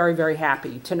 parents were very, very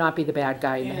happy to not be the bad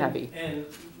guy in the heavy. And,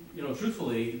 you know,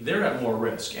 truthfully, they're at more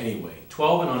risk anyway.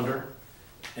 12 and under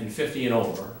and 50 and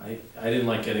over. I didn't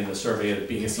like getting the survey of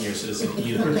being a senior citizen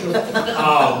either.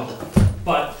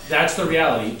 But that's the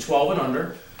reality. 12 and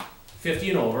under, 50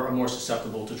 and over are more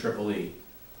susceptible to EEE.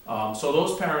 So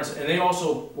those parents, and they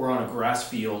also were on a grass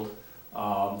field.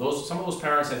 Some of those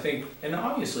parents, I think, and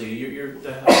obviously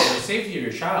the safety of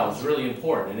your child is really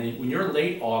important. And when you're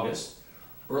late August,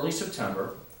 early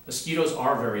September, mosquitoes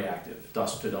are very active,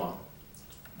 dusk to dawn.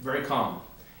 Very common.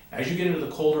 As you get into the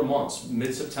colder months,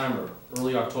 mid-September,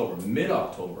 early October,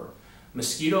 mid-October,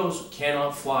 mosquitoes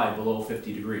cannot fly below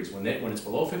 50 degrees. When it's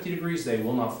below 50 degrees, they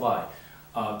will not fly.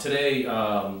 Today,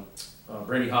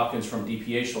 Brandy Hopkins from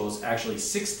DPH told us actually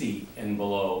 60 and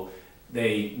below,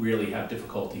 they really have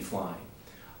difficulty flying.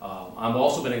 I've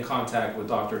also been in contact with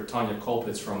Dr. Tanya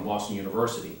Kolpitz from Boston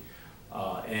University,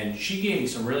 and she gave me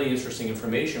some really interesting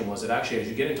information. Was that actually as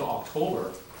you get into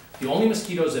October, the only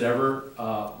mosquitoes that ever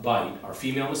bite are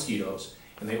female mosquitoes,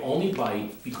 and they only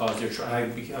bite because they're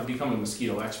trying. I've become a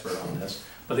mosquito expert on this,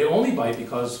 but they only bite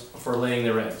for laying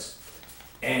their eggs.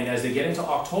 And as they get into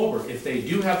October, if they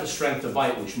do have the strength to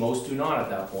bite, which most do not at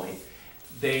that point,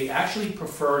 they actually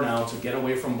prefer now to get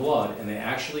away from blood, and they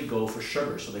actually go for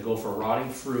sugar. So they go for rotting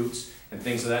fruits and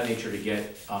things of that nature to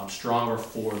get stronger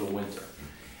for the winter.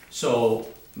 So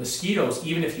mosquitoes,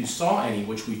 even if you saw any,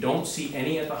 which we don't see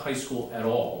any at the high school at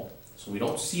all, so we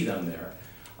don't see them there,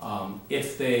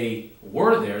 if they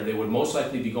were there, they would most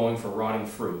likely be going for rotting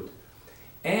fruit.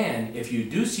 And if you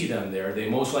do see them there, they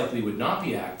most likely would not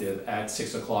be active at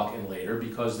 6 o'clock and later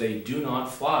because they do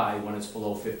not fly when it's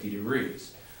below 50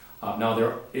 degrees. Now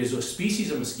there is a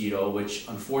species of mosquito, which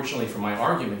unfortunately for my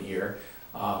argument here,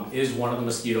 is one of the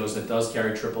mosquitoes that does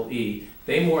carry EEE.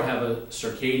 They more have a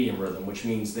circadian rhythm, which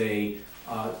means they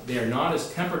are not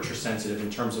as temperature sensitive in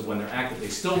terms of when they're active. They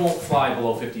still won't fly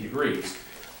below 50 degrees,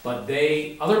 but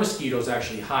other mosquitoes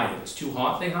actually hide. If it's too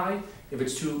hot, they hide. If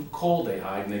it's too cold, they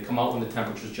hide, and they come out when the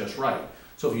temperature's just right.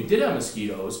 So if you did have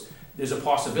mosquitoes, there's a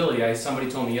possibility. Somebody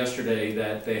told me yesterday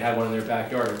that they had one in their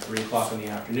backyard at 3 o'clock in the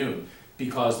afternoon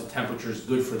because the temperature is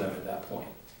good for them at that point.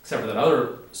 Except for that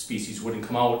other species wouldn't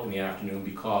come out in the afternoon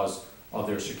because of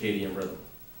their circadian rhythm.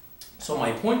 So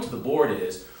my point to the board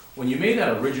is, when you made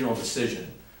that original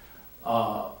decision,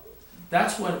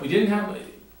 that's when we didn't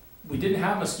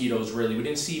have mosquitoes really. We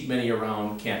didn't see many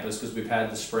around campus because we've had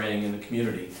the spraying in the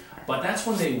community. But that's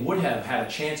when they would have had a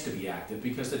chance to be active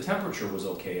because the temperature was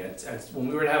okay. When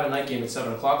we were to have a night game at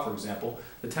 7 o'clock, for example,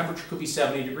 the temperature could be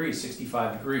 70 degrees,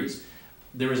 65 degrees.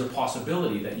 There is a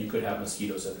possibility that you could have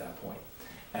mosquitoes at that point.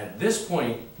 At this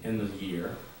point in the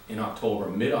year, in October,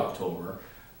 mid-October,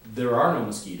 there are no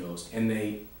mosquitoes, and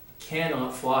they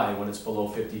cannot fly when it's below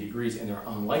 50 degrees, and they're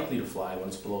unlikely to fly when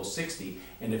it's below 60.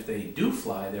 And if they do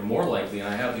fly, they're more likely, and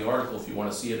I have the article if you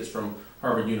want to see it, it's from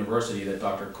Harvard University that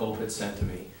Dr. Kolpitz sent to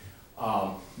me.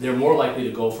 They're more likely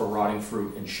to go for rotting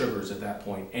fruit and sugars at that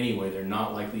point anyway. They're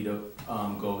not likely to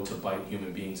go to bite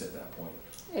human beings at that point.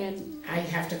 And I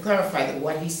have to clarify that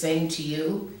what he's saying to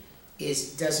you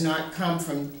does not come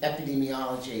from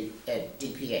epidemiology at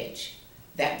DPH.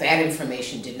 That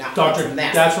information did not come from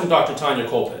that. That's from Dr. Tanya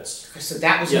Kolpitz. So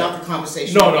that was not the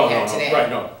conversation we had today. Right,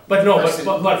 no.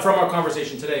 But from our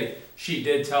conversation today, she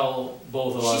did tell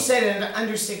both of us. She said that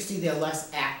under 60 they're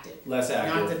less active. Less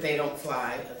active. Not that they don't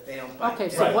fly, if they don't bite. Okay,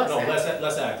 so right,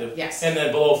 less active. Yes. And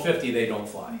then below 50 they don't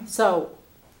fly. So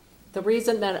the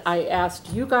reason that I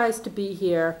asked you guys to be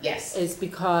here is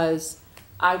because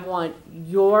I want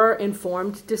your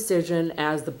informed decision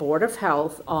as the Board of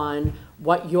Health on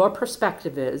what your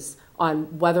perspective is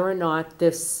on whether or not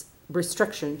this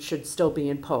restriction should still be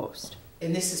imposed.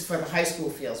 And this is for the high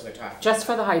school fields we're talking Just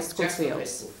about. for the high school Just fields. For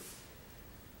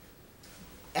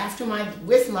high school.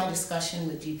 With my discussion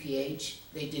with DPH,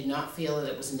 they did not feel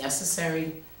that it was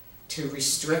necessary to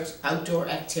restrict outdoor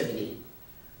activity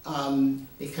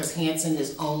because Hanson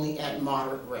is only at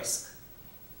moderate risk.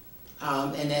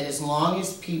 And that as long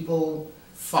as people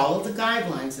follow the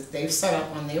guidelines that they've set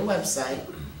up on their website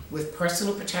with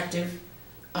personal protective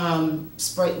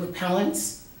spray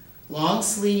repellents, long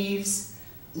sleeves,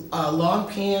 long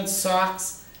pants,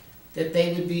 socks, that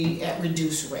they would be at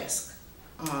reduced risk.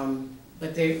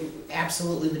 But they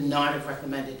absolutely would not have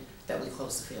recommended that we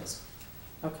close the fields.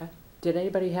 Okay. Did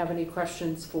anybody have any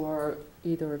questions for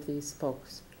either of these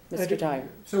folks? Mr. Dyer.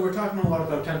 So we're talking a lot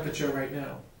about temperature right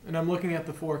now, and I'm looking at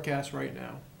the forecast right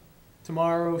now.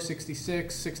 Tomorrow,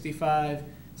 66, 65,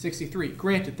 63.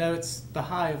 Granted, that's the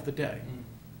high of the day.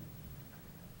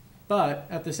 But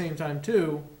at the same time,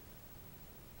 too,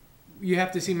 you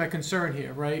have to see my concern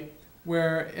here, right?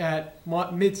 We're at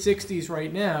mid-60s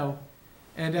right now,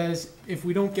 and if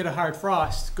we don't get a hard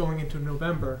frost going into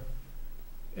November,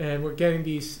 and we're getting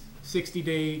these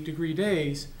 60-degree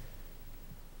days,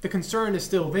 the concern is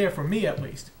still there for me, at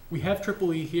least. We have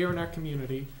Triple E here in our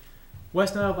community.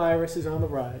 West Nile virus is on the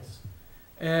rise.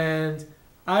 And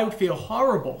I would feel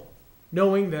horrible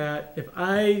knowing that if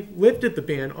I lifted the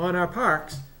ban on our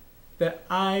parks, that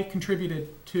I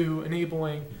contributed to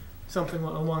enabling something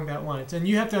along that lines. And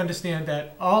you have to understand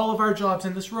that all of our jobs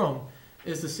in this room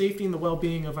is the safety and the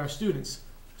well-being of our students.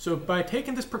 So by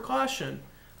taking this precaution,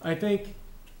 I think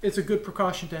it's a good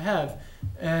precaution to have.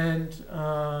 And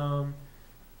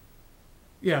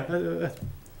yeah,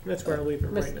 that's where I'll leave it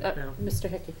right now. Mr.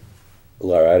 Hickey.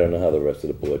 Laura, I don't know how the rest of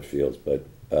the board feels, but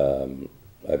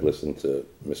I've listened to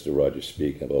Mr. Rogers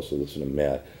speak. I've also listened to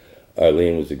Matt.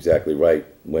 Arlene was exactly right.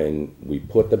 When we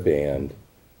put the band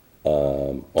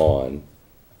on,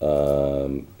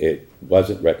 it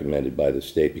wasn't recommended by the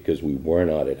state because we were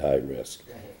not at high risk.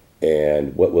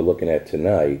 And what we're looking at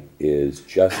tonight is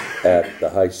just at the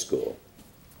high school.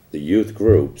 The youth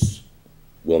groups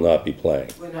will not be playing.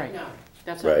 Right. No.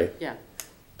 That's right. Yeah.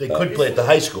 They could play at the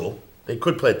high school. They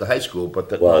could play at the high school, but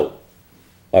that well,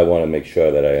 I want to make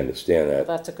sure that I understand that.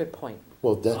 That's a good point.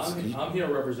 Well, that's. I'm here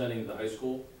representing the high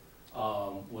school,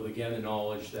 with again the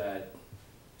knowledge that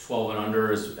 12 and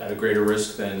under is at a greater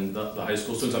risk than the high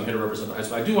school students. I'm here to represent the high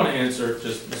school. I do want to answer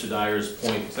just Mr. Dyer's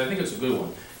point, because I think it's a good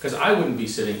one. Because I wouldn't be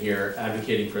sitting here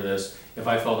advocating for this if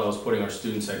I felt I was putting our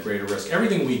students at greater risk.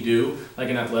 Everything we do, like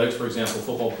in athletics, for example,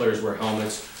 football players wear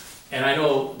helmets. And I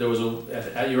know there was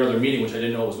at your other meeting, which I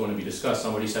didn't know was going to be discussed,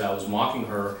 somebody said I was mocking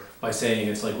her by saying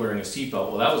it's like wearing a seatbelt.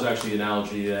 Well, that was actually the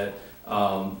analogy that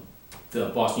the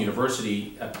Boston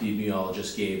University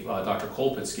epidemiologist gave, Dr.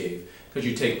 Colpitz gave, because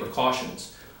you take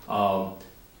precautions. I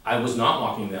was not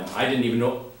mocking them. I didn't even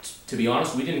know, to be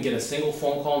honest, we didn't get a single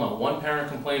phone call, not one parent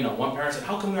complained, not one parent said,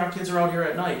 how come our kids are out here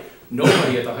at night?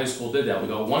 Nobody at the high school did that. We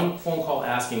got one phone call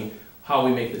asking how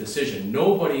we make the decision.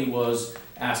 Nobody was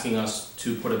asking us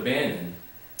to put a ban in.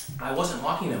 I wasn't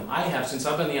mocking them. I have, since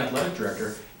I've been the athletic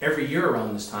director, every year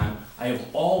around this time, I have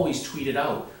always tweeted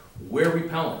out, we're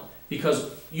repellent.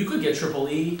 Because you could get Triple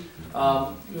E.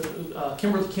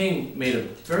 Kimberly King made a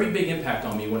very big impact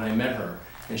on me when I met her.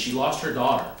 And she lost her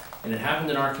daughter. And it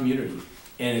happened in our community.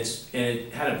 And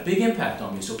it had a big impact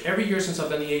on me. So every year since I've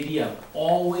been the AD, I've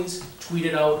always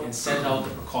tweeted out and sent out the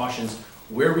precautions,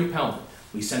 we're repellent.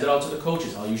 We send it out to the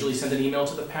coaches. I'll usually send an email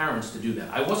to the parents to do that.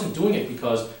 I wasn't doing it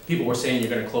because people were saying you're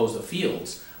going to close the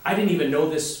fields. I didn't even know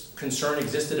this concern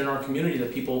existed in our community,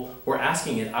 that people were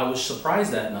asking it. I was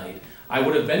surprised that night. I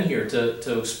would have been here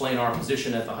to explain our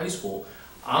position at the high school.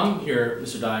 I'm here,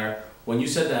 Mr. Dyer, when you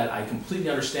said that, I completely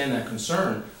understand that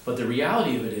concern, but the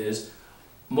reality of it is,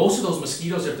 most of those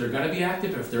mosquitoes, if they're going to be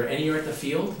active, if they're anywhere at the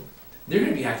field, they're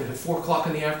going to be active at 4 o'clock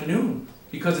in the afternoon.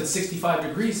 Because it's 65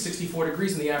 degrees, 64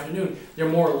 degrees in the afternoon, they're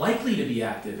more likely to be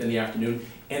active in the afternoon,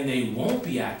 and they won't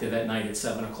be active at night at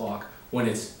 7 o'clock when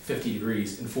it's 50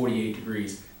 degrees and 48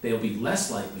 degrees. They'll be less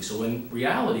likely. So in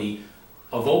reality,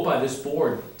 a vote by this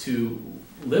board to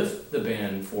lift the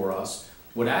ban for us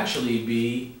would actually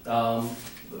be a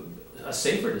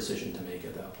safer decision to make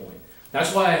at that point.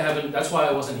 That's why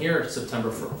I wasn't here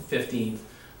September 15th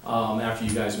after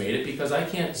you guys made it, because I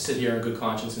can't sit here in good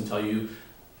conscience and tell you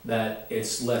that it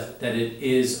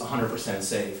is 100%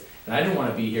 safe. And I didn't want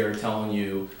to be here telling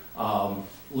you,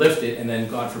 lift it, and then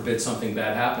God forbid something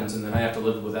bad happens, and then I have to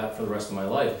live with that for the rest of my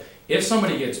life. If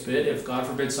somebody gets bit, if God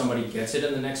forbid somebody gets it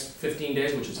in the next 15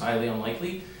 days, which is highly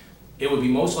unlikely, it would be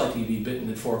most likely to be bitten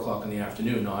at 4 o'clock in the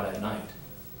afternoon, not at night.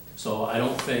 So I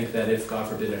don't think that if God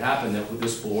forbid it happened, that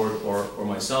this board or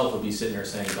myself would be sitting here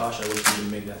saying, gosh, I wish we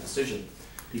didn't make that decision.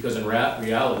 Because in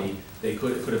reality, it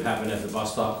could have happened at the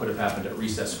bus stop, could have happened at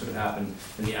recess, could have happened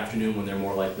in the afternoon when they're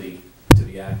more likely to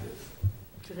be active.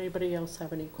 Did anybody else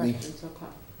have any questions?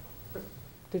 Okay.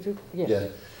 Did you? Yeah.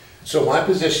 So my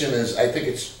position is, I think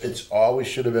it's always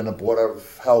should have been a Board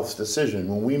of Health's decision.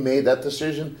 When we made that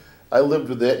decision, I lived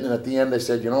with it, and at the end I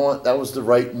said, you know what, that was the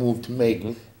right move to make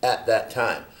at that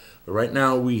time. But right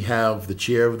now, we have the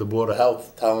chair of the Board of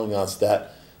Health telling us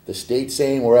that the state's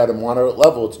saying we're at a moderate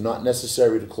level, it's not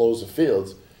necessary to close the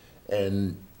fields.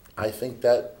 And I think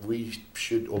that we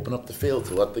should open up the field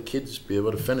to let the kids be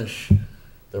able to finish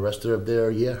the rest of their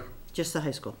year. Just the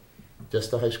high school.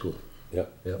 Just the high school.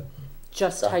 Yep. Yep.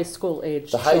 Just high school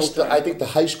age I children. think the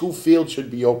high school field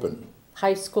should be open.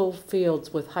 High school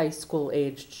fields with high school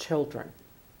aged children.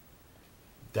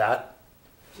 That,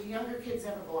 Do younger kids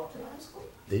ever go up to high school?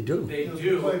 they do. They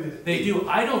do, they do.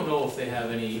 I don't know if they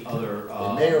have any other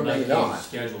They may or may night not. games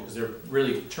scheduled, because they're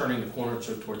really turning the corner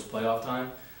towards playoff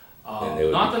time. And they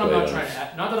would Not be that I'm not playoffs. trying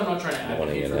to, not that I'm not trying to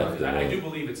Morning advocate and for them, 'cause I do afternoon.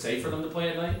 believe it's safe for them to play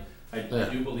at night. I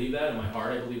do believe that, in my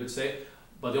heart I believe it's safe.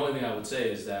 But the only thing I would say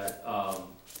is that,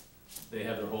 they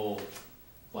have their whole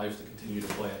lives to continue to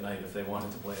play at night if they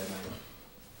wanted to play at night.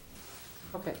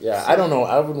 Okay. Yeah, I don't know,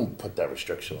 I wouldn't put that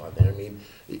restriction on there. I mean,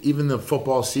 even the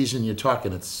football season, you're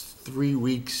talking, it's 3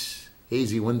 weeks.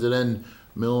 Hazy, when's it end?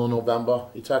 Middle of November?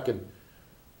 You're talking,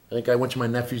 I think I went to my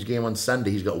nephew's game on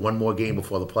Sunday. He's got one more game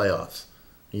before the playoffs.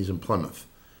 He's in Plymouth.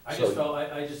 I just felt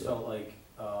like,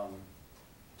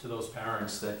 to those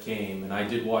parents that came, and I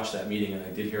did watch that meeting and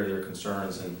I did hear their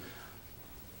concerns, and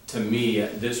to me,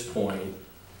 at this point,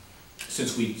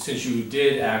 since you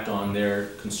did act on their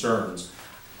concerns,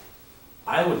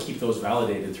 I would keep those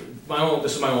validated through,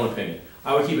 this is my own opinion,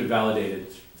 I would keep it validated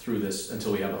through this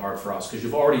until we have the hard frost, because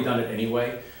you've already done it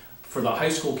anyway. For the high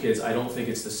school kids, I don't think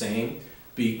it's the same,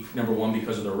 number one,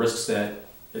 because of the risks that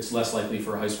it's less likely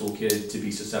for a high school kid to be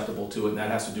susceptible to it, and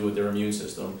that has to do with their immune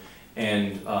system,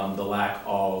 and the lack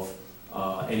of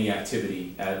any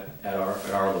activity at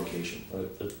our location.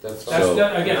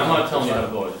 Again, I'm not telling you how to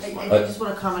vote. I just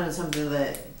want to comment on something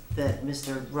that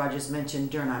Mr. Rogers mentioned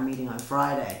during our meeting on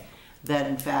Friday, that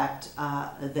in fact,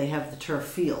 they have the turf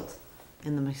field,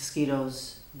 and the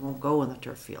mosquitoes won't go in the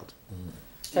turf field.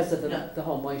 Because of the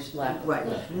whole moist lack. Right.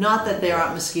 Not that there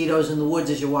aren't mosquitoes in the woods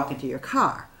as you're walking to your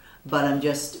car, but I'm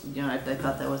just, I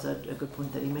thought that was a good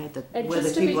point that he made, that And where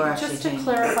the people are actually just to changing.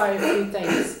 clarify a few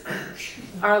things,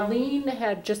 Arlene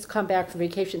had just come back from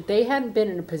vacation. They hadn't been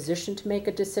in a position to make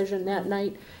a decision that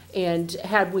night. And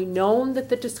had we known that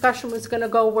the discussion was gonna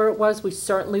go where it was, we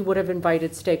certainly would have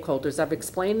invited stakeholders. I've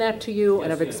explained that to you,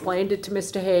 and I've explained it to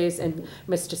Mr. Hayes and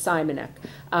Mr.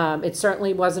 Simonek. It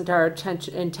certainly wasn't our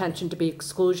intention to be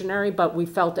exclusionary, but we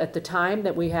felt at the time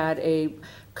that we had a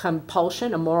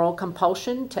compulsion, a moral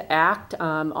compulsion to act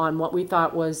on what we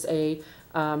thought was a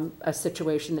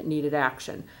situation that needed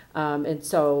action. And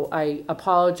so I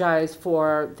apologize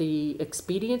for the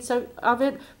expedience of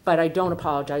it, but I don't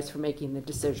apologize for making the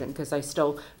decision, because I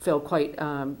still feel quite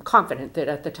confident that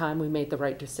at the time we made the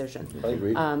right decision. I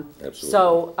agree. Absolutely.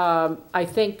 So I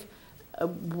think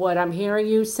what I'm hearing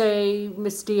you say,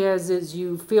 Ms. Diaz, is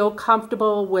you feel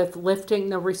comfortable with lifting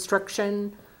the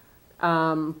restriction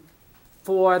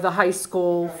for the high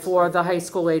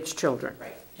school age children.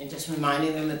 Right, and just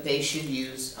reminding them that they should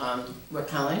use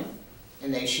repellent,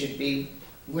 and they should be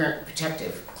wearing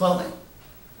protective clothing.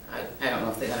 I don't know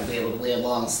if they're gonna be able to wear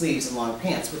long sleeves and long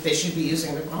pants, but they should be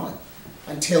using repellent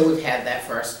until we've had that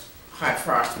first hard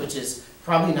frost, which is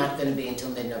probably not gonna be until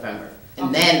mid-November.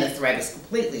 And then the threat is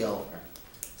completely over.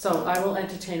 So I will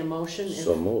entertain a motion.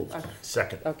 So moved.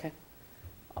 Second. Okay.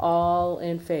 All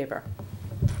in favor?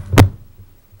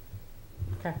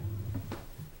 Okay.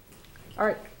 All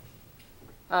right.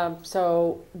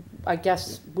 So I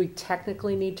guess we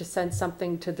technically need to send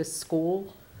something to the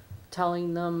school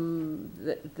telling them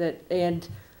that and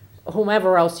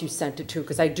whomever else you sent it to,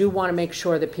 because I do want to make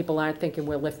sure that people aren't thinking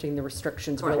we're lifting the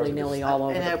restrictions willy-nilly all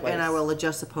over the place. And I will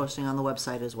adjust the posting on the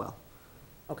website as well.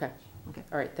 Okay. Okay.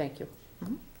 All right, thank you.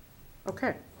 Mhm.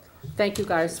 Okay. Thank you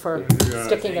guys for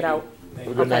sticking it out.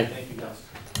 Good night. Thank you, guys.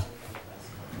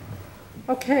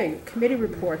 Okay, committee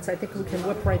reports. I think we can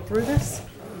whip right through this.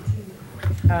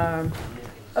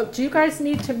 Do you guys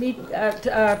need to meet,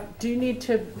 do you need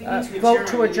to vote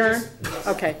to adjourn?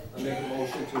 Okay, I make a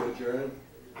motion to adjourn.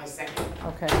 I second.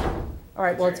 okay. All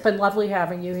right, well, it's been lovely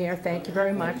having you here. Thank you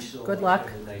very much. Good luck.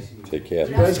 Take care.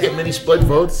 Do you guys get many split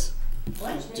votes?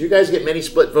 What? Do you guys get many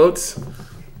split votes?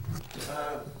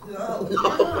 No.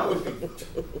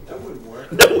 That wouldn't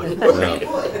work. No, it wouldn't.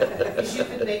 Because you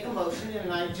could make a motion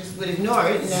and I just would ignore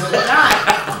it and then it would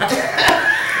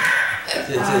die.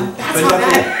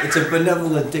 It's a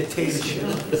benevolent dictatorship.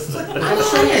 I'm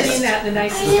sure you mean that in the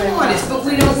nicest way. I am honest, but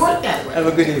we don't work that way. Have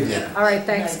a good evening. All right,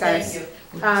 thanks, guys.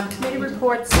 Committee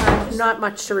reports, not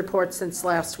much to report since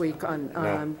last week on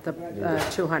the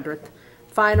 200th.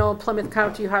 Final Plymouth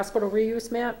County Hospital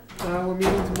reuse map. We're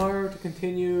meeting tomorrow to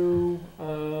continue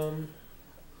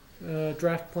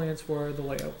draft plans for the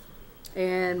layout.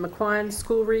 And McQuon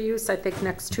School reuse, I think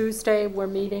next Tuesday we're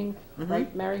meeting,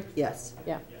 right, Mary? Yes.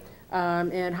 Yeah.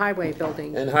 And highway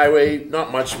building. And highway,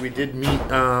 not much. We did meet,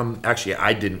 actually,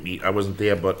 I didn't meet, I wasn't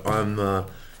there, but on the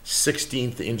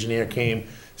 16th, the engineer came,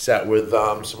 sat with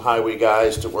some highway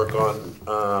guys to work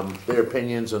on their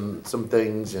opinions on some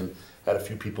things, and had a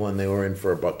few people in. They were in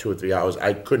for about 2 or 3 hours.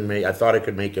 I thought I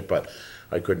could make it, but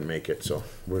I couldn't make it, so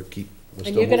we're still And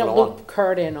you're moving gonna along. loop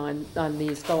Kurt in on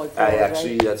these going forward, I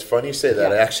actually, right? that's funny you say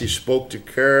that. Yeah. I actually spoke to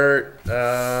Kurt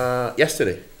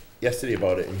yesterday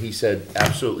about it, and he said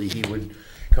absolutely he would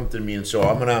come to me, and so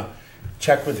I'm gonna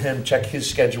check with him, check his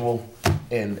schedule,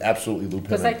 and absolutely loop him in.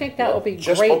 Because I think that would be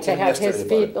Just great spoke to him have his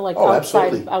yesterday about feed, it. like Oh,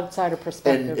 absolutely. outsider And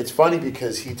perspective. it's funny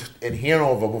because in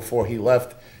Hanover, before he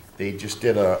left, they just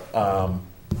did a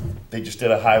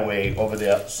highway over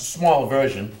there, small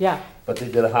version. Yeah. But they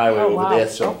did a highway Oh, over wow. there,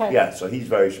 so, Okay. yeah, so he's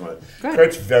very smart. Good.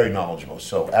 Kurt's very knowledgeable,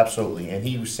 so absolutely, and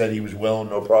he said he was willing,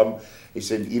 no problem. He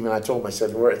said, even I told him, I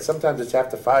said, sometimes it's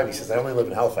after 5, he says, I only live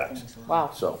in Halifax. Wow.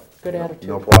 So. Good you know, attitude.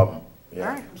 No problem. Yeah.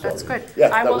 All right, So, that's good. Yeah, I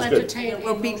that will was good. entertain a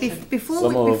Well, motion. before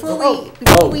Some we, of-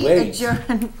 before we wait.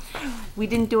 adjourn, we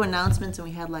didn't do announcements and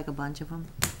we had like a bunch of them.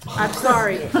 I'm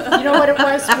sorry. You know what it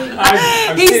was?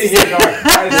 I'm sitting here going,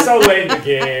 it's so late in the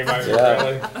game.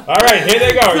 Really. All right, here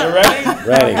they go. You ready?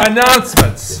 Ready.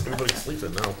 Announcements. Everybody's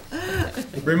sleeping now.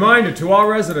 Reminder to all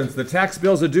residents, the tax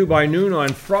bills are due by noon on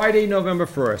Friday, November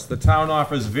 1st. The town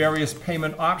offers various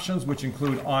payment options, which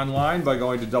include online by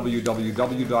going to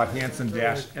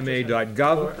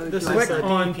www.hanson-ma.gov. Click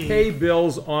on Pay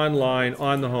Bills Online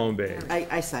on the home page.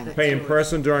 I signed it. Pay in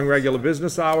person during regular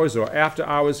business hours or after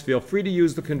hours. Feel free to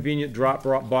use the convenient drop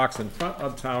box in front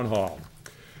of Town Hall.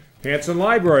 Hanson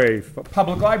Library,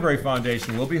 Public Library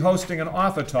Foundation will be hosting an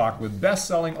author talk with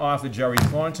best-selling author Jerry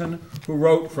Thornton, who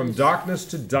wrote From Darkness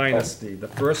to Dynasty, the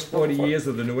first 40 years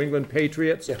of the New England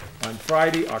Patriots, on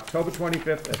Friday, October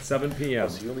 25th at 7 p.m.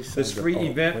 This free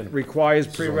event requires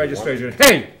pre-registration.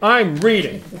 Hey, I'm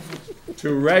reading!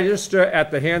 To register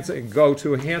at the Hanson, go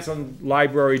to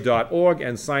hansonlibrary.org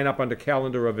and sign up under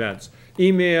calendar events.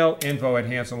 Email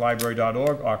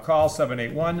info@hansonlibrary.org or call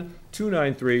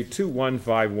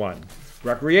 781-293-2151.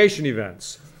 Recreation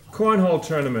events. Cornhole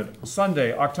Tournament,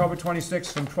 Sunday, October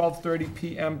 26th from 12:30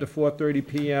 p.m. to 4:30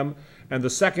 p.m. And the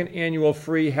second annual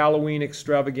free Halloween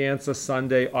extravaganza,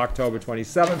 Sunday, October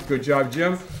 27th. Good job,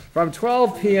 Jim. From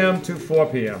 12 p.m. to 4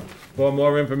 p.m. For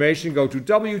more information, go to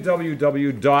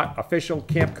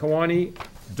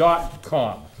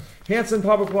www.officialcampkewaunee.com. Hanson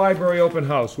Public Library Open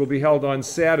House will be held on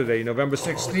Saturday, November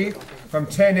 16th from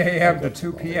 10 a.m. to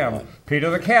 2 p.m. Peter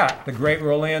the Cat, the Great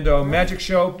Rolando Magic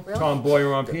Show, Tom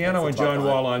Boyer on piano and John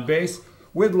Wall on bass,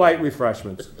 with light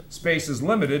refreshments. Space is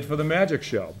limited for the Magic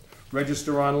Show.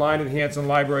 Register online at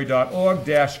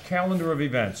hansonlibrary.org/calendar of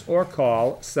events or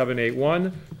call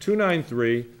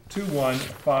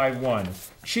 781-293-2151.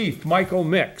 Chief Michael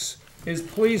Mix is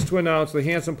pleased to announce the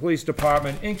Hanson Police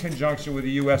Department, in conjunction with the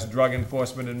U.S. Drug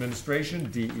Enforcement Administration,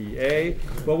 DEA,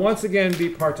 will once again be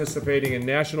participating in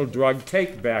National Drug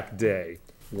Take-Back Day.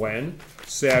 When?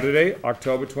 Saturday,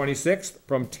 October 26th,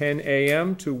 from 10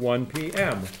 a.m. to 1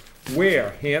 p.m.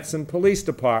 Where? Hanson Police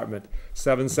Department,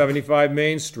 775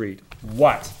 Main Street.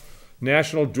 What?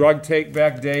 National Drug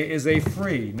Take-Back Day is a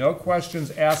free, no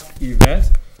questions asked event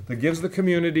that gives the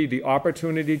community the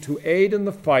opportunity to aid in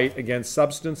the fight against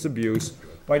substance abuse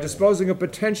by disposing of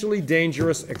potentially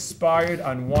dangerous, expired,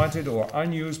 unwanted, or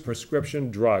unused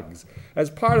prescription drugs. As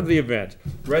part of the event,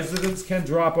 residents can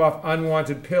drop off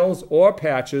unwanted pills or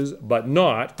patches, but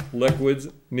not liquids,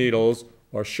 needles,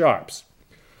 or sharps.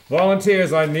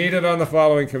 Volunteers are needed on the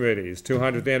following committees: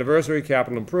 200th Anniversary,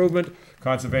 Capital Improvement,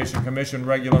 Conservation Commission,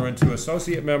 regular and 2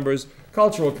 associate members,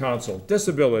 Cultural Council,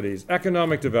 Disabilities,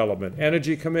 Economic Development,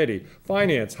 Energy Committee,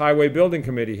 Finance, Highway Building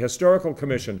Committee, Historical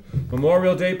Commission,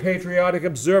 Memorial Day Patriotic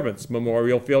Observance,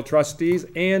 Memorial Field Trustees,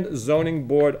 and Zoning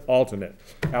Board Alternate.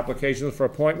 Applications for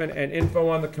appointment and info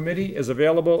on the committee is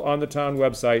available on the town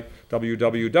website,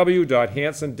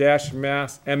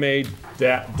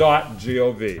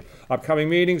 www.hanson-ma.gov. Upcoming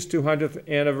meetings, 200th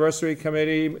Anniversary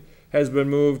Committee has been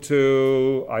moved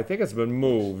to, I think it's been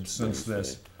moved since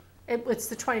this. It's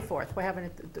the 24th. We're having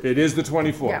it. It is the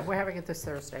 24th. Yeah, we're having it this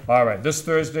Thursday. All right, this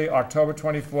Thursday, October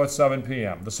 24th, 7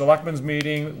 p.m. The Selectmen's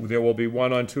Meeting, there will be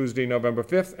one on Tuesday, November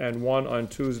 5th, and one on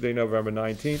Tuesday, November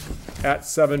 19th at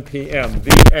 7 p.m.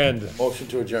 The end. Motion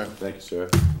to adjourn. Thank you, sir.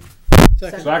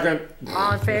 Second.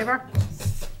 All in favor?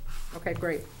 Okay,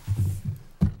 great.